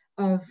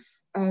 of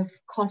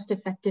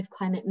cost-effective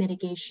climate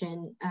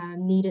mitigation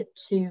needed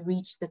to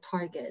reach the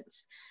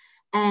targets.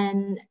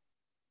 And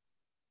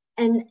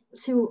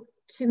to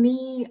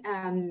me,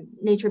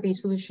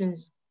 nature-based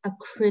solutions a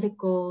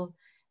critical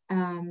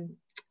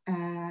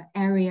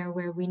area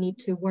where we need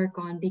to work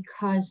on,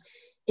 because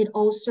it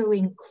also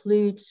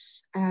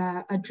includes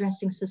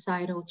addressing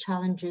societal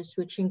challenges,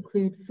 which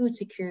include food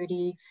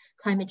security,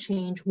 climate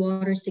change,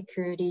 water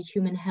security,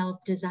 human health,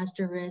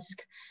 disaster risk,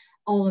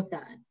 all of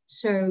that.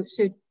 So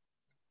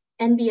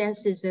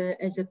NBS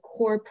is a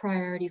core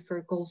priority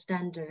for Gold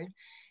Standard.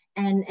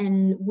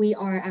 And we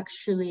are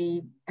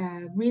actually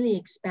really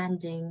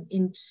expanding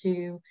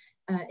into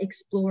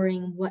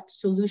exploring what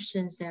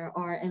solutions there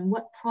are and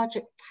what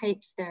project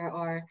types there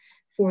are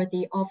for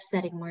the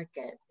offsetting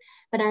market.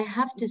 But I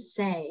have to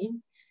say,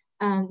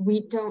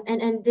 we don't,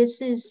 and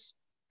this is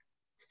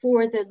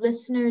for the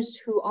listeners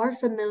who are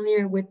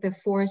familiar with the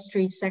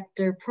forestry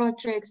sector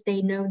projects,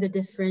 they know the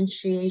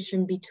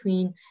differentiation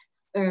between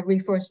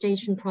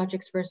reforestation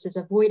projects versus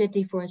avoided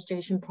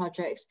deforestation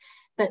projects.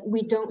 But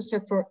we don't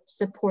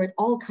support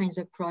all kinds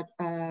of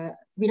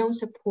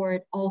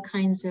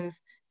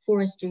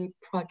forestry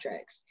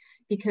projects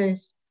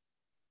because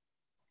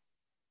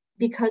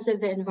of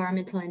the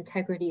environmental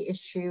integrity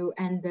issue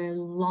and the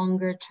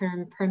longer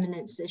term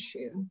permanence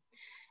issue.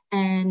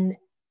 And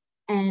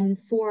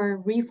for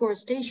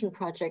reforestation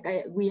project,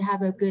 we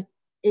have a good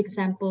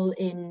example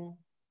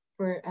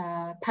for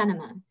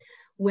Panama,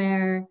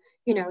 where,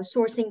 you know,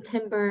 sourcing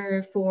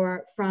timber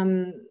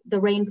from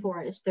the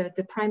rainforest,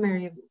 the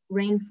primary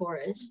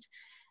rainforest,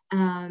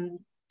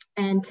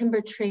 and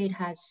timber trade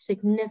has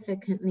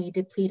significantly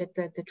depleted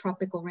the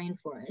tropical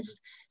rainforest.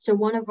 So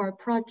one of our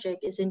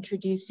projects is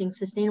introducing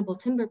sustainable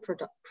timber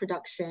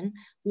production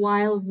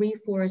while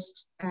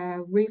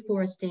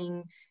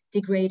reforesting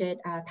degraded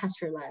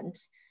pasture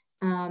lands,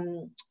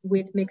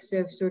 with mix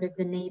of sort of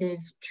the native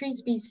tree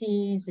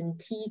species and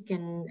teak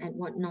and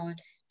whatnot,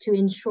 to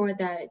ensure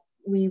that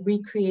we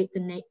recreate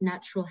the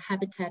natural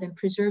habitat and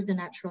preserve the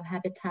natural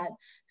habitat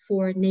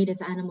for native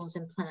animals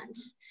and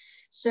plants.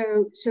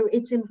 So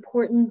it's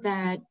important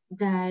that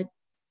the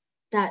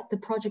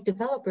project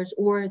developers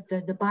or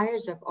the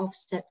buyers of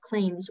offset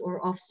claims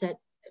or offset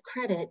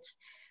credits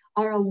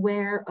are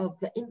aware of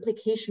the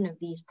implication of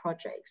these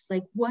projects.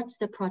 Like, what's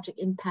the project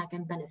impact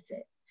and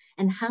benefit,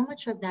 and how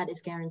much of that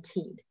is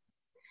guaranteed?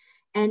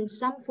 And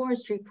some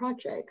forestry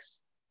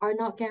projects are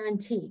not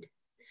guaranteed.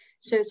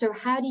 So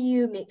how do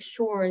you make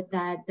sure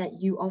that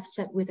you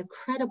offset with a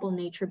credible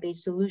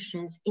nature-based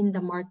solutions in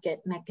the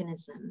market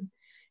mechanism?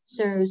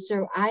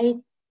 So I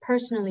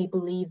personally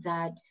believe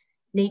that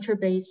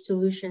nature-based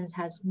solutions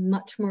has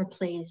much more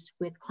place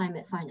with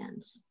climate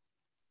finance.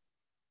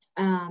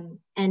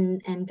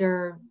 And there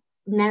are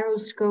narrow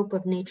scope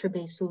of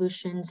nature-based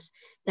solutions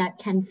that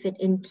can fit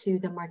into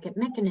the market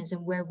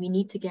mechanism, where we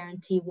need to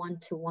guarantee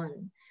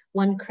 1-to-1.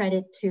 1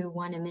 credit to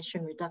 1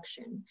 emission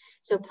reduction.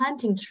 So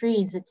planting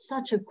trees, it's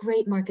such a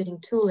great marketing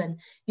tool, and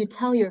you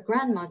tell your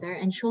grandmother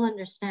and she'll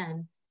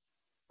understand.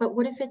 But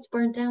what if it's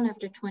burned down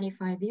after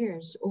 25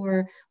 years?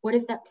 Or what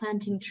if that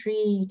planting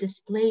tree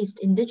displaced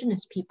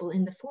indigenous people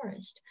in the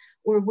forest?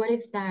 Or what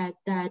if that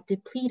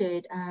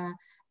depleted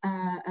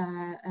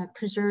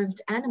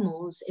preserved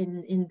animals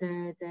in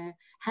the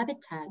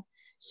habitat?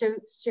 So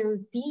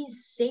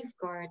these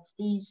safeguards,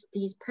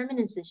 these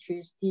permanence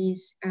issues,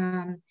 these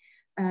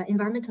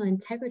environmental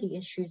integrity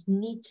issues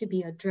need to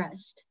be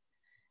addressed.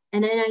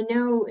 And I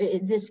know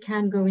this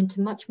can go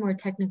into much more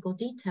technical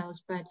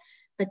details, but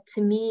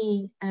to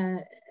me,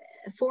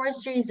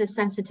 forestry is a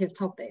sensitive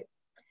topic.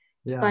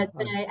 Yeah, but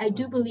I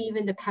do believe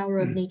in the power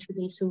of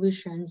nature-based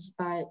solutions,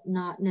 but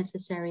not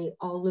necessarily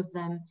all of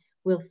them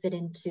will fit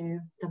into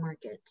the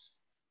markets.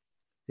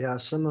 Yeah,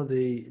 some of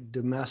the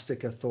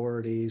domestic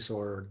authorities,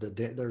 or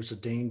there's a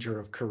danger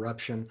of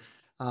corruption.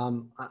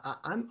 I'm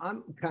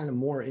kind of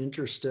more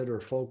interested or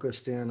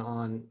focused in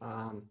on,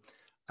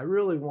 I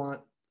really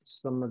want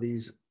some of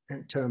these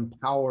to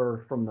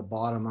empower from the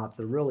bottom up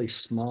the really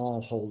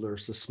small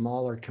holders, the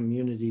smaller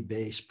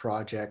community-based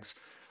projects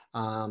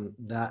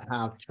that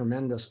have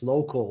tremendous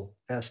local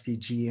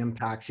SDG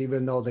impacts,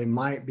 even though they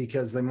might,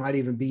 because they might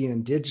even be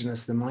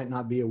indigenous, they might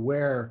not be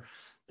aware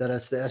that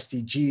it's the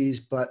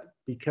SDGs, but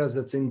because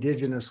it's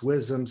indigenous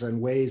wisdoms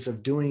and ways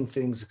of doing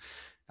things,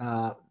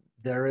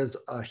 there is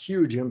a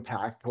huge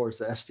impact towards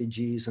the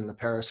SDGs and the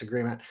Paris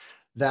Agreement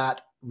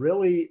that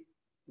really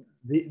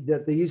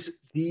these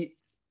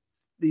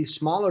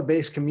smaller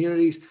based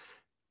communities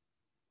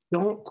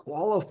don't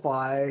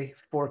qualify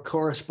for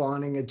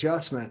corresponding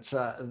adjustments.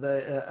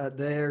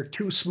 They're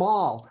too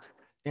small,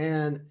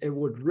 and it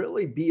would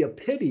really be a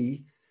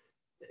pity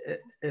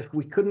if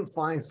we couldn't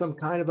find some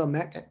kind of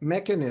a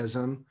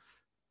mechanism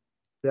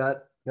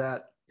that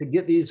to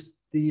get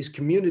these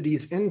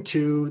communities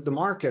into the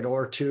market,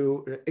 or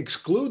to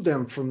exclude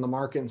them from the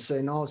market and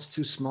say, no, it's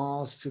too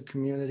small, it's too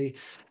community.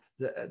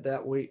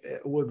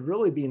 It would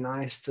really be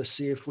nice to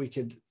see if we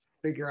could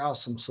figure out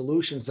some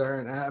solutions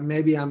there. And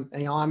maybe I'm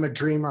a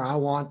dreamer. I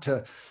want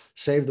to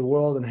save the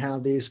world and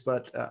have these,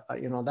 but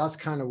that's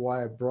kind of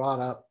why I brought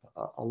up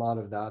a lot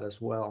of that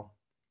as well.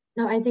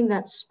 No, I think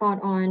that's spot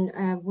on.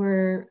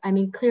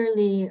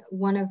 Clearly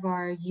one of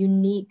our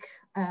unique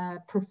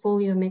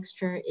portfolio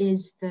mixture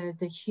is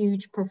the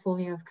huge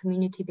portfolio of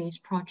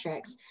community-based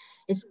projects,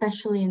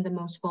 especially in the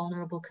most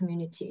vulnerable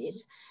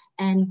communities.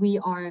 And we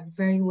are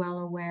very well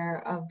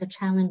aware of the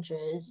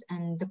challenges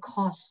and the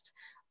cost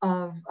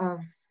of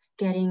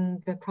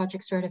getting the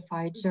project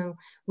certified. So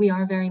we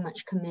are very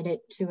much committed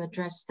to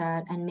address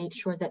that and make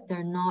sure that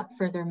they're not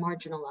further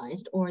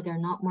marginalized, or they're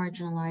not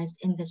marginalized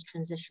in this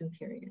transition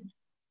period.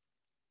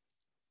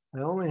 I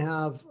only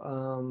have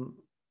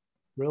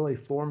really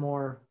 4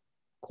 more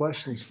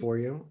questions for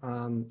you.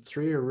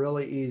 3 are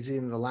really easy,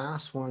 and the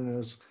last one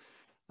is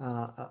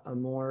a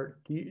more,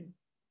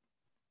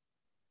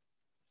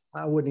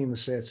 I wouldn't even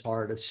say it's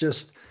hard.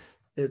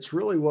 It's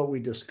really what we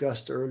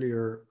discussed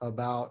earlier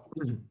about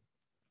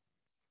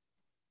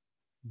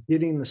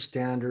getting the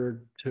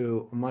standard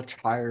to a much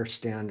higher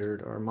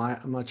standard, or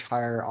a much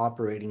higher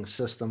operating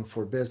system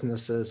for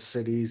businesses,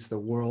 cities, the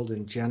world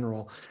in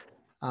general.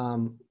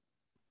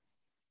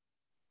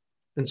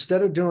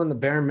 Instead of doing the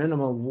bare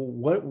minimum,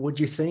 what would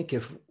you think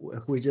if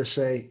we just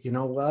say, you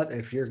know what,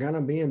 if you're going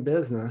to be in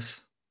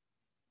business,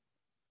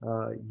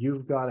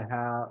 you've got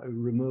to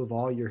remove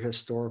all your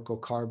historical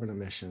carbon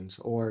emissions,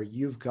 or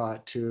you've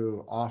got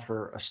to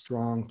offer a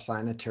strong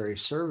planetary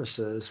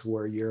services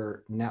where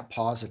you're net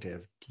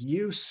positive. Do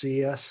you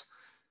see us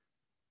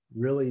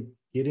really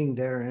getting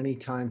there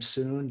anytime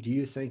soon? Do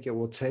you think it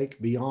will take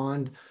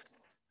beyond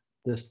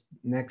this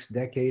next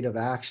decade of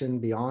action,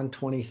 beyond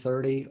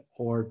 2030,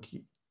 or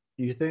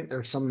do you think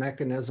there's some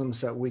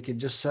mechanisms that we could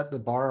just set the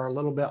bar a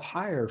little bit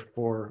higher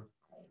for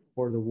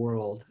the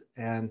world?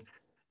 And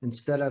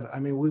instead of,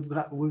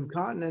 we've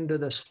gotten into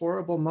this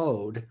horrible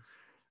mode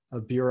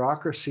of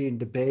bureaucracy and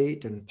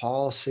debate and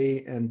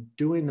policy and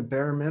doing the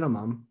bare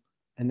minimum,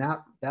 and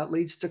that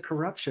leads to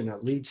corruption.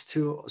 It leads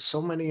to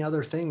so many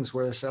other things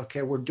where they say,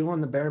 okay, we're doing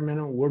the bare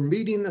minimum, we're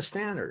meeting the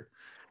standard.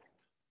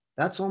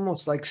 That's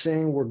almost like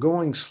saying we're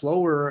going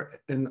slower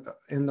in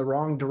the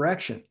wrong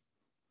direction,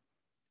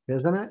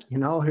 isn't it?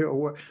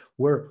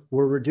 We're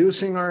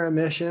reducing our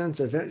emissions,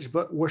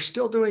 but we're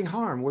still doing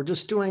harm. We're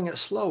just doing it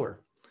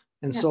slower.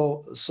 And yeah.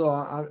 So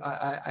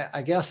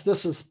I guess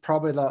this is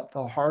probably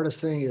the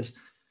hardest thing is,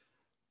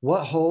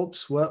 what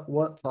hopes,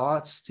 what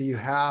thoughts do you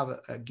have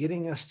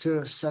getting us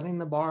to setting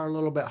the bar a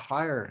little bit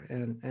higher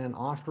and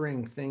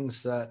offering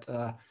things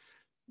that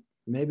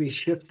maybe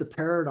shift the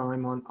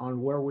paradigm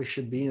on where we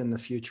should be in the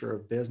future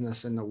of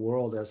business in the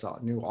world as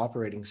new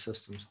operating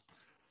systems?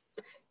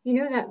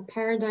 That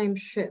paradigm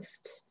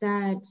shift,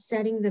 that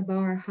setting the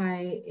bar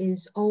high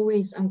is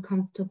always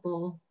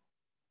uncomfortable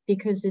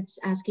because it's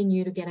asking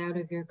you to get out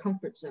of your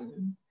comfort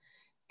zone.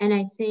 And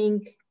I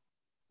think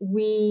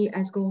we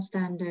as gold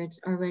standards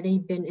already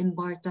been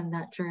embarked on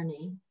that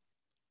journey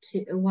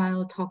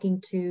while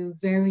talking to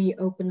very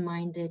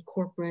open-minded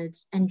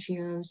corporates,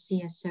 NGOs,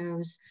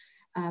 CSOs,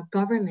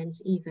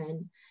 governments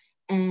even,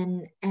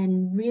 and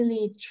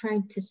really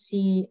trying to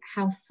see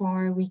how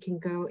far we can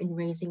go in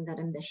raising that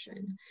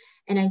ambition.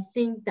 And I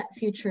think that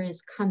future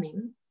is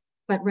coming,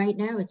 but right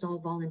now it's all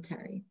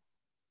voluntary.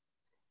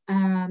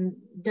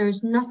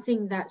 There's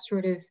nothing that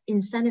sort of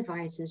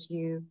incentivizes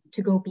you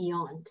to go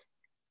beyond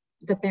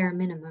the bare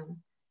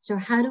minimum. So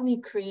how do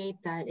we create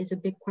that is a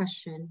big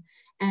question.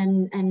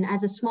 And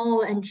as a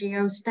small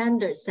NGO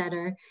standard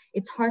setter,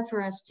 it's hard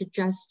for us to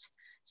just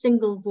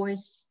singly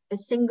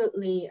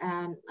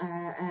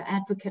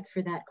advocate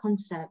for that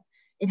concept.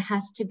 It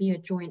has to be a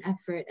joint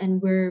effort.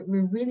 And we're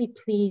really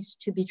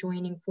pleased to be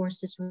joining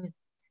forces with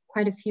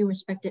quite a few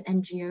respected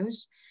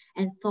NGOs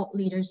and thought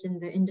leaders in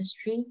the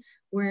industry,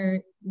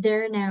 where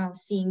they're now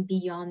seeing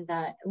beyond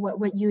that,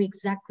 what you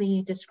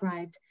exactly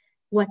described.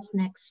 What's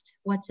next?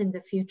 What's in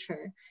the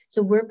future?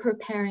 So we're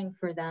preparing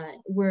for that.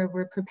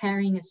 We're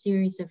preparing a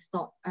series of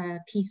thought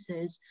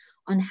pieces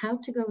on how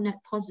to go net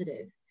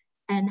positive.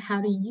 and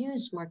how to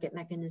use market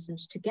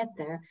mechanisms to get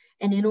there.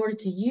 And in order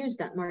to use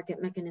that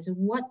market mechanism,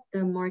 what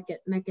the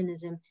market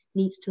mechanism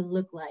needs to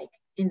look like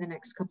in the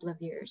next couple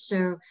of years.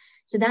 So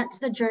that's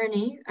the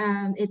journey.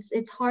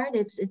 It's hard,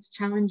 it's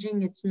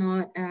challenging. It's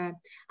not,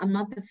 I'm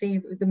not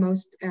the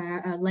most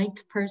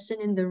liked person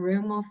in the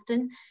room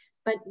often,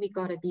 but we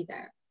gotta be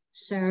there.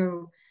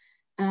 So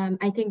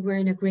I think we're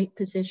in a great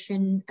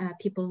position.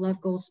 People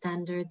love Gold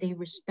Standard. They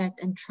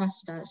respect and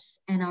trust us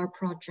and our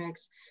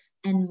projects.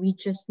 And we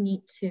just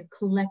need to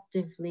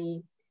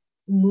collectively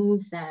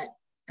move that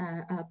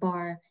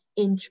bar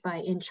inch by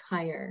inch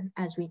higher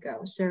as we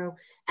go. So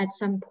at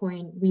some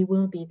point, we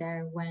will be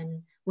there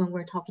when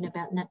we're talking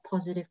about net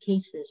positive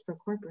cases for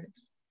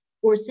corporates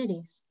or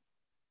cities.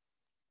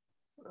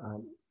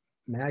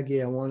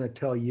 Maggie, I want to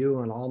tell you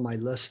and all my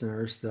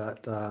listeners that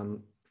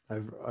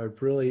I've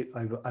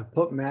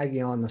put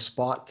Maggie on the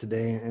spot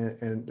today,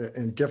 and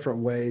in different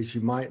ways.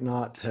 You might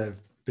not have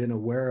been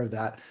aware of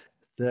that.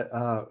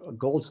 The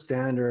Gold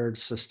Standard,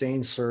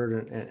 Sustained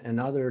Cert, and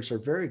others are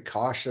very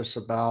cautious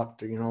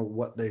about, you know,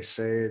 what they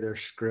say, their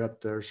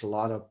script. There's a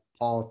lot of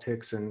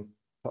politics and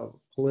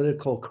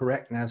political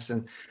correctness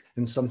and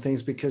some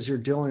things, because you're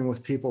dealing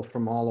with people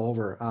from all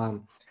over.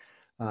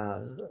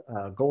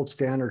 Gold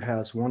Standard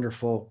has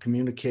wonderful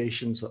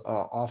communications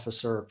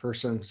officer,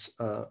 persons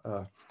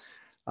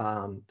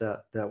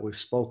that we've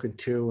spoken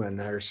to, and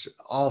there's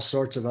all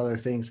sorts of other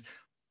things.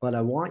 But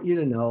I want you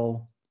to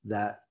know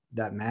that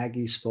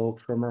Maggie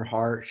spoke from her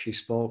heart. She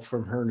spoke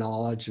from her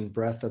knowledge and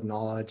breadth of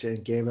knowledge,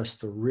 and gave us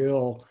the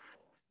real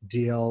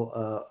deal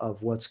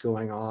of what's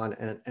going on.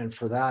 And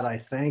for that, I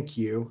thank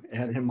you.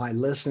 And my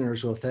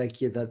listeners will thank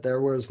you, that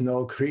there was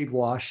no creed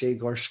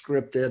washing or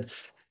scripted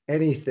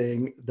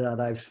anything, that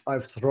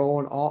I've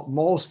thrown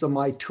most of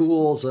my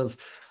tools of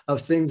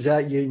things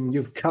that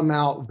you've come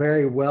out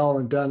very well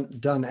and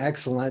done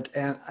excellent.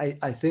 And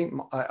I think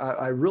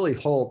I really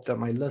hope that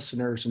my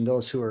listeners and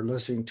those who are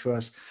listening to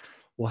us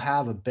will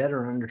have a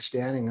better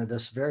understanding of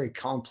this very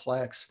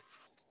complex,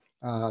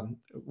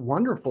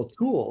 wonderful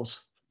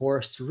tools for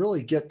us to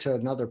really get to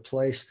another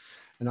place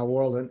in our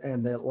world.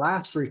 And the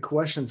last three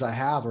questions I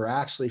have are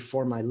actually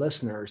for my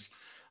listeners,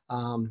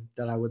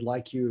 that I would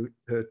like you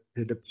to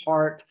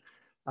depart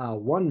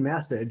one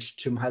message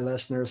to my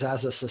listeners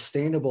as a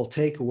sustainable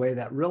takeaway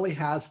that really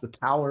has the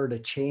power to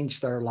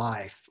change their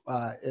life.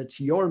 It's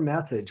your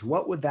message.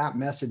 What would that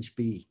message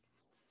be?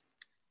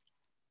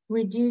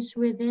 Reduce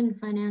within,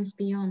 finance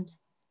beyond.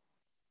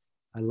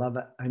 I love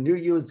it. I knew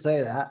you would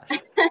say that.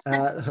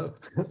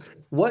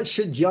 What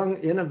should young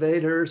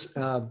innovators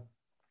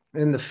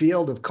in the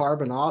field of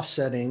carbon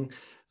offsetting,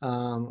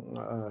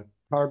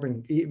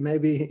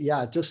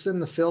 just in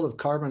the field of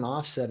carbon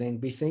offsetting,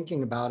 be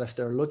thinking about if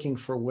they're looking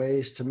for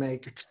ways to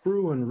make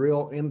true and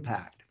real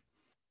impact?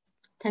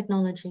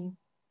 Technology.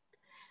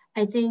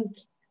 I think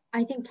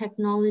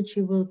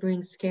technology will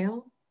bring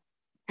scale.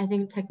 I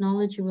think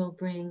technology will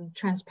bring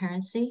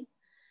transparency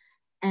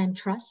and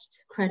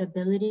trust,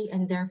 credibility,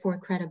 and therefore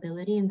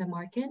credibility in the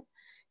market.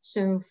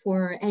 So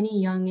for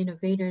any young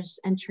innovators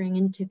entering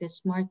into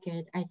this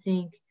market, I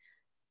think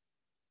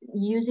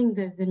using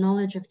the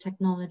knowledge of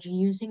technology,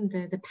 using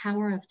the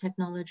power of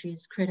technology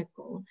is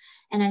critical.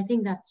 And I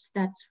think that's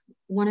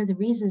one of the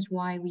reasons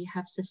why we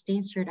have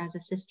Sustained Cert as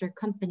a sister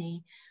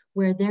company,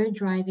 where they're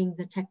driving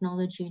the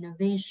technology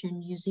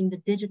innovation, using the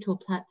digital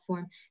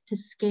platform to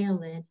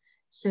scale it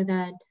so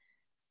that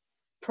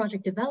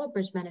project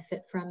developers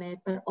benefit from it,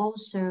 but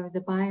also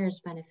the buyers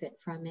benefit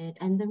from it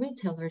and the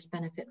retailers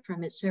benefit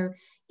from it. So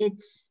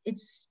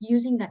it's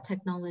using that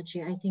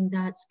technology. I think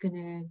that's going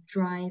to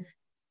drive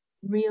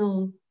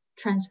real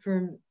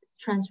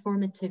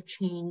transformative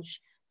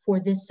change for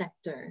this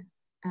sector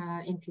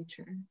in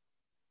future.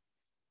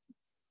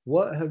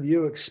 What have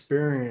you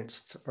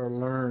experienced or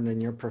learned in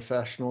your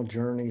professional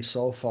journey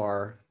so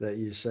far that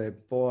you say,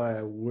 boy,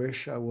 I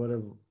wish I would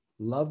have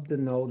loved to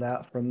know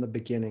that from the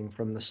beginning,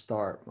 from the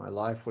start? My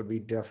life would be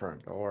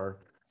different, or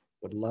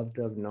would love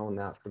to have known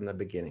that from the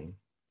beginning?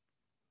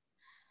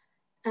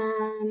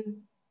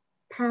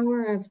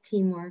 Power of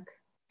teamwork.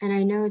 And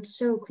I know it's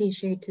so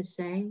cliche to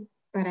say,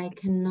 but I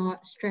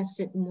cannot stress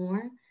it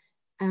more.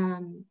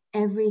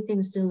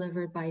 Everything's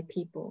delivered by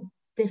people,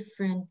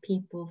 different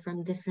people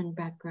from different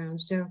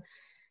backgrounds. So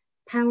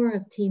power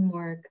of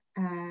teamwork,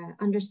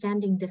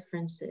 understanding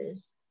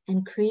differences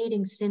and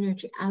creating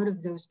synergy out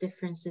of those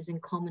differences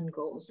and common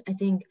goals. I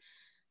think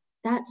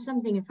that's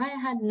something, if I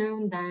had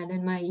known that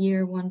in my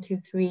year 1, 2,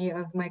 3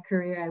 of my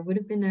career, I would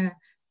have been a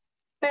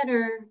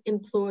better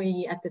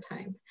employee at the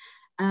time.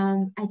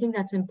 I think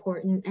that's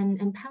important.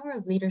 And power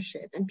of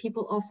leadership. And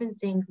people often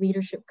think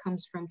leadership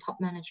comes from top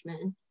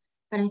management,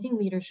 but I think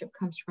leadership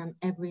comes from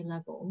every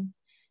level.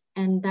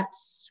 And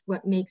that's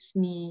what makes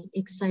me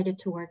excited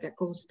to work at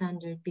Gold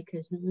Standard,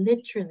 because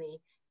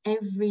literally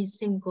every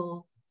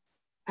single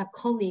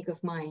colleague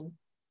of mine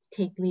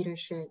take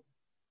leadership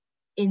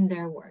in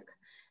their work.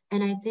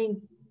 And I think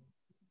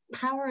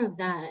power of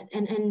that,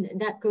 and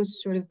that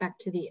goes sort of back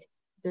to the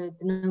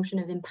notion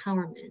of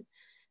empowerment.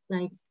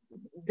 Like,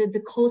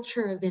 the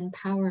culture of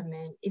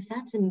empowerment, if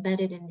that's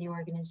embedded in the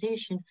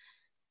organization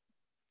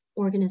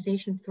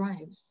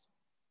thrives.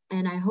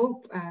 And I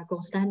hope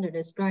Gold Standard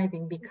is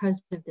thriving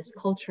because of this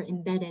culture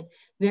embedded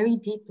very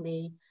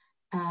deeply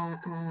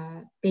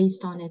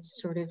based on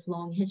its sort of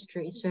long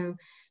history. So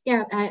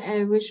yeah,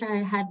 I wish I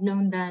had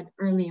known that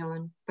early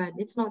on, but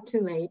it's not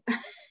too late.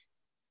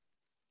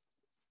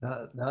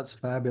 That's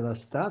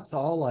fabulous. That's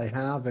all I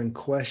have in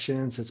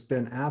questions. It's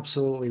been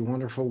absolutely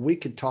wonderful. We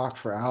could talk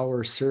for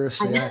hours.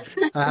 Seriously,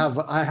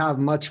 I have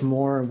much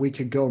more, and we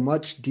could go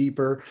much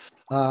deeper.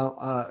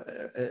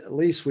 At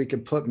least we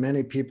could put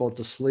many people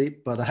to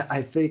sleep. But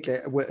I think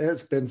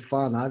it's been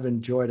fun. I've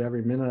enjoyed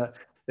every minute.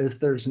 If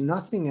there's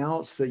nothing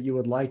else that you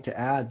would like to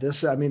add,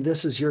 this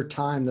is your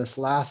time. This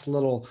last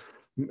little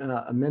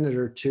a minute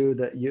or two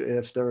that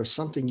if there was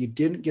something you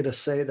didn't get to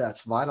say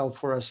that's vital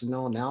for us to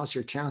know, now's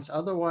your chance.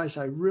 Otherwise,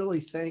 I really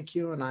thank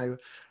you, and I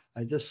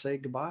just say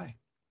goodbye.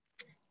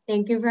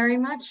 Thank you very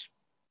much.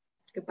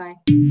 Goodbye.